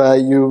questions where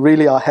you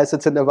really are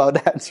hesitant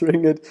about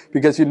answering it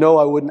because I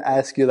wouldn't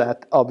ask you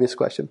that obvious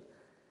question.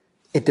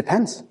 It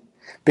depends.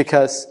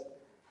 Because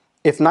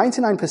if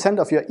 99%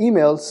 of your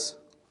emails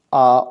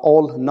are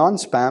all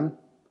non-spam,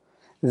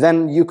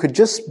 then you could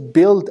just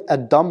build a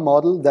dumb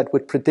model that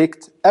would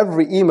predict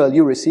every email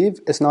you receive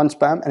is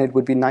non-spam, and it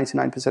would be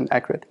 99%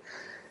 accurate.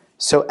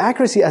 So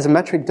accuracy as a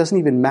metric doesn't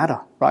even matter,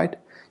 right?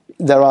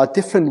 There are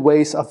different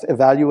ways of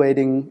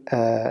evaluating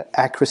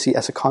accuracy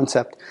as a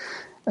concept.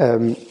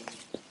 And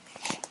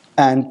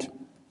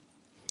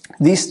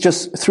these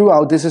just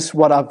throughout, this is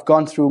what I've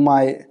gone through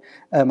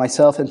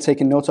myself and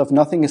taken notes of.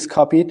 Nothing is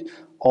copied,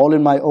 all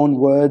in my own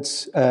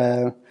words,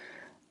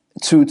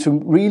 to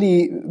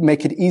really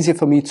make it easier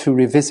for me to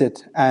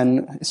revisit,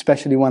 and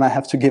especially when I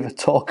have to give a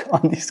talk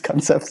on these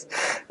concepts.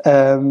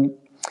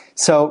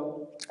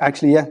 So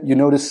actually, you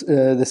notice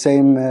the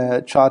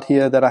same chart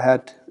here that I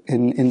had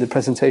in the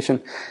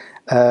presentation.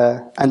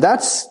 And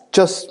that's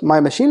just my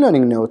machine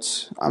learning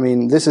notes. I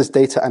mean, this is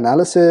data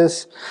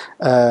analysis.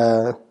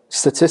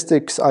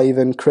 Statistics are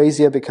even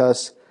crazier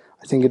because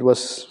I think it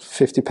was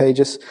 50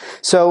 pages.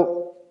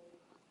 So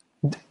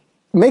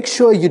make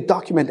sure you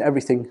document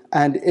everything.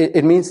 And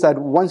it means that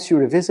once you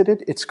revisit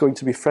it, it's going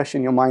to be fresh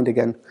in your mind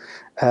again.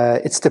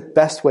 It's the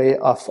best way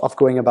of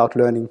going about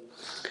learning.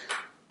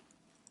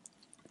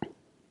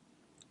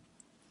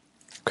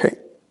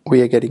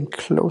 We are getting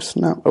close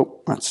now. Oh,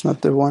 that's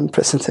not the one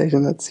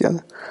presentation, that's the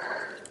other.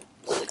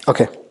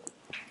 Okay.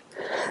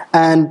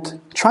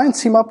 And try and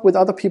team up with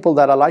other people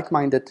that are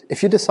like-minded.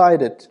 If you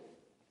decided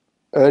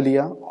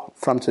earlier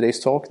from today's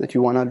talk that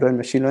you want to learn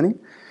machine learning,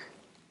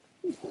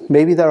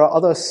 maybe there are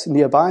others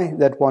nearby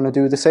that want to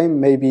do the same.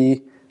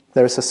 Maybe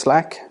there's a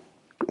Slack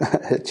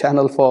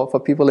channel for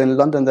people in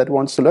London that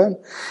wants to learn.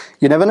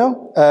 You never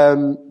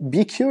know.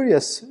 Be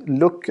curious.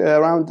 Look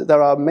around.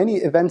 There are many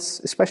events,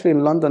 especially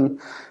in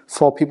London,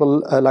 for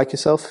people like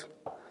yourself.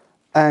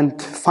 And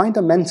find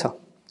a mentor,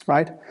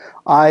 right?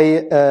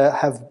 I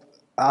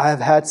have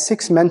had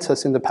 6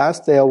 mentors in the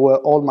past. They were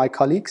all my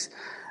colleagues.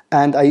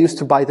 And I used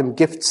to buy them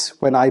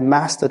gifts when I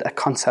mastered a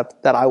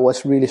concept that I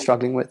was really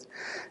struggling with.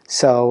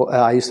 So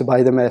I used to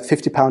buy them a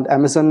 £50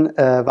 Amazon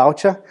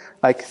voucher.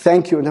 Like,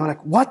 thank you. And they were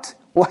like, what?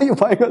 Why are you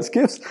buying us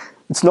gifts?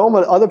 It's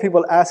normal. Other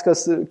people ask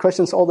us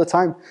questions all the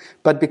time.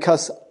 But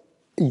because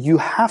you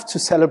have to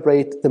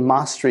celebrate the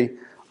mastery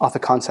of a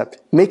concept.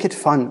 Make it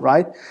fun,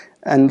 right?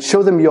 And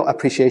show them your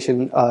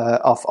appreciation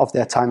of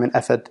their time and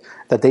effort,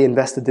 that they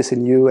invested this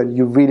in you, and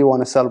you really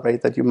want to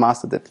celebrate that you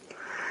mastered it.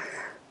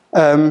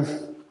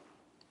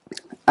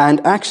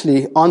 And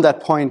actually, on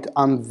that point,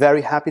 I'm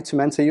very happy to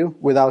mentor you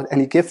without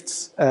any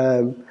gifts.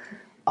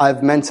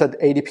 I've mentored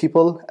 80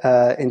 people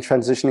in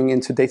transitioning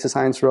into data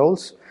science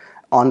roles,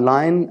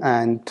 online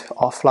and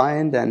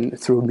offline and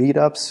through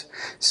meetups.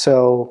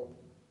 So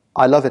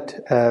I love it.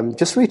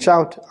 Just reach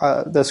out.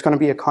 There's going to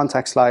be a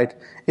contact slide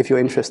if you're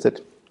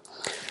interested.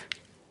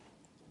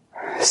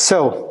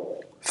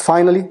 So,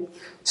 finally,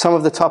 some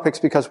of the topics,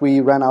 because we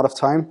ran out of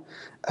time,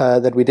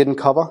 that we didn't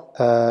cover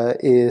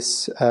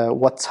is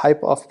what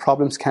type of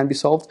problems can be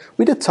solved.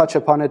 We did touch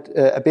upon it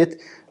a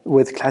bit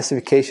with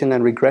classification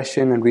and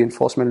regression and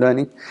reinforcement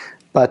learning.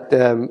 But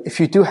if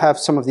you do have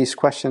some of these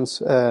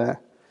questions,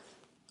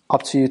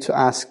 up to you to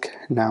ask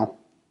now.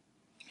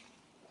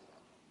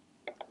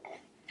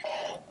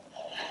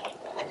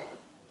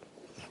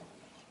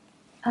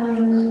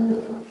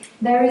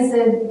 There is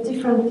a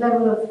different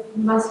level of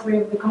mastery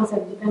of the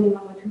concept depending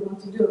on what we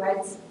want to do,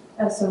 right?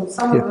 So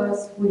some of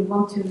us will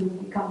want to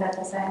become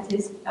data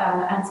scientists,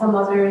 and some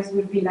others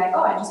will be like,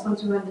 oh, I just want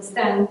to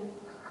understand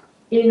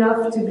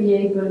enough to be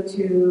able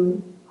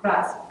to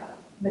grasp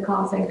the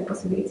concept, the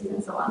possibilities,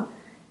 and so on.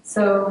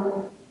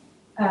 So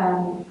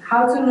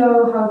how to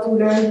know how to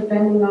learn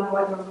depending on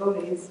what our goal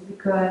is,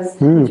 because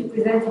what you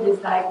presented is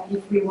like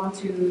if we want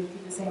to do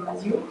the same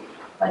as you,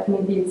 but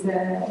maybe it's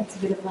a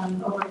bit of an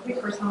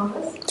overkill for some of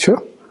us.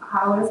 Sure.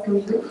 How else can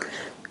we do it?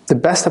 The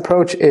best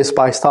approach is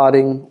by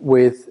starting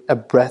with a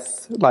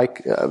breadth,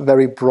 like a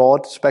very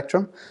broad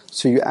spectrum.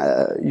 So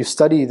you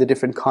study the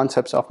different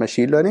concepts of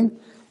machine learning.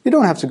 You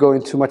don't have to go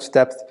into too much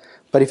depth,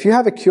 but if you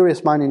have a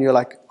curious mind and you're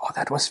like, oh,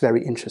 that was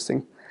very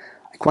interesting.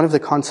 Like one of the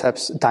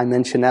concepts,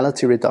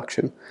 dimensionality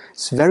reduction,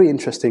 it's very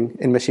interesting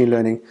in machine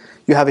learning.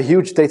 You have a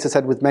huge data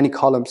set with many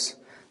columns,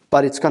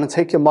 but it's going to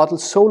take your model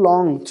so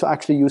long to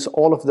actually use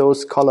all of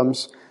those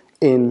columns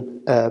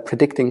in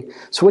predicting.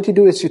 So what you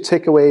do is you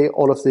take away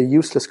all of the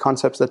useless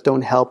concepts that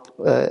don't help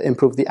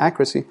improve the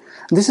accuracy.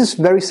 And this is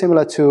very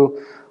similar to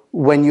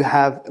when you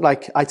have,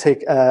 like, I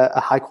take a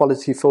high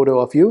quality photo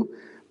of you,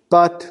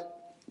 but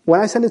when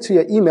I send it to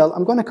your email,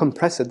 I'm going to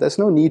compress it. There's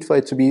no need for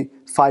it to be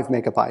 5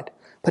 megabyte,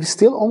 but it's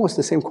still almost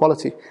the same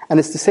quality. And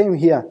it's the same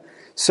here.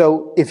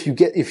 So if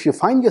you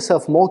find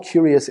yourself more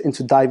curious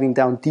into diving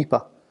down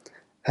deeper,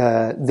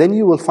 then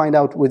you will find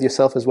out with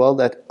yourself as well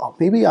that, oh,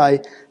 maybe I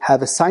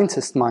have a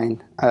scientist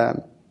mind,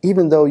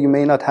 even though you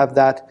may not have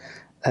that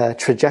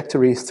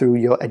trajectory through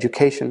your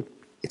education.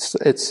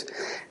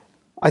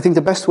 I think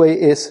the best way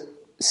is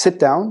sit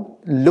down,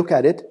 look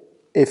at it.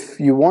 If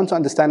you want to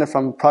understand it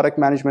from a product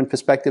management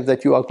perspective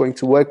that you are going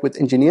to work with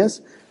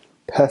engineers,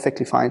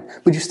 perfectly fine.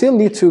 But you still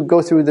need to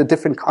go through the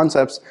different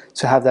concepts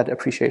to have that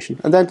appreciation.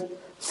 And then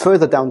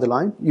further down the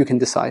line, you can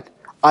decide.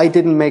 I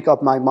didn't make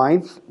up my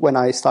mind when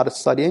I started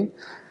studying.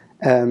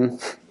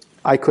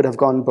 I could have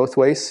gone both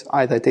ways,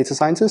 either a data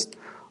scientist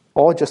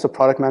or just a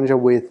product manager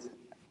with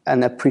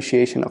an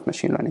appreciation of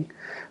machine learning.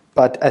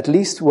 But at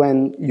least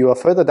when you are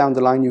further down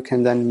the line, you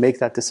can then make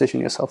that decision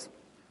yourself.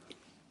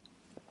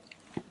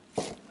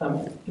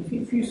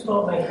 If you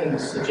start making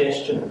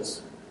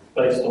suggestions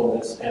based on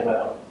this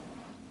ML,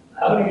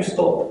 how do you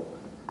stop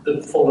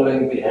the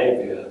following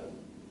behavior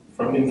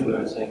from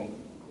influencing?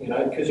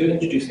 Because you're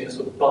introducing a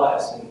sort of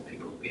bias in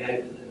people's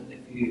behavior, and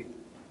if you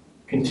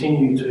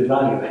continue to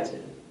evaluate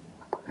it,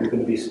 you're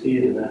going to be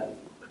steered in that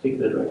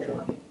particular direction,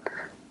 aren't you?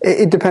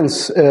 It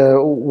depends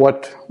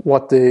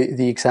what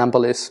the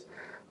example is.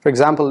 For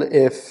example,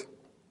 if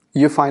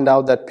you find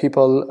out that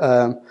people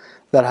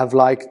that have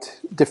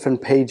liked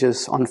different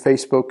pages on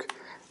Facebook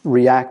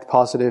react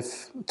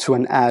positive to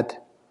an ad,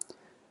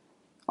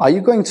 are you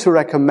going to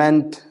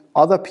recommend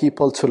other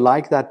people to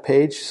like that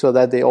page so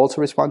that they also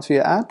respond to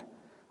your ad?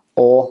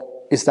 Or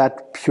is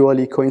that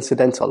purely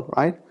coincidental,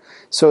 right?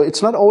 So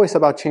it's not always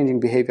about changing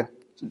behavior.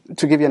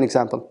 To give you an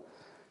example,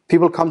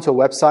 people come to a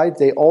website,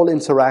 they all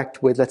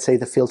interact with, let's say,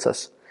 the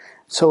filters.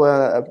 So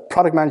a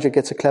product manager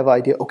gets a clever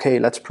idea, okay,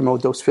 let's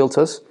promote those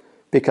filters.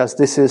 because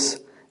this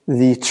is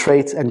the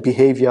trait and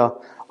behavior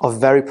of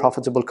very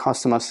profitable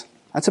customers.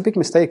 That's a big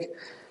mistake.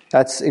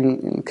 That's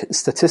in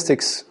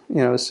statistics,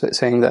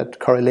 saying that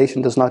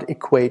correlation does not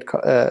equate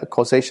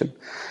causation.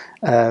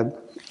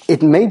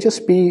 It may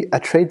just be a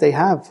trait they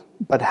have,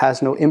 but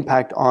has no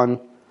impact on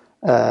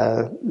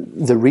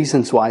the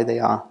reasons why they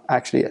are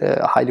actually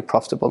highly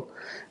profitable.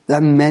 There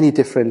are many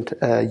different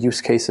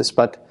use cases,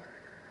 but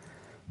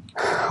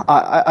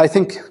I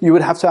think you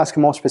would have to ask a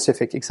more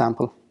specific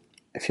example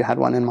if you had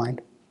one in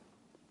mind.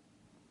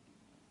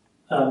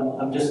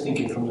 I'm just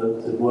thinking from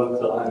the work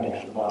that I'm in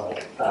at the moment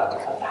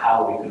and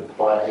how we could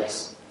apply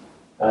this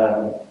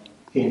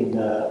in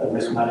a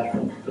risk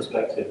management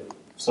perspective.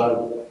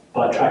 So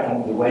by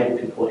tracking the way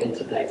people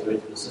enter data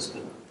into the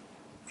system,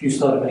 if you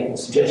started making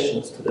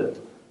suggestions to them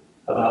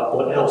about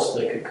what else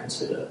they could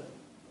consider,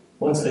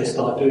 once they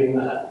start doing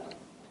that,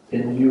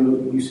 then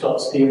you start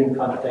steering the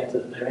kind of data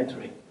that they're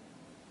entering.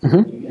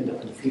 You end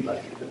up in the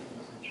feedback loop,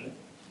 essentially.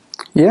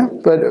 Yeah,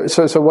 but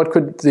so what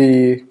could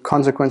the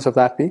consequence of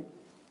that be?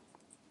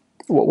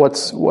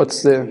 What's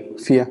the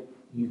fear?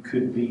 You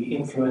could be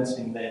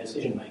influencing their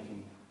decision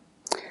making.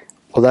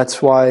 Well,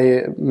 that's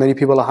why many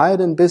people are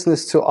hired in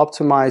business to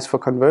optimize for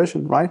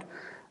conversion, right?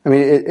 I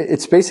mean,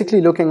 it's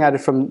basically looking at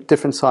it from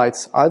different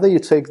sides. Either you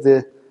take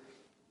the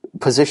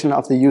position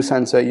of the user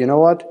and say, you know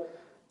what,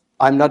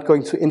 I'm not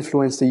going to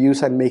influence the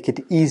user and make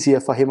it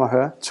easier for him or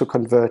her to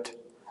convert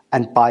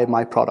and buy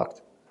my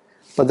product.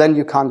 But then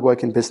you can't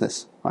work in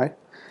business, right?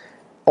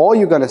 Or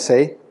you're going to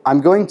say,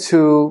 I'm going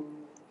to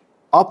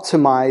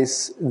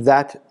optimize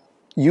that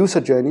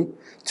user journey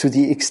to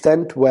the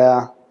extent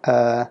where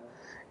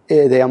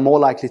they are more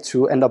likely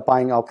to end up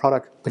buying our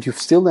product. But you've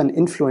still then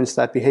influenced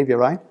that behavior,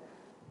 right?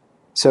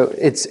 So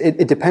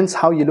it depends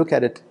how you look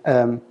at it.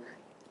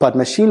 But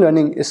machine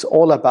learning is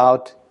all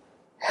about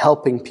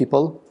helping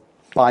people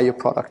buy your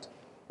product,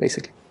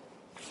 basically.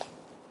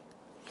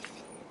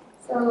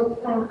 So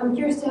I'm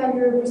curious to have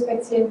your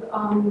perspective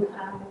on,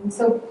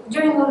 so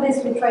during all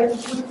this we try to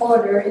put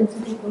order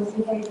into people's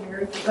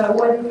behavior, but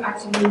what if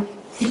actually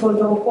people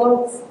don't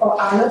want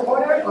or are not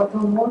ordered or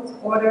don't want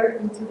order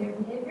into their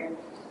behavior?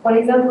 One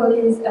example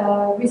is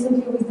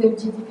recently with the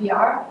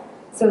GDPR,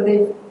 so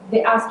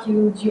they ask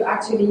you, do you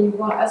actually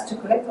want us to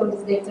collect all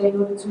this data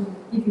in order to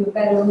give you a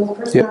better, more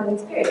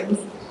personalized experience?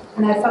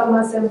 And I found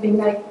myself being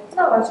like,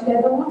 no, actually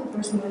I don't want a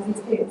personalized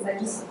experience, I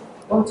just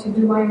want to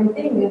do my own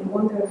thing and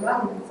wander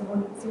around and so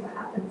on and see what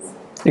happens.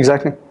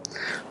 Exactly.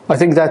 I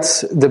think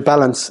that's the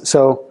balance.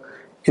 So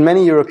in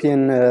many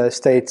European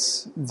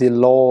states, the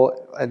law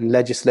and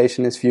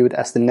legislation is viewed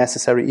as the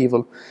necessary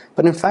evil.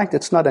 But in fact,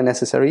 it's not a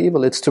necessary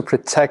evil. It's to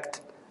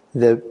protect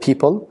the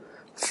people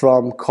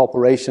from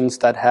corporations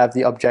that have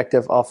the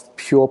objective of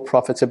pure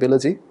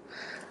profitability.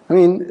 I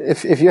mean,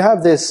 if you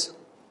have this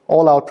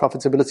all-out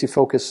profitability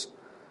focus,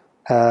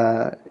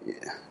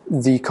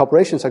 the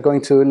corporations are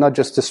going to not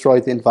just destroy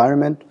the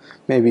environment,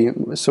 maybe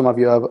some of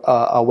you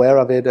are aware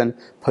of it, and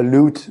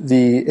pollute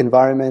the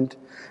environment.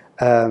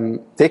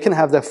 They can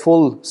have their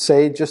full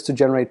say just to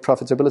generate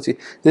profitability.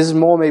 This is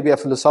more maybe a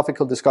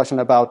philosophical discussion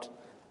about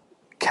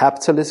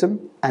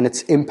capitalism and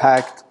its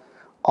impact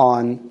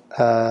on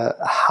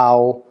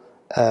how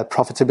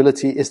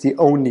profitability is the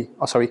only,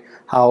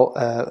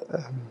 how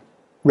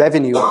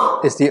revenue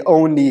is the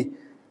only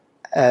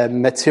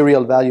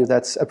material value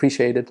that's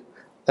appreciated.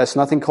 There's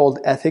nothing called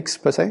ethics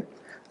per se.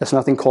 There's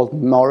nothing called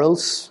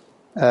morals.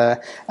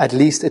 At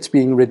least it's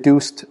being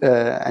reduced,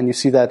 and you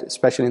see that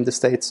especially in the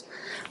States.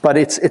 But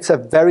it's a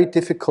very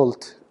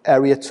difficult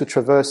area to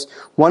traverse.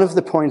 One of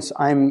the points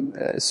I'm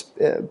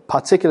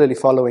particularly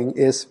following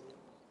is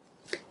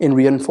in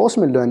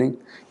reinforcement learning,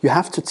 you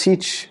have to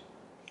teach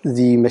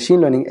the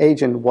machine learning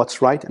agent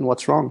what's right and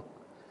what's wrong.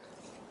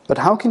 But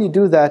how can you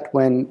do that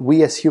when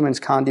we as humans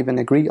can't even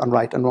agree on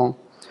right and wrong?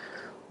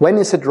 When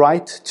is it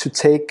right to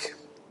take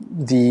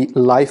the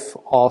life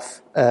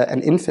of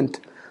an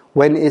infant?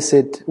 When does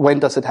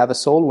it have a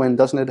soul? When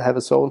doesn't it have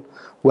a soul?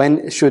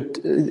 When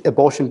should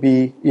abortion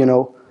be,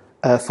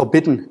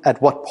 forbidden? At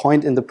what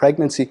point in the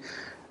pregnancy?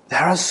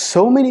 There are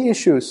so many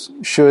issues.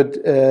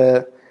 Should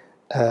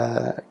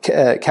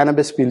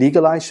cannabis be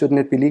legalized? Shouldn't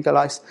it be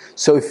legalized?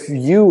 So if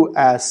you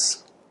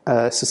as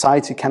a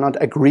society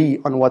cannot agree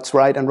on what's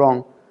right and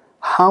wrong,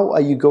 how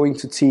are you going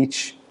to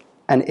teach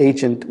an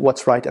agent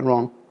what's right and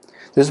wrong?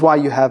 This is why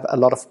you have a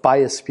lot of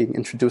bias being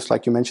introduced,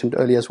 like you mentioned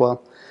earlier as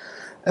well.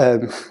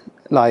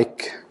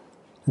 Like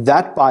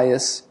that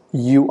bias,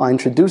 you are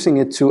introducing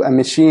it to a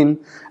machine,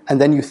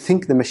 and then you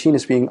think the machine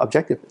is being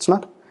objective. It's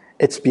not.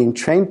 It's being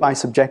trained by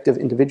subjective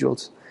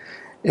individuals.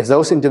 If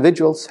those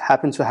individuals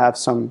happen to have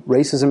some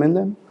racism in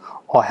them,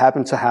 or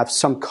happen to have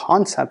some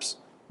concepts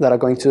that are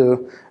going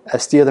to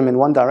steer them in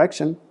one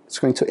direction, it's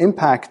going to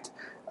impact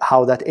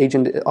how that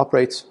agent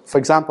operates. For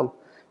example,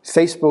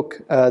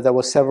 Facebook, there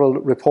were several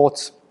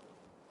reports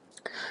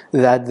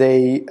that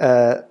they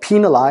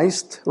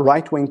penalized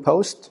right-wing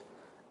posts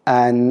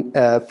and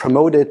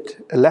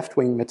promoted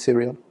left-wing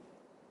material.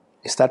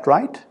 Is that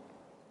right?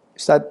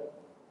 Is that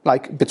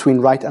like between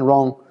right and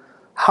wrong?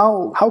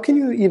 How can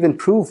you even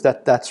prove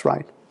that that's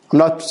right? I'm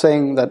not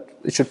saying that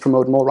it should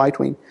promote more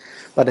right-wing,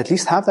 but at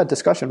least have that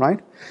discussion, right?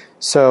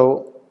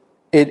 So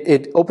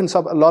it opens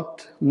up a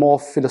lot more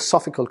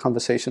philosophical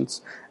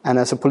conversations. And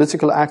as a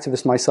political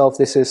activist myself,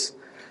 this is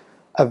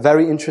a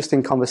very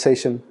interesting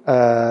conversation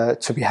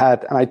to be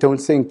had. And I don't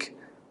think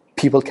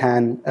people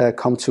can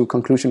come to a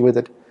conclusion with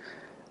it.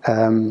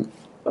 And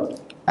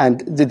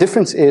the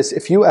difference is,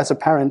 if you as a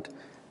parent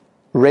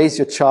raise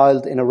your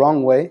child in a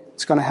wrong way,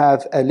 it's going to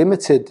have a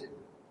limited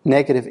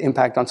negative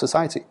impact on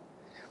society.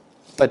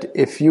 But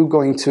if you're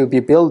going to be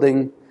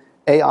building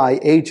AI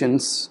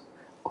agents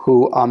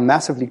who are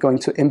massively going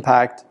to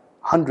impact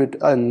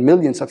hundreds and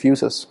millions of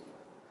users,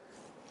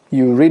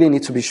 you really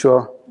need to be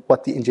sure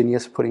what the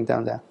engineers are putting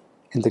down there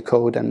in the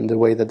code and the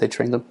way that they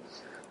train them.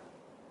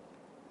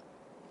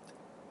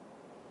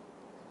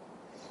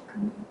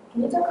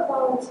 Can you talk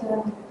about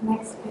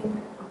next big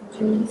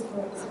opportunities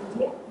for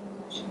Expedia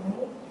in machine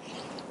learning?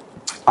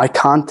 I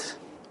can't,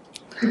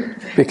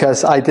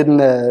 because I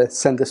didn't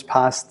send this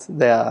past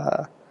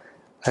their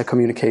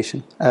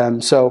communication.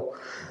 So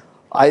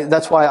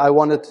that's why I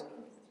wanted.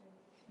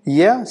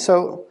 Yeah.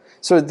 So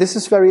this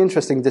is very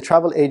interesting. The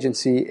travel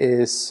agency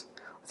is,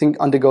 I think,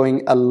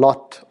 undergoing a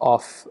lot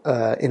of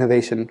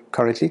innovation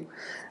currently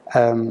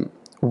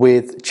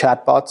with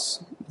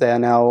chatbots. They are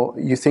now.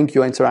 You think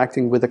you're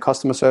interacting with a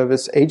customer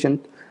service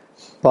agent,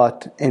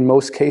 but in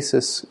most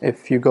cases,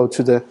 if you go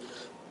to the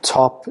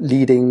top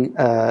leading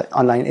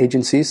online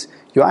agencies,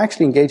 you're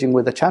actually engaging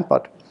with a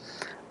chatbot.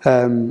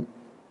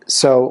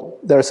 So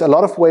there's a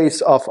lot of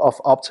ways of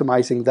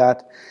optimizing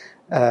that.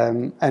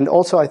 And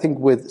also, I think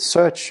with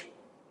search,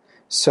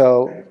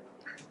 so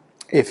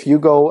if you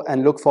go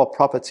and look for a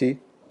property,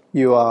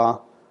 you are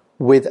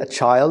with a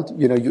child,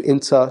 you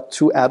enter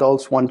 2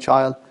 adults, 1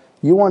 child,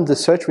 you want the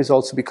search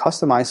results to be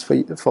customized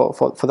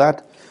for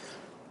that.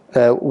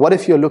 What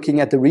if you're looking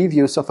at the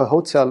reviews of a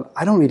hotel?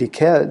 I don't really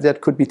care.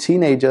 That could be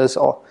teenagers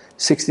or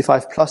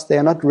 65 plus. They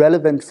are not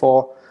relevant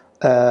for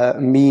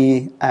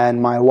me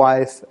and my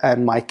wife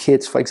and my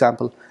kids, for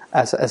example,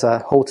 as a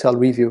hotel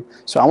review.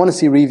 So I want to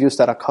see reviews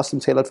that are custom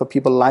tailored for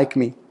people like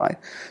me, right?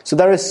 So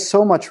there is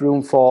so much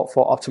room for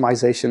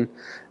optimization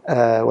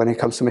when it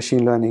comes to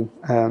machine learning.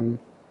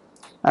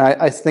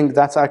 I think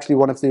that's actually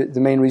one of the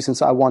main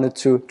reasons I wanted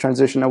to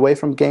transition away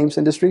from games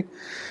industry,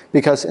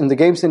 because in the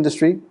games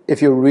industry,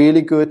 if you're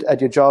really good at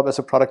your job as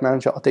a product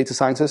manager or data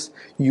scientist,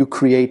 you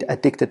create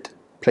addicted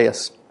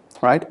players,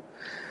 right?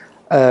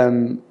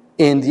 In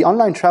the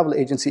online travel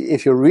agency,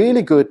 if you're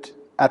really good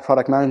at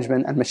product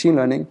management and machine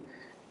learning,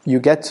 you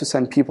get to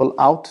send people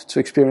out to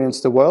experience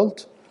the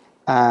world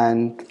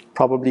and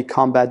probably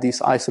combat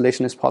these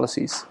isolationist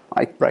policies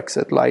like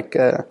Brexit, like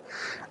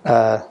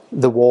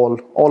the wall,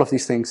 all of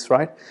these things,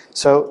 right?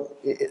 So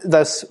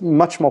there's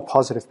much more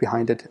positive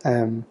behind it.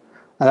 And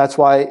that's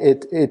why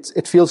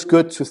it feels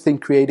good to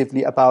think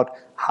creatively about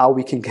how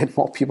we can get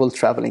more people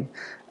traveling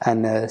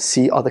and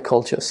see other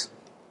cultures.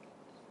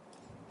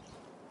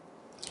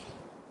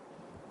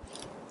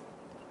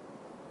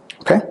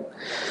 Okay,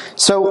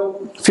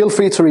 so feel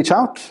free to reach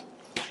out.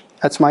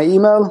 That's my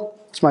email,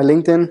 it's my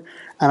LinkedIn,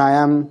 and I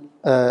am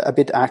a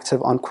bit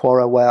active on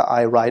Quora, where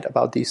I write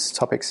about these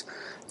topics,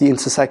 the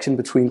intersection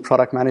between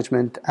product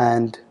management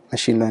and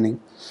machine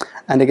learning.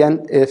 And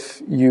again,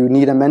 if you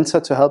need a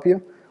mentor to help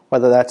you,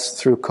 whether that's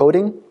through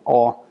coding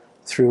or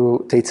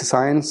through data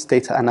science,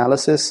 data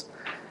analysis,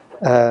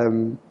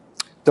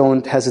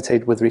 don't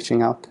hesitate with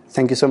reaching out.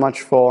 Thank you so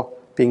much for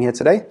being here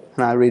today,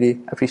 and I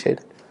really appreciate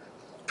it.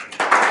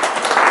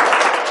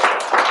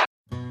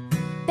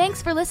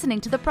 Thanks for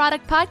listening to the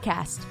Product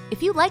Podcast.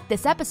 If you liked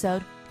this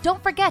episode,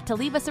 don't forget to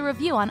leave us a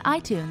review on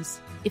iTunes.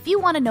 If you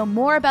want to know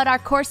more about our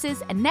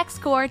courses and next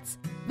cohorts,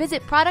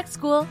 visit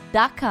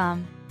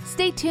productschool.com.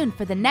 Stay tuned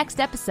for the next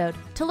episode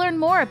to learn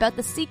more about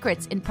the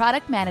secrets in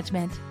product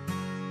management.